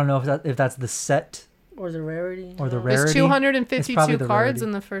 I don't know if that's the set Or the rarity. or the Oh. rarity. There's It's probably 252 the cards rarity.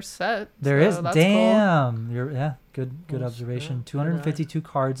 in the first set. There so is. that's Damn. You're good Oh, observation. yeah. 252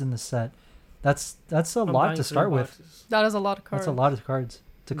 cards in the set. That's a I'm lot buying to 3 start with. boxes. Cool. That is a lot of cards. That's a lot of cards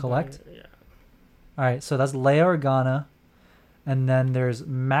to collect. Yeah. All right, so that's Leia Organa, and then there's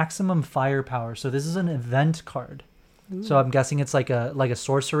maximum firepower. So this is an event card. So I'm guessing it's like a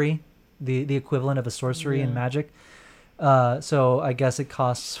sorcery, the equivalent of a sorcery in Yeah. Magic. So I guess it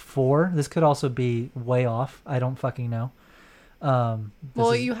costs 4. This could also be way off. I don't fucking know.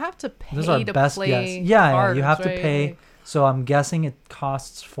 Well, you have to pay this is our to best play guess. Yeah, cards, you have to right? pay. Like, So I'm guessing it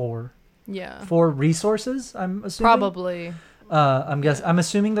costs 4. yeah. 4 resources. I'm assuming. Probably. I'm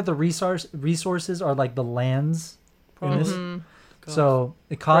assuming that the resources are like the lands in this. Mhm. So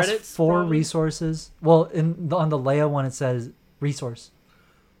it costs Credits, 4 probably? resources. Well, on the Leia one it says resource,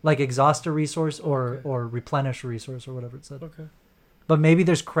 like exhaust a resource or replenish a resource or whatever it said. Okay. But maybe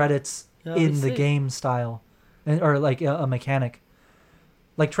there's credits Yeah, that'd in be the sick. game style, or like a mechanic,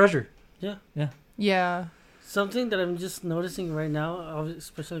 like treasure. Yeah. Yeah. Yeah. Something that I'm just noticing right now,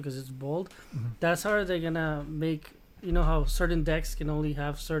 especially because it's bold, that's how they're gonna make. You know how certain decks can only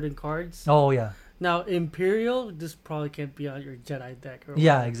have certain cards. Oh yeah. Now Imperial, this probably can't be on your Jedi deck. Or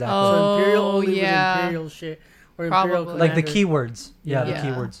Yeah, whatever. exactly. So Imperial Oh, only yeah. with Imperial shit or Imperial Probably. Like the Commander. keywords. Yeah, Yeah. the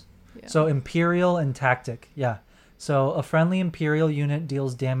keywords. Yeah. So Imperial and Tactic. Yeah. So a friendly Imperial unit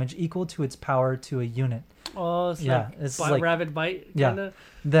deals damage equal to its power to a unit. Oh, it's Yeah, like, it's bite, like- rabbit bite. Yeah. Kinda.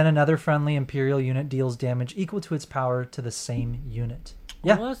 Then another friendly Imperial unit deals damage equal to its power to the same unit.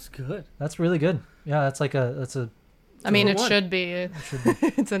 Yeah, Oh, that's good. that's really good. Yeah, that's a I mean, it one. should be.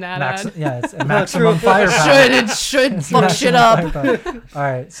 It's an add-on. yeah, it's a maximum True. firepower. It should fuck shit up. Firepower. All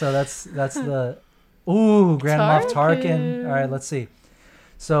right, so that's the Grand Moff Tarkin. All right, let's see.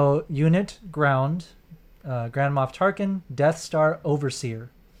 So unit ground, Grand Moff Tarkin, Death Star Overseer.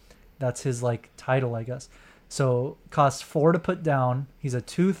 That's his like title, I guess. So costs 4 to put down. He's a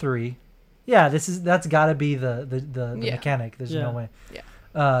 2/3. yeah, that's got to be the Yeah. mechanic. There's no Yeah. way.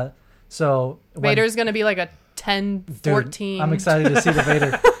 Yeah. So Vader's gonna be like a 10, Dude, 14. I'm excited to see the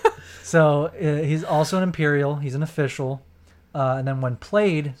Vader. So he's also an Imperial. He's an official. And then when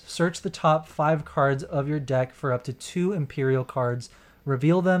played, search the top 5 cards of your deck for up to 2 Imperial cards.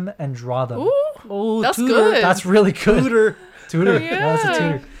 Reveal them and draw them. Ooh, Oh, that's tutor. good. That's really good. Tutor. Yeah. That's a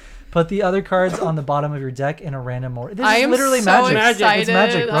tutor. Put the other cards on the bottom of your deck in a random order. This I is am literally so magic. excited. It's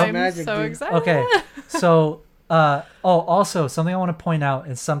magic, bro. I'm Magic, so dude. excited. Okay, so also something I want to point out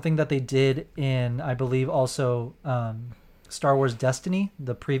is something that they did in, I believe, also Star Wars Destiny,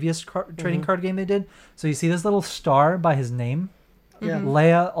 the previous trading card game they did. So you see this little star by his name. Yeah.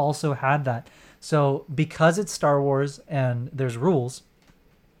 Leia also had that. So because it's Star Wars and there's rules,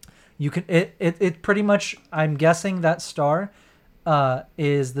 you can it pretty much. I'm guessing that star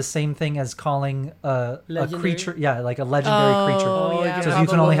is the same thing as calling a creature, like a legendary creature. Oh, yeah. So you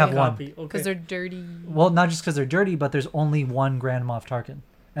can only have one. Copy. Because Okay. they're dirty. Well, not just because they're dirty, but there's only one Grand Moff Tarkin,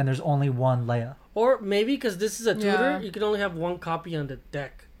 and there's only one Leia. Or maybe because this is a tutor, Yeah. you can only have one copy on the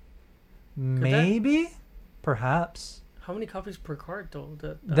deck. Maybe, perhaps. How many copies per card though?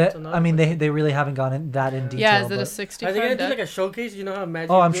 That I mean, they really haven't gone in that in detail. Yeah, is it a but 60 Are they card gonna do deck? like a showcase? You know how Magic?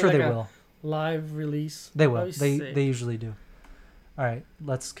 Oh, I'm do, sure like, they a will. Live release. They will. That'd be sick. They usually do. All right,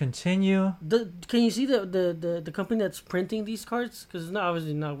 let's continue. Can you see the company that's printing these cards? Because it's not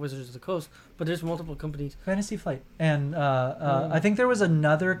obviously not Wizards of the Coast, but there's multiple companies. Fantasy Flight, and I think there was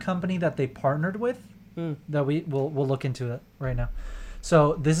another company that they partnered with that we'll look into it right now.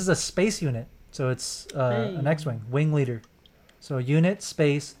 So this is a space unit. So it's an X-wing wing leader. So unit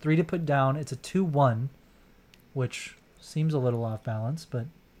space 3 to put down. It's a 2/1, which seems a little off balance, but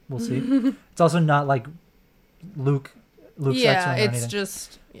we'll see. It's also not like Luke's X-wing or it's anything.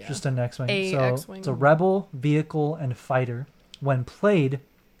 Just an X-wing. A So X-wing. it's a rebel, vehicle, and fighter. When played,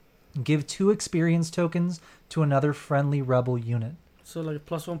 give 2 experience tokens to another friendly rebel unit. So like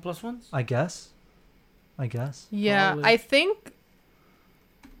 +1/+1s. I guess. Yeah, Probably. I think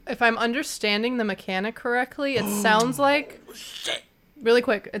if I'm understanding the mechanic correctly, it sounds like really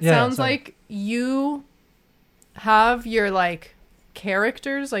quick. It Yeah, sounds sorry. like you have your like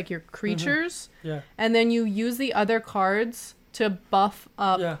characters, like your creatures, Yeah. and then you use the other cards to buff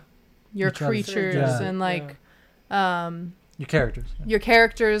up Yeah. your Each other's- creatures Yeah. and like Your characters. Yeah. your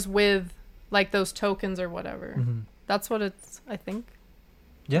characters with like those tokens or whatever. Mhm. That's what it's, I think.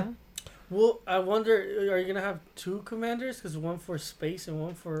 Yeah. Well, I wonder, are you gonna have 2 commanders? Because one for space and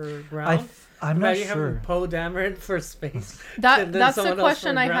one for ground. I'm not Imagine having sure. Poe Dameron for space. and then That's the someone else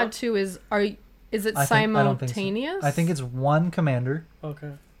question for I ground? had too. Is it I don't think so. simultaneous? I think it's one commander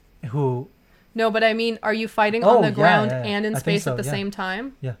Okay. who. No, but I mean, are you fighting Oh, on the yeah, ground yeah, yeah. and in I think space so, at the yeah. same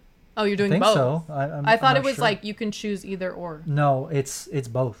time? Yeah. Oh, you're I doing think both. so. I thought I'm it not was sure. like you can choose either or. No, it's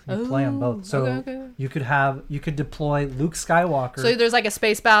both. You play on both. So okay. you could deploy Luke Skywalker. So there's like a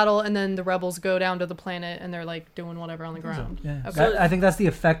space battle, and then the rebels go down to the planet, and they're like doing whatever on the ground. Yeah. Okay. I think that's the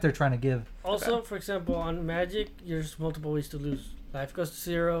effect they're trying to give. Also, for example, on Magic, there's multiple ways to lose. Life goes to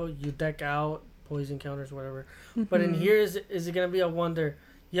 0. You deck out, poison counters, whatever. But in here, is it gonna be a wonder?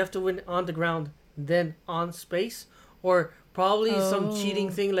 You have to win on the ground, then on space, or probably some cheating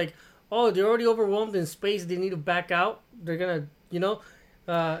thing like, oh, they're already overwhelmed in space. They need to back out. They're gonna, ignore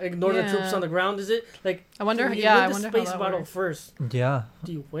the troops Yeah. on the ground. Is it like? I wonder- When you yeah, win I the wonder how space that battle works. first. Yeah.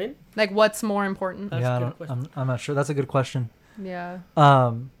 Do you win? Like, what's more important? That's yeah. a good question. I'm not sure. That's a good question. Yeah.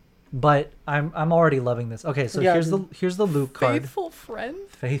 But I'm already loving this. Okay, so Yeah, here's the Luke card. Faithful friend.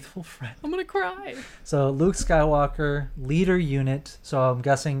 Faithful friend. I'm gonna cry. So Luke Skywalker, leader unit. So I'm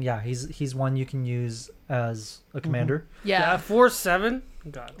guessing, yeah, he's one you can use as a commander. Yeah. 4/7.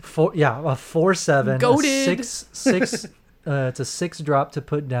 Got it. A 4/7. Goated. 6. It's a 6 drop to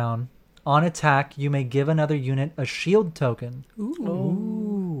put down. On attack, you may give another unit a shield token.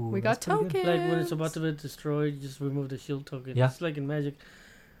 Ooh, We got that's pretty good. tokens. Like when it's about to be destroyed, you just remove the shield token. Yeah. It's like in Magic.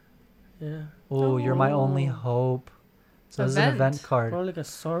 Yeah. Oh, you're my only hope. So this is an event card. Or like a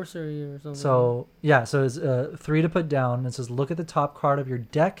sorcery or something. So yeah, so it's 3 to put down. It says look at the top card of your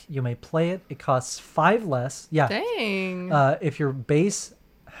deck. You may play it. It costs 5 less. Yeah. Dang. If your base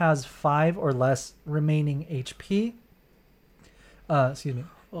has 5 or less remaining HP, excuse me,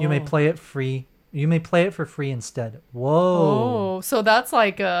 you may play it free. You may play it for free instead. Whoa. Oh, so that's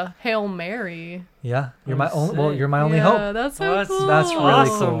like a Hail Mary. Yeah, you're my That's only. Well, sick. you're my only Yeah, hope. that's so that's, cool. That's really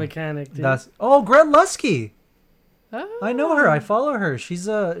awesome cool. mechanic, dude. That's Grant Lusky. I know her. I follow her. She's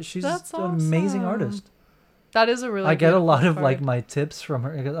That's an amazing awesome. artist. That is a really I get a beautiful lot of card. like my tips from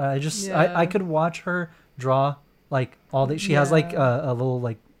her. I just Yeah. I could watch her draw like all the. She has like Yeah. a little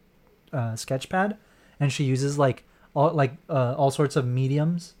like sketch pad, and she uses like all sorts of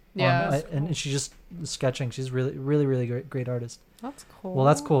mediums Yeah. And she's just sketching. She's really great artist. That's cool. Well,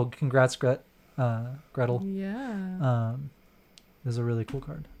 that's cool. Congrats, Gretel. Yeah. This is a really cool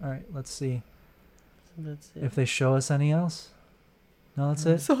card. All right, let's see That's it. if they show us any else. No, that's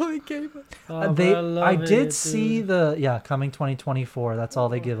it. So they gave us. Oh, but I love did it, see dude. coming 2024. That's all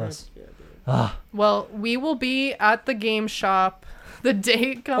they give us. Yeah, dude. Ah, Well, we will be at the game shop. The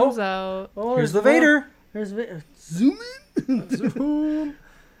date comes out. Oh, here's the there's more. Vader. There's Vader. Zoom in. Zoom.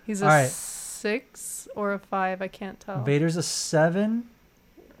 He's a All right. 6 or a 5. I can't tell. Vader's a 7.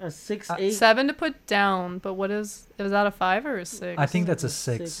 A 6'8". 7 to put down, but what is that a 5 or a 6? I think that's a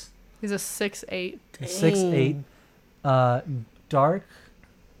 6. He's a 6'8". A 6'8". Dark.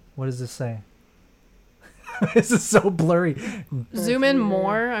 What does this say? This is so blurry. Zoom in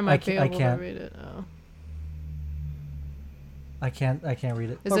more. I might be able can't. to read it. Oh. I can't read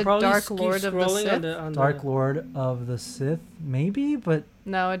it. Is it probably Dark keep Lord of the scrolling Sith? on Dark Lord of the Sith, maybe, but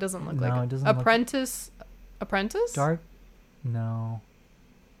No, it doesn't look No, like it it. doesn't look- Apprentice? dark. No,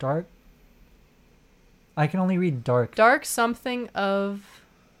 dark. I can only read dark. Dark something of...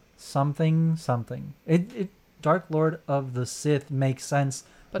 Something. It Dark Lord of the Sith makes sense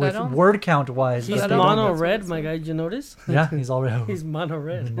But I with don't... word count wise. He's I don't know mono if that's red, what my it guy. Did you notice? Yeah, he's already. He's mono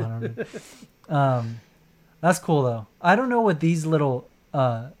red. That's cool though. I don't know what these little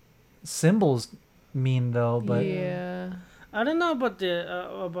symbols mean though, but Yeah. I don't know about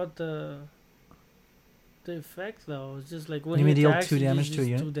the effect though. It's just like when You he mean deal attacks, 2 he damage to a uses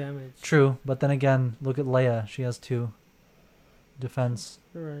unit? 2 damage. true. But then again, look at Leia. She has 2 defense.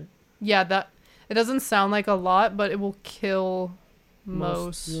 You're right. Yeah, that... It doesn't sound like a lot, but it will kill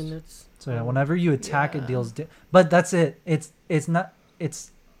most. units. So yeah, whenever you attack, Yeah. it deals. But that's it. It's not.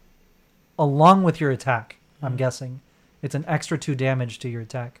 It's along with your attack. I'm guessing it's an extra 2 damage to your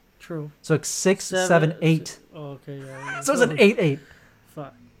attack. True. So it's 6, 7, 8. Oh, okay, yeah. So it's an 8/8.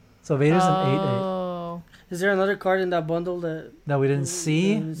 Fuck. So Vader's an 8/8. Oh. Is there another card in that bundle that? That we didn't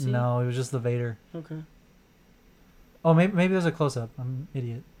see? didn't see? No, it was just the Vader. Okay. Oh, maybe there's a close up. I'm an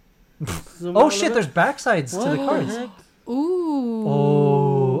idiot. Zoom Oh out a shit! little There's backsides to the bit. cards. Heck? Ooh.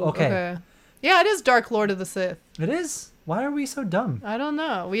 Oh, okay. Yeah, it is Dark Lord of the Sith. It is. Why are we so dumb? I don't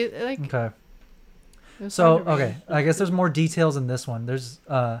know. We like. Okay. it was So hard to read. okay, I guess there's more details in this one. There's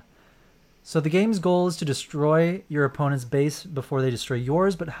so the game's goal is to destroy your opponent's base before they destroy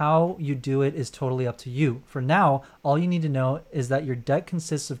yours, but how you do it is totally up to you. For now, all you need to know is that your deck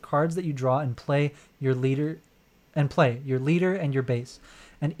consists of cards that you draw and play your leader and your base.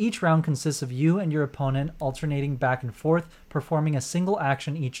 And each round consists of you and your opponent alternating back and forth, performing a single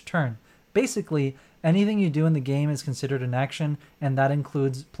action each turn. Basically, anything you do in the game is considered an action, and that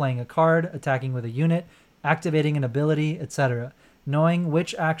includes playing a card, attacking with a unit, activating an ability, etc. Knowing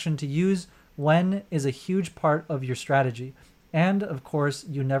which action to use when is a huge part of your strategy. And, of course,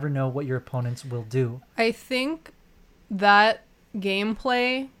 you never know what your opponents will do. I think that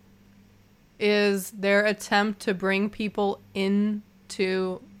gameplay is their attempt to bring people into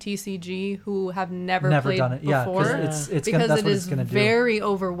TCG who have never played done it. Yeah, before. because it's because that's it what is it's gonna do. very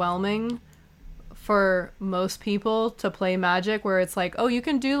overwhelming for most people to play Magic, where it's like, oh, you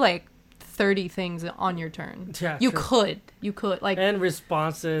can do like 30 things on your turn. Yeah, you true. could like And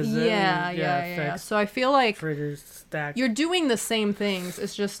responses. yeah, and, yeah. effects, So I feel like triggers, stack. you're doing the same things.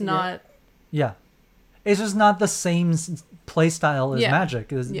 It's just not. Yeah. It's just not the same play style as Yeah.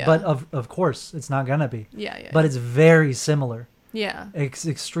 Magic. Yeah. But of course, it's not going to be. Yeah. But it's very similar. Yeah. It's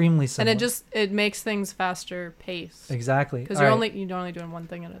extremely similar. And it makes things faster paced. Exactly. Because All you're right. only doing one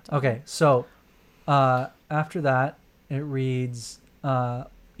thing at a time. Okay, so after that, it reads,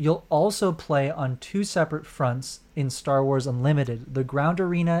 you'll also play on 2 separate fronts in Star Wars Unlimited, the ground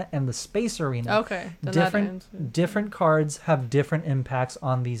arena and the space arena. Okay. Then that ends. Different cards have different impacts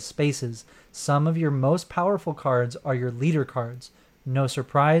on these spaces. Some of your most powerful cards are your leader cards. No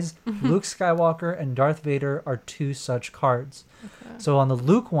surprise, Luke Skywalker and Darth Vader are 2 such cards. Okay. So on the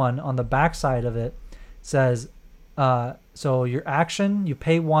Luke one, on the back side of it, says, so your action, you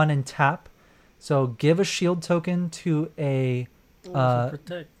pay 1 and tap. So give a shield token to a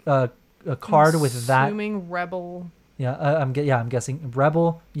protect. a card with that. Assuming Rebel. Yeah, I'm guessing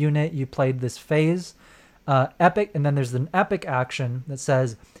Rebel unit. You played this phase, epic, and then there's an epic action that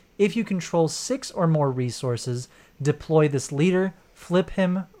says, if you control 6 or more resources, deploy this leader, flip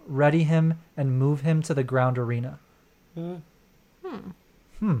him, ready him, and move him to the ground arena.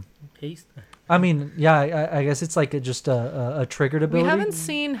 Paste. I mean, yeah, I guess it's like just a triggered ability. We haven't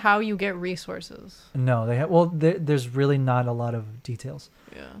seen how you get resources. No, they have. Well, there's really not a lot of details.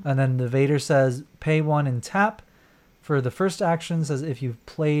 Yeah. And then the Vader says, pay 1 and tap. For the first action, says if you've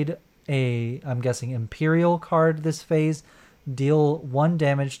played I'm guessing Imperial card this phase, deal 1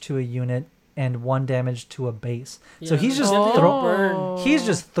 damage to a unit and 1 damage to a base. So Yeah, he's just he's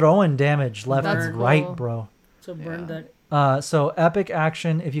just throwing damage left That's and right, cool. bro. It's a burn deck. So epic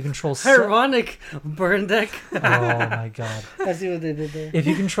action if you control Ironic burn deck. Oh my god. I see what they did there. If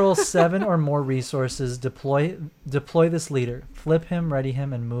you control 7 or more resources, deploy this leader. Flip him, ready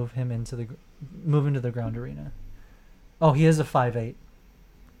him, and move him into the ground arena. Oh, he is a 5/8.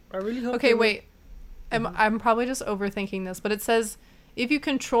 I really hope. Okay, wait. I'm probably just overthinking this, but it says if you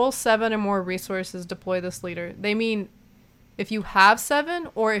control 7 or more resources, deploy this leader. They mean if you have 7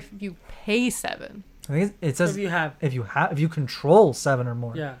 or if you pay 7. I think it says if you control 7 or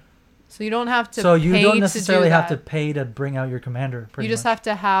more. Yeah. So you don't have to. So you pay don't necessarily to do have to that. pay to bring out your commander. You just have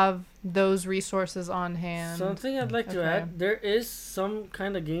to have those resources on hand. Something I'd like to add: there is some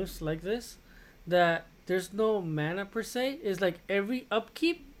kind of games like this that there's no mana per se. It's like every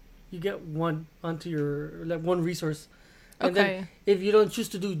upkeep, you get 1 onto your 1 resource, and then if you don't choose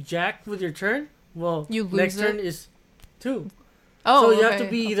to do jack with your turn, well, you lose next turn it? is 2. Oh, so you have to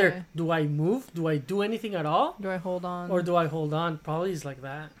be either do I move, do I do anything at all, do I hold on, or do I hold on? Probably is like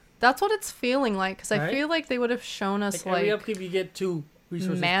that. That's what it's feeling like because I Right? feel like they would have shown us Like every upkeep, you get 2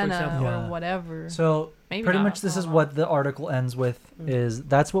 resources. mana for or whatever. So Maybe pretty not, much this I is don't know. what the article ends with is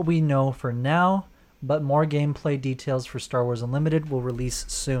that's what we know for now, but more gameplay details for Star Wars Unlimited will release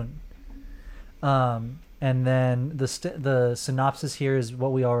soon. And then the synopsis here is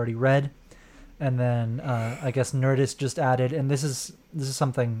what we already read. And then I guess Nerdist just added, and this is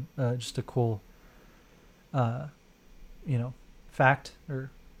something just a cool, fact or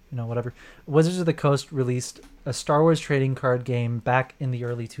whatever. Wizards of the Coast released a Star Wars trading card game back in the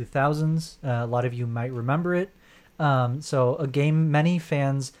early 2000s. A lot of you might remember it. So a game many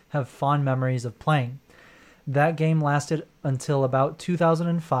fans have fond memories of playing. That game lasted until about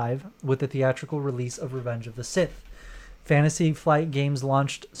 2005 with the theatrical release of Revenge of the Sith. Fantasy Flight Games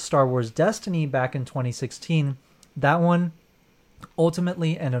launched Star Wars Destiny back in 2016. That one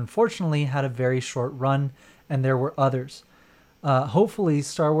ultimately and unfortunately had a very short run, and there were others. Hopefully,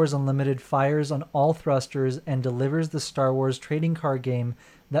 Star Wars Unlimited fires on all thrusters and delivers the Star Wars trading card game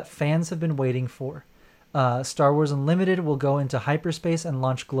that fans have been waiting for. Star Wars Unlimited will go into hyperspace and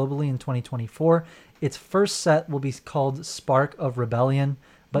launch globally in 2024. Its first set will be called Spark of Rebellion,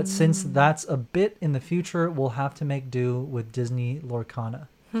 but since that's a bit in the future, we'll have to make do with Disney Lorcana.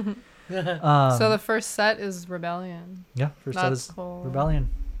 So the first set is Rebellion. Yeah, first set That's is cool. Rebellion.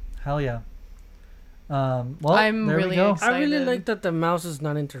 Hell yeah. Well, I'm there really we go. excited. I really like that the mouse is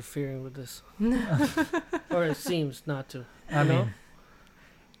not interfering with this, or it seems not to. I mean,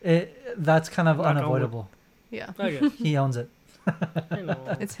 that's kind of Knock on wood. unavoidable. Yeah. I guess. He owns it. I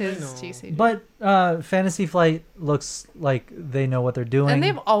know. It's his I know. TCG. But Fantasy Flight looks like they know what they're doing. And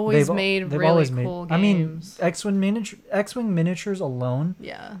they've always made really cool I mean, games. X-Wing miniatures alone.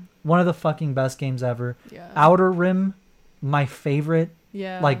 Yeah. One of the fucking best games ever. Yeah. Outer Rim, my favorite.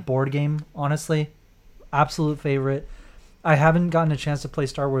 Yeah. Like board game, honestly, absolute favorite. I haven't gotten a chance to play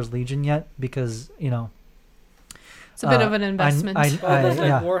Star Wars Legion yet because it's a bit of an investment. that's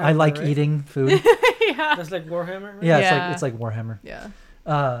like Warhammer, I like right? eating food. Yeah. That's like Warhammer, right? Yeah, it's like Warhammer. Yeah.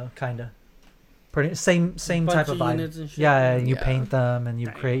 Kinda. Pretty same type Bunch of of vibe. units and shit. Yeah, and you Yeah. paint them and you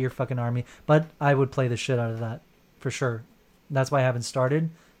create your fucking army. But I would play the shit out of that for sure. That's why I haven't started.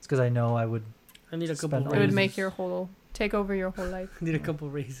 It's because I know I would. I need a couple. spend It all would raises. make take over your whole life. I need a couple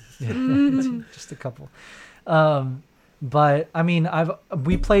raises. Just a couple. But I mean,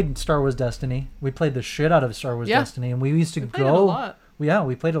 we played Star Wars Destiny. We played the shit out of Star Wars Destiny, and we used to played it a go. lot. Yeah,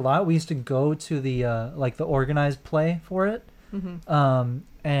 we played a lot. We used to go to the the organized play for it.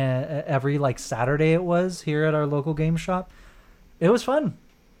 And every Saturday it was here at our local game shop. It was fun,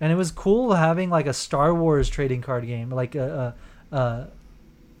 and it was cool having a Star Wars trading card game, an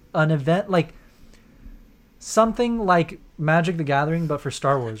event something like Magic the Gathering, but for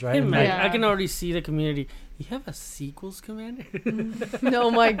Star Wars, right? Hey, And, man, Yeah. I can already see the community. You have a sequels commander?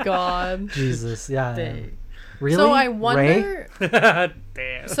 Oh my god. Jesus, yeah. Dang. Really? So I Ray? wonder.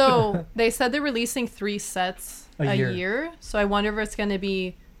 Damn. So they said they're releasing 3 sets A a year. year. So I wonder if it's going to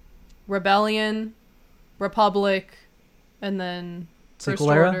be Rebellion, Republic, and then First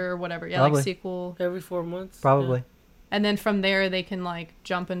Sequel era? Order or whatever. Yeah, Probably. like sequel. Every 4 months? Probably. And then from there they can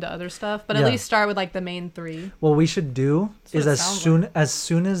jump into other stuff, but Yeah. at least start with the main 3. What we should do That's what is it as sounds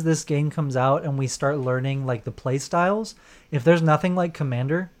soon as this game comes out and we start learning the play styles, if there's nothing like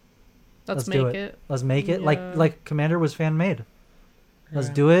Commander, Let's do make it. Let's make it Yeah. like Commander was fan made. Let's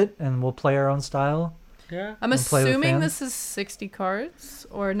Yeah. do it, and we'll play our own style. Yeah. I'm And play with assuming fans? this is 60 cards,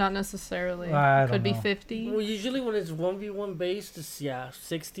 or not necessarily. I don't Could be know. 50. Well, usually when it's 1v1 based, it's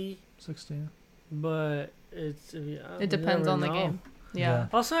 60. 16. But It's It depends on the game. Yeah.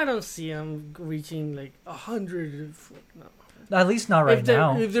 Also, I don't see them reaching like 100. No. At least not right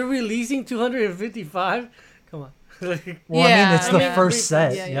now. If they're releasing 255, come on. Like, well, I mean, it's the yeah. first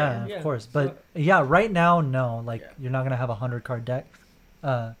set. Yeah, Yeah, yeah. of course. So- But yeah, right now, no. Like, you're not gonna have a 100-card deck.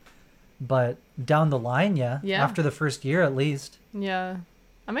 But down the line, yeah. Yeah. After the first year, at least. Yeah.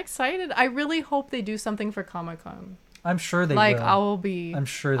 I'm excited. I really hope they do something for Comic-Con. I'm sure they Like, will. I will be. I'm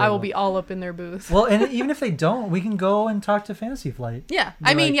sure they I will be all up in their booth. Well, and even if they don't, we can go and talk to Fantasy Flight. Yeah. Be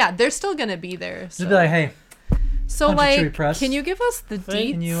I mean, like- yeah, they're still gonna be there. So, Just be like, hey, so bunch of Chewy like, press. can you give us the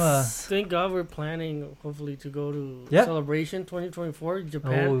deets? Can you, Thank God we're planning, hopefully, to go to Yeah. Celebration 2024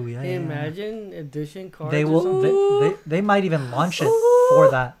 Japan. Oh, yeah, yeah. Imagine edition cards. they or will. something. They might even launch it for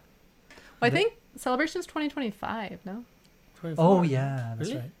that. Well, I think Celebration's 2025. No. 24. Oh yeah, that's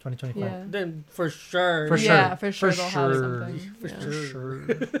Really? right. 2025. Yeah. Then for sure. For sure. Yeah, for sure For they'll have sure. something. For Yeah.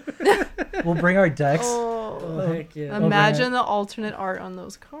 sure. We'll bring our decks. Oh, heck yeah. Imagine the alternate art on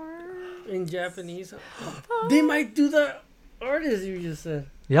those cards. In Japanese. They might do the artist you just said.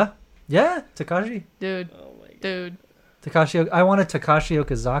 Yeah. Yeah. Takashi. Dude. Oh my God. Dude. Takashi. I want a Takashi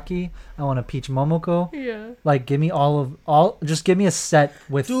Okazaki. I want a Peach Momoko. Yeah. Like, give me all. Just give me a set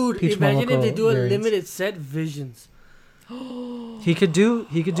with Dude, Peach imagine Momoko if they do a variants. limited set Visions. He could do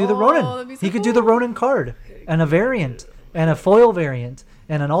the that'd Ronin. be so He could do the Ronin card and a variant and a foil variant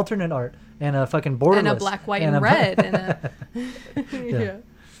and an alternate art and a fucking borderless And a black, white, and and a- red. And a... yeah.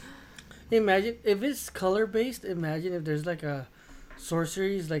 Imagine if it's color based. Imagine if there's like a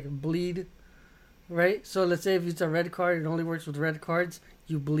sorceries like bleed, right? So let's say if it's a red card, it only works with red cards.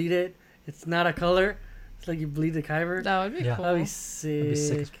 You bleed it. It's not a color. It's like you bleed the Kyber. That would be Yeah. cool. That'd be sick. That'd be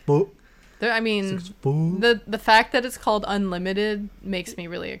sick as fuck. I mean, Sick as fuck. the fact that it's called Unlimited makes me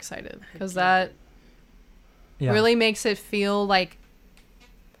really excited because that Yeah. really makes it feel like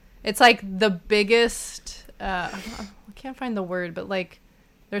it's like the biggest. I can't find the word, but like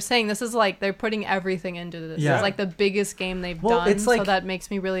they're saying this is like they're putting everything into this. Yeah. It's like the biggest game they've Well, done. it's So like- that makes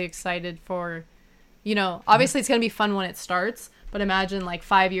me really excited for, obviously it's gonna be fun when it starts, but imagine like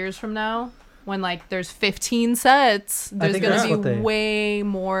 5 years from now when like there's 15 sets, there's think gonna that's be what they- way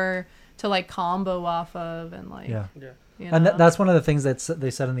more to like combo off of and like Yeah. you And know? that's one of the things that they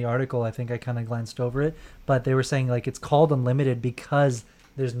said in the article. I think I kind of glanced over it, but they were saying like it's called unlimited because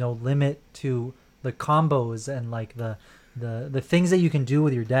there's no limit to the combos and like the things that you can do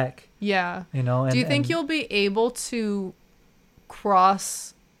with your deck. Yeah. You know. And, Do you think and- you'll be able to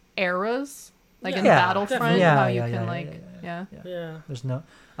cross eras, like in Yeah, Battlefront? definitely. Yeah, how you yeah, can yeah, like, yeah. Yeah. There's no.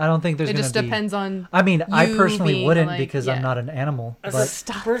 I don't think there's. It gonna just be, depends on. I mean, I you personally being, wouldn't like, because yeah. I'm not an animal. As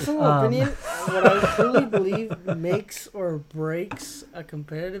But a personal opinion, what I truly believe makes or breaks a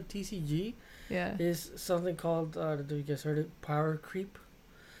competitive TCG Yeah. is something called, do you guys heard it? Power creep.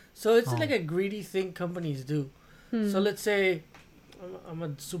 So it's Oh. like a greedy thing companies do. So let's say, I'm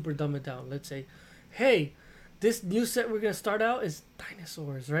gonna super dumb it down. Let's say, hey, this new set we're gonna start out is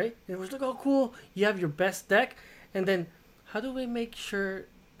dinosaurs, right? And we're like, oh, cool. You have your best deck, and then how do we make sure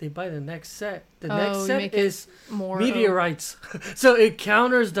they buy the next set? The next you set make it is more meteorites, so it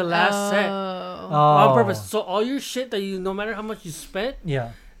counters the last set Oh. on purpose. So all your shit that you, no matter how much you spent,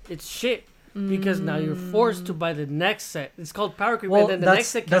 yeah. it's shit. Because now you're forced to buy the next set. It's called power creep, Well, and then the that's next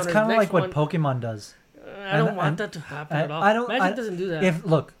set that's counters kind of next like what one. Pokemon does. I don't and- want and- that to happen I- at all. I don't- Magic I- doesn't do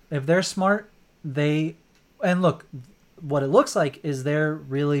that. If they're smart, they look. What it looks like is they're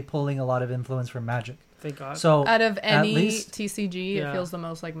really pulling a lot of influence from Magic. Thank God. So Out of any least- TCG, Yeah. it feels the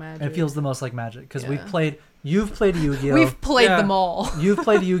most like Magic. it feels the most like Magic because Yeah. we've played. You've played Yu-Gi-Oh. We've played Yeah. them all. You've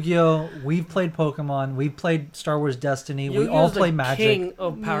played Yu-Gi-Oh. We've played Pokemon. We've played Star Wars Destiny. We Yu-Gi-Oh's all the play Magic. king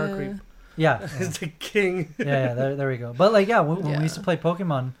of power Yeah. creep. Yeah. It's the king. Yeah, there we go. But like, yeah, when we Yeah. used to play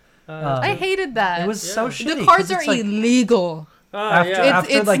Pokemon, I hated that. it was so Yeah. shitty. the cards 'cause are it's like illegal. after, yeah.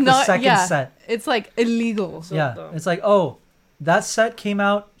 after like the second set. It's like illegal. So Yeah, dumb. it's like, oh, that set came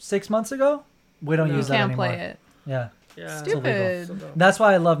out 6 months ago. We don't No. use that Can't anymore. play it. Yeah, Yeah. Stupid. So dumb. that's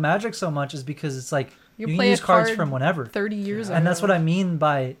why I love Magic so much. Is because it's like You you play can a use cards card from whenever, 30 years ago. and that's what I mean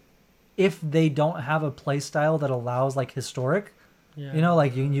by if they don't have a play style that allows like historic. Yeah. You know,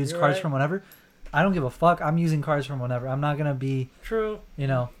 like you can use You're cards right. from whenever. I don't give a fuck. I'm using cards from whenever. I'm not gonna be, True. you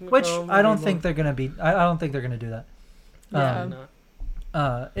know, No, which I don't maybe think more. they're gonna be. I don't think they're gonna do that. Yeah.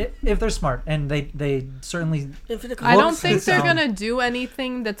 If they're smart, and they certainly. Infinite I don't looks think and they're sound- gonna do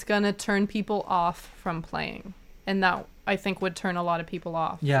anything that's gonna turn people off from playing, and that I think would turn a lot of people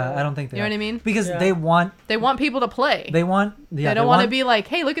off. Yeah, I don't think they. You know are. what I mean? Because Yeah. they want. They want people to play. They want. Yeah, they don't want to be like,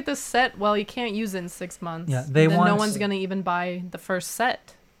 hey, look at this set. Well, you can't use it in 6 months. Yeah, they then want- no one's gonna even buy the first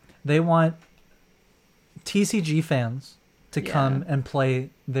set. They want TCG fans to Yeah. come and play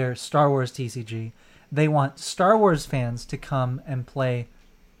their Star Wars TCG, they want Star Wars fans to come and play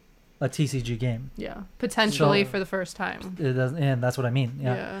a TCG game. Yeah, potentially So- for the first time. It doesn't, and that's what I mean.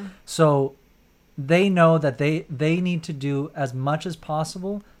 Yeah. Yeah. So they know that they need to do as much as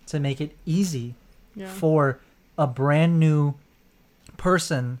possible to make it easy Yeah. for a brand new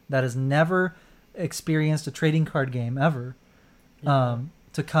person that has never experienced a trading card game ever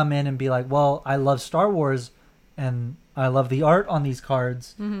to come in and be like, well, I love Star Wars and I love the art on these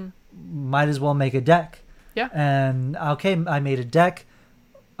cards. Might as well make a deck. Yeah. And okay, I made a deck.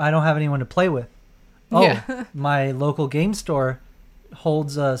 I don't have anyone to play with. Oh, Yeah. my local game store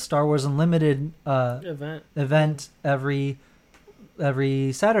holds a Star Wars Unlimited event every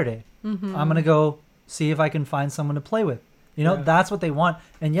Saturday. Mhm. I'm gonna go see if I can find someone to play with. You know, Yeah. that's what they want.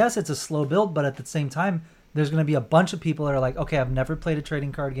 And yes, it's a slow build, but at the same time, there's gonna be a bunch of people that are like, okay, I've never played a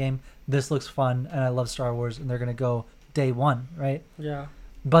trading card game. This looks fun, and I love Star Wars, and they're gonna go day one, right? Yeah.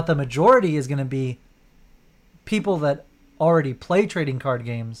 But the majority is gonna be people that already play trading card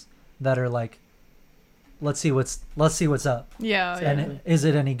games that are like, let's see what's up. Yeah, And yeah. is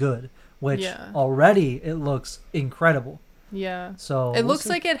it any good? Which Yeah. already it looks incredible. Yeah. So it we'll looks see.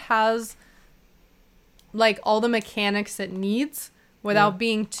 like it has like all the mechanics it needs without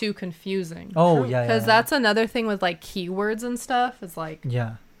being too confusing. Oh, yeah, Because yeah. that's another thing with like keywords and stuff. It's like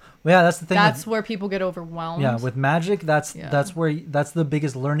Yeah. Well, yeah, that's the thing. that's where people get overwhelmed. Yeah, with Magic, that's Yeah. that's the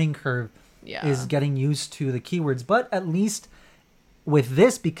biggest learning curve. Yeah. Is getting used to the keywords. But at least with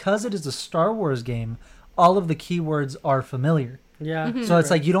this, because it is a Star Wars game, all of the keywords are familiar. Yeah. So it's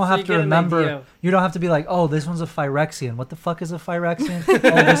like you don't So have you to get an remember. idea. You don't have to be like, oh, this one's a Phyrexian. What the fuck is a Phyrexian?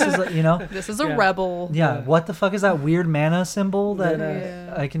 Oh, this is a, you know. This is a rebel. Yeah. What the fuck is that weird mana symbol that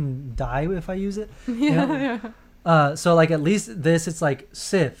Yeah. I can die if I use it? You Yeah, know? yeah. So like at least this, it's like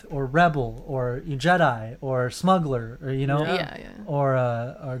Sith or Rebel or Jedi or Smuggler or you know, Yeah, yeah.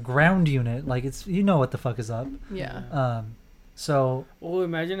 or ground unit. Like it's you know what the fuck is up. Yeah. So Oh,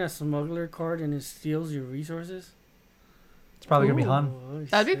 imagine a smuggler card and it steals your resources. it's probably gonna be Ooh, Han.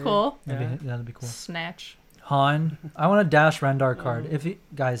 That'd be sick. cool. That'd be cool. Snatch. Han. I want a Dash Rendar card. If you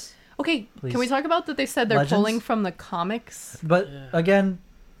guys, Okay, please. can we talk about that they said they're Legends? pulling from the comics? But again,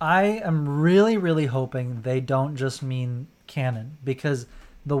 I am really, really hoping they don't just mean canon because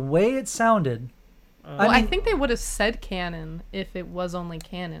the way it sounded. Well, I think they would have said canon if it was only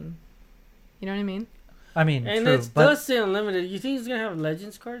canon. You know what I mean? I mean, And true, it but does say unlimited. You think it's gonna have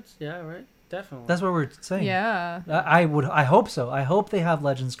Legends cards? Yeah, right. Definitely. that's what we're saying. Yeah. I hope so. I hope they have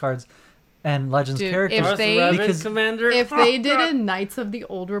Legends cards and Legends Dude, characters if they because Commander. if they did a Knights of the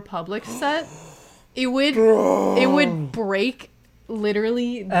Old Republic set, it would break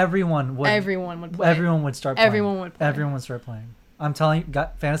literally everyone would play. Everyone would start playing. Everyone would play. Everyone would start playing. I'm telling you,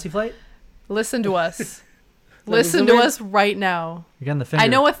 got Fantasy Flight? Listen to us. Let me Listen zoom to in. us right now. You're getting the finger. I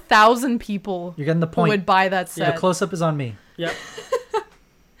know 1,000 people You're getting the who point. would buy that The set. close up is on me. Yep.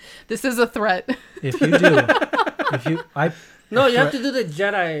 This is a threat. If you do, No, you have to do the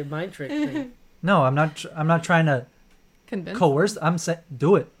Jedi mind trick thing. No, I'm not trying to Convince. coerce.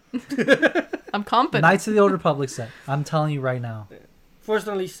 Do it. I'm confident. Knights of the Old Republic set. I'm telling you right now. Force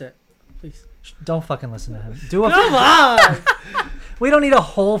Unleashed set, please. Don't fucking listen to him. Do a. Come on. We don't need a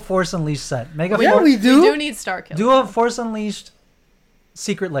whole Force Unleashed set. Make a. We do need Star Killer. Do a Force Unleashed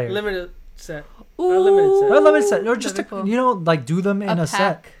secret layer. Limited set. Ooh. Limited set. Or a limited set, or just That'd be cool. you know, like do them in a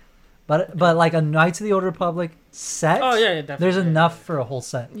set. pack. But like a Knights of the Old Republic set. Oh, yeah, definitely. There's enough for a whole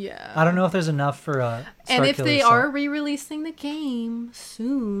set. Yeah. I don't know if there's enough for a. And if Starkiller they set. are re-releasing the game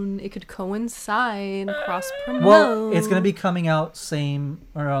soon, it could coincide, cross-promote. Well, it's gonna be coming out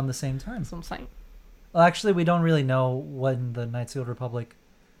around the same time. That's what I'm saying. Well, actually, we don't really know when the Knights of the Old Republic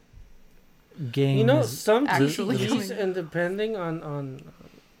game. You know, is some actually TCGs, coming. and depending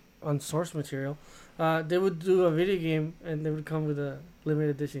on source material, they would do a video game and they would come with a limited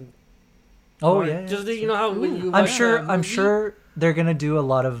edition. Oh card. yeah, Just yeah, you know how when you I'm watch sure. a I'm movie- sure they're gonna do a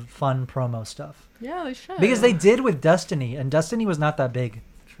lot of fun promo stuff Yeah, they should. because they did with Destiny, and Destiny was not that big.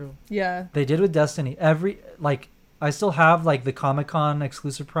 True. Yeah. They did with Destiny. I still have like the Comic-Con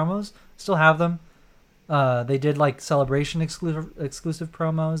exclusive promos. Still have them. They did like Celebration exclusive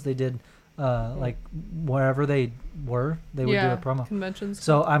promos. They did like wherever they were, they would do a promo. Conventions.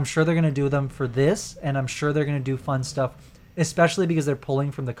 So I'm sure they're gonna do them for this, and I'm sure they're gonna do fun stuff, especially because they're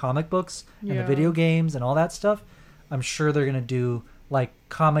pulling from the comic books and the Yeah. video games and all that stuff. I'm sure they're gonna do like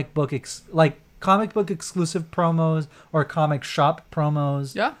comic book exclusive promos or comic shop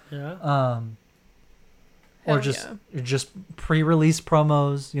promos. Yeah. Yeah. Or Hell just pre-release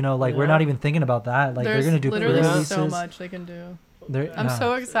promos. You know, like we're Yeah. not even thinking about that. Like There's they're gonna do literally pre-releases. so much they can do. They're- I'm yeah.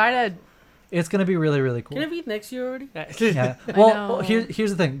 so excited. It's gonna be really, really cool. Can it be next year already? Yeah. I Well, know.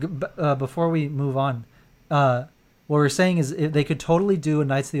 here's the thing. Before we move on, what we're saying is they could totally do a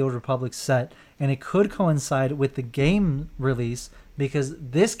Knights of the Old Republic set, and it could coincide with the game release because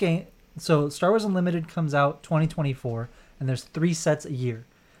this game. So Star Wars Unlimited comes out 2024, and there's 3 sets a year.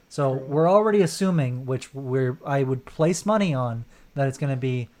 So we're already assuming, I would place money on, that it's going to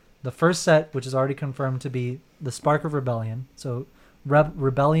be the first set, which is already confirmed to be the Spark of Rebellion. So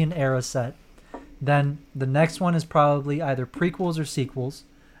Rebellion era set. Then the next one is probably either prequels or sequels.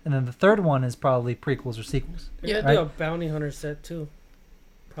 And then the third one is probably prequels or sequels. Yeah, right? do a bounty hunter set too.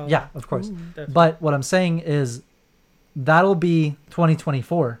 Probably. Yeah, of course. Definitely. But what I'm saying is that'll be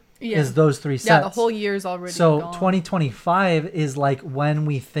 2024 is those 3 sets. Yeah, the whole year's already So gone. 2025 is like when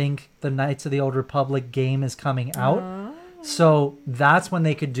we think the Knights of the Old Republic game is coming out. So that's when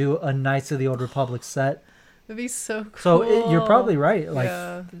they could do a Knights of the Old Republic set. That'd be so cool. So you're probably right. Like,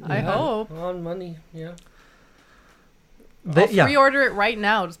 yeah, I hope. On money, yeah. I'll pre-order it right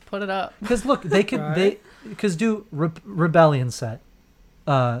now. Just put it up. Because look, they could do Rebellion set,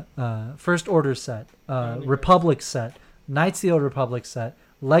 First Order set, Republic set, Knights of the Old Republic set,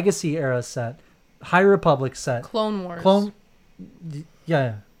 Legacy era set, High Republic set, Clone Wars.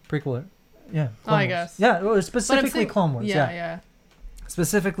 Yeah, prequel. Yeah. Oh, I Wars. guess. Yeah, well, But I'm specifically saying- Clone Wars. Yeah.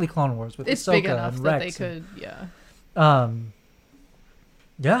 Specifically Clone Wars with It's Ahsoka big enough and that Rex they and- could. Yeah.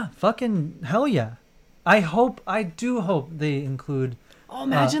 Yeah, fucking hell yeah. I do hope they include. Oh,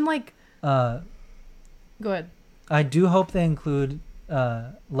 imagine Go ahead. I do hope they include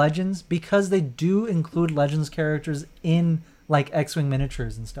Legends, because they do include Legends characters in like X-Wing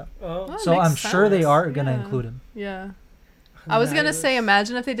miniatures and stuff. Oh. Well, So makes I'm sure they sense. are gonna Yeah. include him. Yeah. I was gonna say,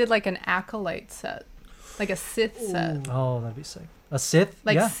 imagine if they did like an acolyte set, like a Sith set, Oh, that'd be sick. A Sith?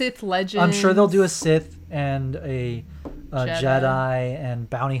 like yeah. Sith Legends. I'm sure they'll do a Sith and a Jedi. Jedi and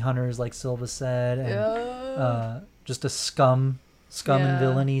bounty hunters, like Silva said, and Yeah. just a scum and Yeah.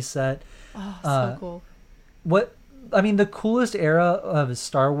 villainy set. Oh, so cool. What I mean, the coolest era of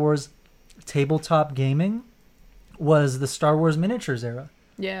Star Wars tabletop gaming was the Star Wars miniatures era,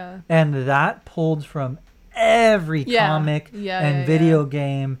 Yeah. and that pulled from every Yeah. comic Yeah, and yeah, video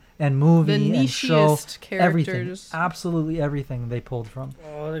game and movie The and show. nichiest Everything, characters. absolutely everything they pulled from.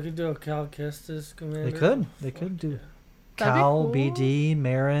 Oh, they could do a Cal Kestis commander. They could do That'd be Cal, cool. BD,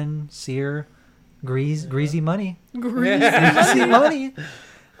 Marin, Seer, Greasy Money, Greasy Money.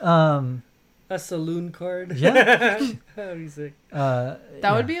 A saloon card. Yeah. That'd be sick. That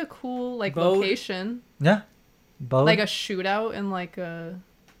would be a cool Boat. location. Yeah. Boat. Like a shootout in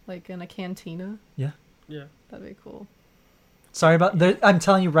in a cantina. Yeah. Yeah. That'd be cool. Sorry about. I'm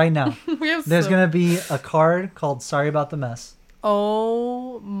telling you right now. We have There's so- gonna be a card called "Sorry About the Mess."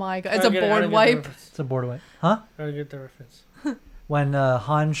 Oh my god! It's I a don't get it, I board don't get the wipe. reference. It's a board wipe, huh? I don't get the reference. When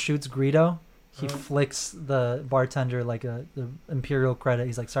Han shoots Greedo, he Oh. flicks the bartender like the Imperial credit.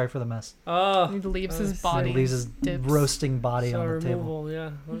 He's like, "Sorry for the mess." Oh. He leaves I his see. body. He leaves his dips. roasting body So on the table. removal,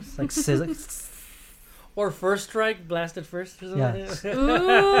 yeah. It's like scissor. Or first strike, blasted first or something. Yeah. like that. Ooh,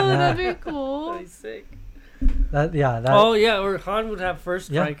 that'd be cool. That'd be sick. That Oh yeah, or Han would have first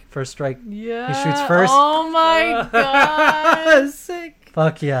yeah, strike. first strike. Yeah. He shoots first. Oh my god. Sick.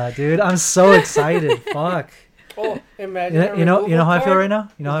 Fuck yeah, dude! I'm so excited. Fuck. Oh, imagine. You know how I feel right now.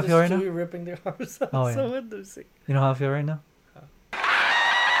 You know how I feel right now. Chewie ripping their arms off. Oh, yeah. So interesting. You know how I feel right now.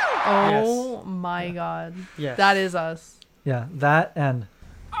 Oh my god. Yes. That is us. Yeah, that and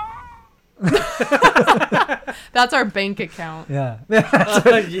That's our bank account. yeah.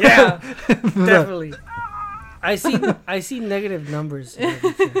 Yeah, definitely. I see negative numbers. in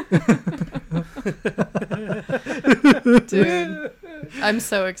everything. Dude. I'm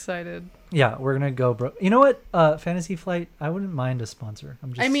so excited. Yeah, we're gonna go, bro. You know what? Fantasy Flight. I wouldn't mind a sponsor.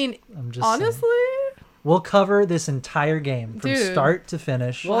 I'm just saying. Honestly, we'll cover this entire game from Dude. start to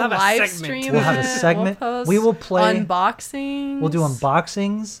finish. We'll have a live segment. stream We'll have a it. segment. We'll We will play unboxings. We'll do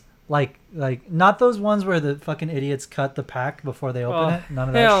unboxings, like not those ones where the fucking idiots cut the pack before they open Oh, it. None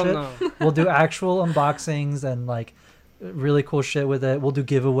of hell that shit. no. We'll do actual unboxings and like really cool shit with it. We'll do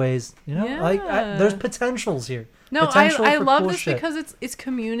giveaways. You know, Yeah. there's potentials here. No, Potential I for love cool this shit. because it's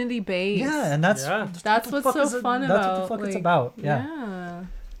community based. Yeah, and that's Yeah. That's what the what's fuck so is fun That's about. what the fuck it's like, about. Yeah.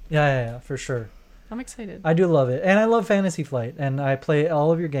 Yeah, for sure. I'm excited. I do love it, and I love Fantasy Flight, and I play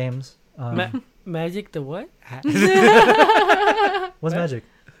all of your games. Magic the what? What's Magic?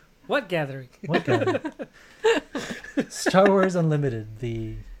 What gathering? What gathering? Star Wars Unlimited.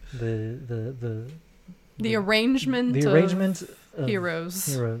 The arrangement. The arrangement of heroes.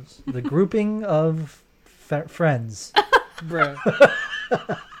 Heroes. The grouping of friends. Bruh.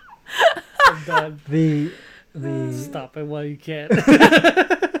 I'm done. The Stop it while you can.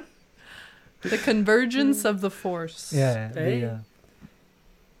 The convergence of the force. Yeah. Hey.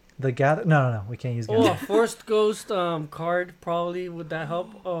 The gather. No. We can't use gather. Oh, a Forced Ghost card probably would that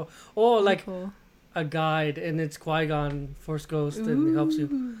help? Oh, like Cool. a guide and it's Qui-Gon Force Ghost and it helps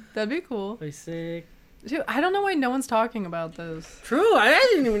you. That'd be cool. Very sick. Dude, I don't know why no one's talking about this. True, I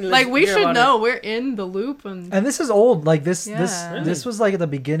didn't even Like, we hear should about know. We're in the loop. And And this is old. Like this Yeah. this was like at the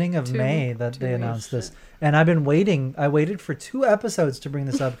beginning of Two- May that 2 they weeks. announced this. And I've been waiting. I waited for 2 episodes to bring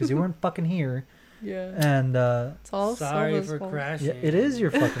this up because you weren't fucking here. yeah. And It's all Sorry Silva's for fault. crashing. yeah, it is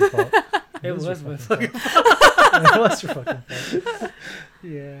your fucking fault. It is your was my fucking fucking it was your fucking fault.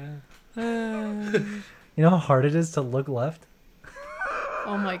 Yeah. You know how hard it is to look left?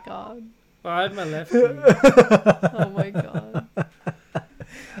 Oh my god. Well, I had my left. Oh my god.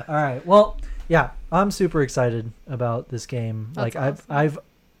 All right. Well, yeah, I'm super excited about this game. That's like awesome.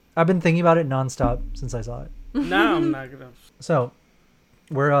 I've been thinking about it nonstop since I saw it. Now I'm not gonna. So,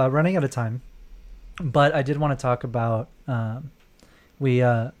 we're running out of time, but I did want to talk about we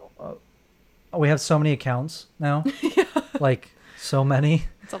have so many accounts now, like so many,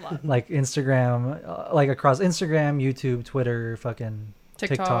 It's a lot. like Instagram, like across Instagram, YouTube, Twitter, fucking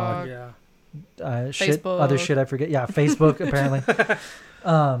TikTok. Yeah. Shit, other Facebook. shit I forget. Yeah, Facebook apparently.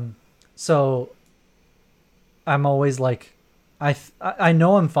 So I'm always like, I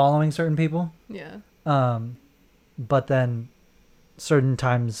know I'm following certain people, Yeah. but then certain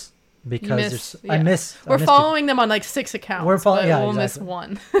times because miss, I yeah. miss. I We're miss following them on like 6 accounts. We're but yeah, we'll exactly. miss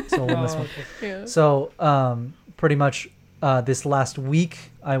one. people, so we'll miss Oh, one. okay. Yeah. So pretty much this last week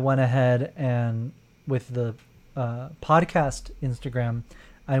I went ahead and with the podcast Instagram,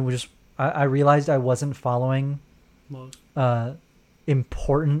 I realized I wasn't following Most.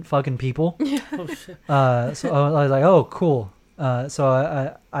 important fucking people. Oh shit. So I was like, oh, cool.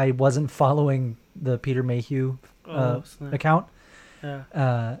 So I wasn't following the Peter Mayhew Snap. account.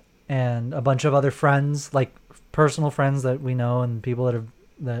 Yeah. And a bunch of other friends, like personal friends that we know and people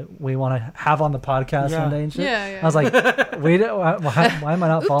that we want to have on the podcast Yeah. one day and shit. Yeah. I was like, wait, why am I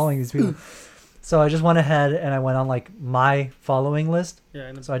not following these people? So I just went ahead and I went on like my following list. Yeah.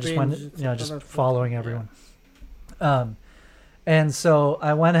 And So I just binge, went, it's just like- following yeah. everyone. And so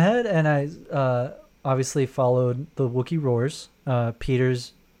I went ahead and I obviously followed the Wookiee Roars,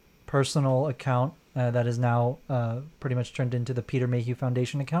 Peter's personal account that is now pretty much turned into the Peter Mayhew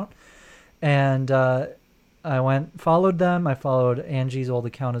Foundation account. And I followed them. I followed Angie's old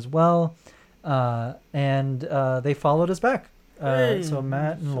account as well. And they followed us back. So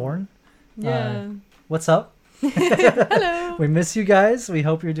Matt and Lauren, Yeah. what's up? Hello. We miss you guys. We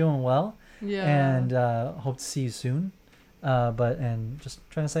hope you're doing well. Yeah. And hope to see you soon. And just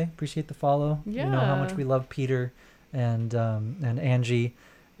trying to say, appreciate the follow. You know how much Yeah. we love Peter and Angie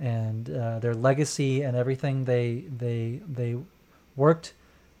and their legacy and everything they worked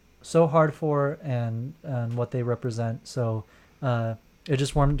so hard for and what they represent. So it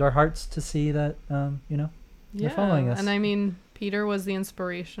just warmed our hearts to see that they're following us. And I mean, Peter was the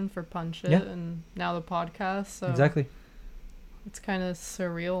inspiration for Punch It, Yeah. and now the podcast. So Exactly. it's kind of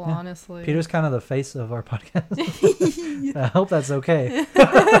surreal, Yeah. honestly. Peter's kind of the face of our podcast. I hope that's okay.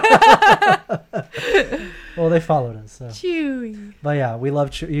 Well, they followed us. So. Chewie. But yeah, we love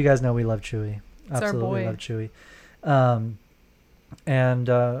Chewie. You guys know we love Chewie. It's our Absolutely boy. love Chewie.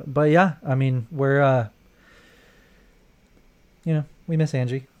 But yeah, I mean, we're we miss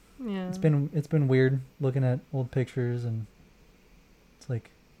Angie. Yeah. It's been weird looking at old pictures and it's like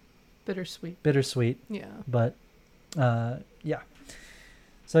Bittersweet. bittersweet. Yeah. But yeah.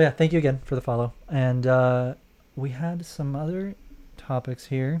 So yeah, thank you again for the follow. And we had some other topics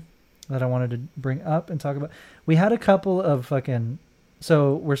here that I wanted to bring up and talk about. We had a couple of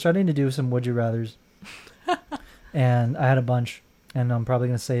so we're starting to do some would you rathers. And I had a bunch, and I'm probably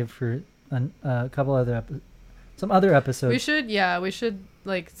gonna save for a couple other some other episodes. We should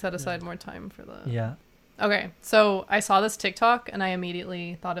like set aside more time for that. Yeah. Okay, so I saw this TikTok and I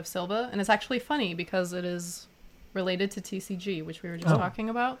immediately thought of Silva, and it's actually funny because it is related to TCG, which we were just talking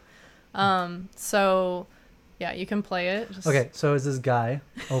about. So yeah, you can play it. Just... Okay, so is this guy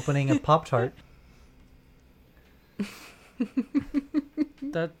opening a Pop-Tart?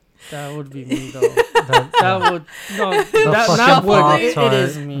 That would be me though. That That would no. the That fucking not would. It Pop-Tart.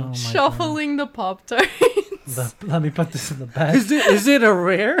 is me. Oh my Shuffling the Pop-Tart. God. Let me put this in the bag. Is it a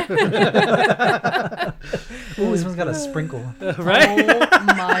rare? Ooh, this one's got a sprinkle. Right? Oh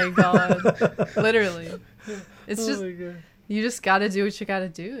my god. Literally. It's Oh just, my God. you just gotta do what you gotta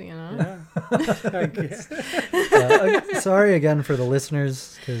do, you know? Yeah. I guess. Sorry again for the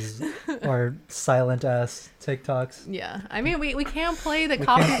listeners, because our silent ass TikToks. Yeah. I mean, we can't play the We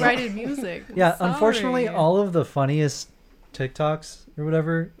can't- copyrighted music. Yeah, Sorry. unfortunately, all of the funniest TikToks or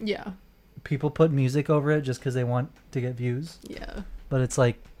whatever Yeah. people put music over it just because they want to get views. Yeah. But it's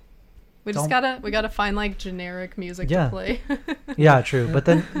like, we gotta find like generic music to play. Yeah, true. But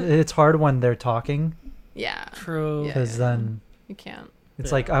then it's hard when they're talking. Yeah. True. Because then you can't.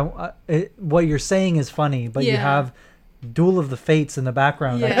 It's like what you're saying is funny, but you have Duel of the Fates in the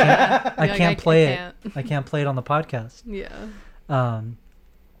background. Yeah. I can't play it. I can't play it on the podcast. Yeah. And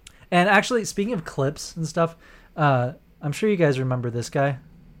actually, speaking of clips and stuff, I'm sure you guys remember this guy.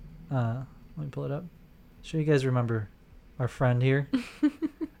 Let me pull it up. Sure you guys remember our friend here.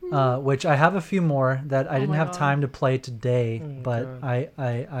 Which I have a few more that I didn't have time to play today, but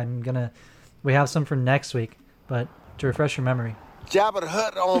I'm gonna. We have some for next week, but to refresh your memory. Jabba the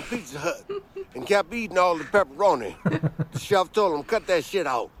Hutt on Pizza Hut and kept eating all the pepperoni. The chef told him cut that shit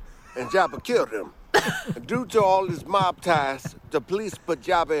out, and Jabba killed him. And due to all his mob ties, the police put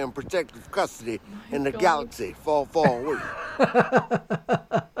Jabba in protective custody in the galaxy far, far away.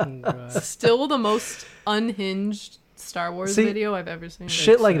 Still the most unhinged Star Wars video I've ever seen.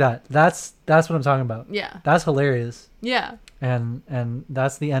 Shit like that. That's what I'm talking about. Yeah. That's hilarious. Yeah. And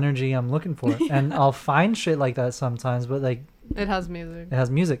that's the energy I'm looking for. And I'll find shit like that sometimes, but like it has music. It has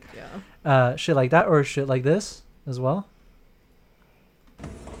music. Yeah. Shit like that or shit like this as well.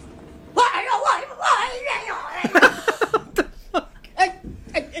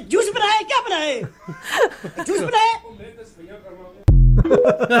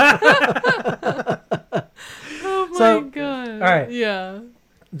 Oh my god. All right. Yeah.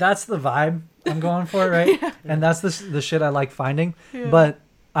 That's the vibe I'm going for, right? Yeah. And that's the shit I like finding. Yeah. But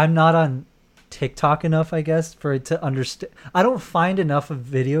I'm not on TikTok enough, I guess, for it to understand. I don't find enough of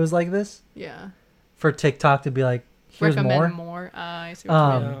videos like this. Yeah. For TikTok to be like, here's recommend more. I see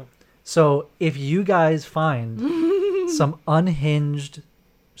what you mean. So if you guys find some unhinged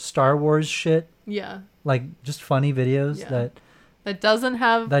Star Wars shit, like just funny videos that doesn't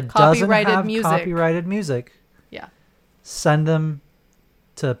have copyrighted music, send them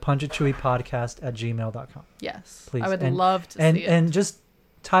to punchitchewipodcast@gmail.com. Yes, please. I would love to see it. And just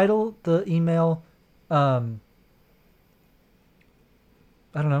title the email, I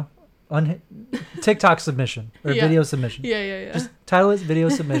don't know, TikTok submission or video submission. Yeah. Just title it video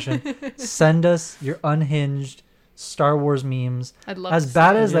submission. Send us your unhinged Star Wars memes. I'd love as to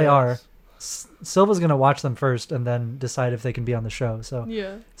bad see as it. they are. Silva's gonna watch them first and then decide if they can be on the show. So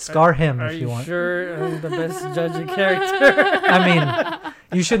scar him if you want. Sure, I'm the best judge of character. I mean,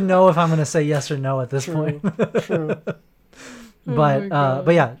 you should know if I'm gonna say yes or no at this point. True.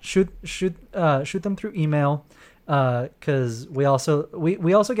 But yeah, shoot them through email, because we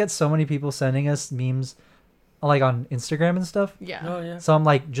also get so many people sending us memes, like on Instagram and stuff. Yeah. Oh yeah. So I'm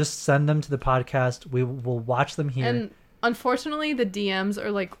like, just send them to the podcast. We will watch them here. And unfortunately, the DMs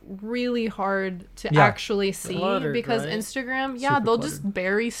are like really hard to actually see because Instagram, they'll just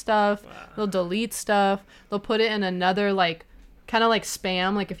bury stuff. Wow. They'll delete stuff. They'll put it in another like kind of like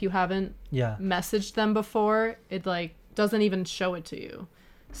spam. Like if you haven't messaged them before, it like doesn't even show it to you.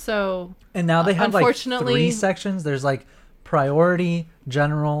 So and now they have like 3 sections. There's like priority,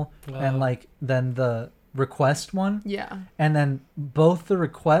 general, and like then the request one. Yeah. And then both the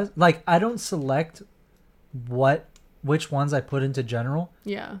request, like I don't select which ones I put into general.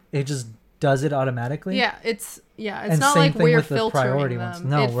 Yeah. It just does it automatically. Yeah, it's not like we're filtering them. Ones.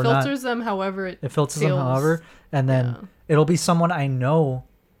 No, it filters them however it filters feels. them however, and then it'll be someone I know,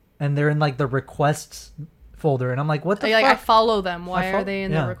 and they're in like the requests folder, and I'm like, what the fuck? I follow them. Why are they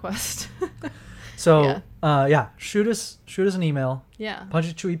in the request? So shoot us an email. Yeah.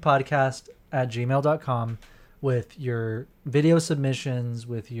 punchitchewipodcast@gmail.com with your video submissions,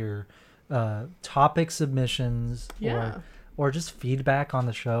 with your topic submissions, or just feedback on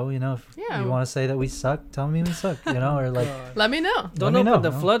the show. You know, if you want to say that we suck, tell me we suck. You know, or like let me know. Don't open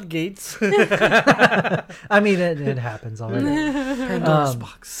the floodgates. I mean, it happens already. Pandora's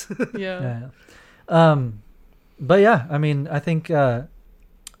box. Yeah. But yeah, I mean, I think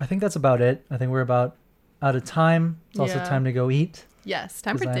that's about it. I think we're about out of time. It's also time to go eat. Yes,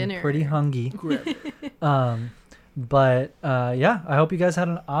 time for dinner. I'm pretty hungry. But I hope you guys had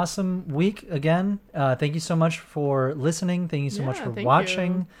an awesome week again. Thank you so much for listening. Thank you so much for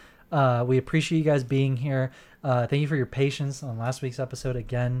watching. We appreciate you guys being here. Thank you for your patience on last week's episode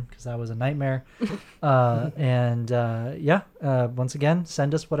again, because that was a nightmare. Once again,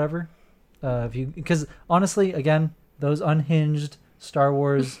 send us whatever. Because honestly, again, those unhinged Star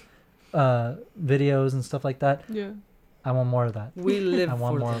Wars videos and stuff like that. Yeah. I want more of that. We live I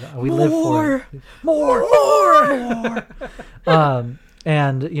want for more that. of that. We live for it. More.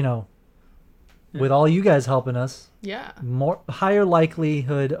 And with all you guys helping us, Yeah. more higher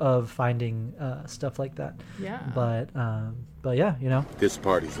likelihood of finding stuff like that. Yeah. But yeah, you know. This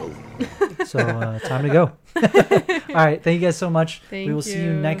party's over. So time to go. All right, thank you guys so much. Thank we will see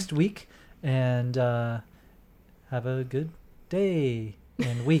you you. next week, and have a good day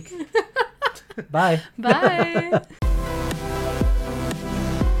and week. Bye. Bye.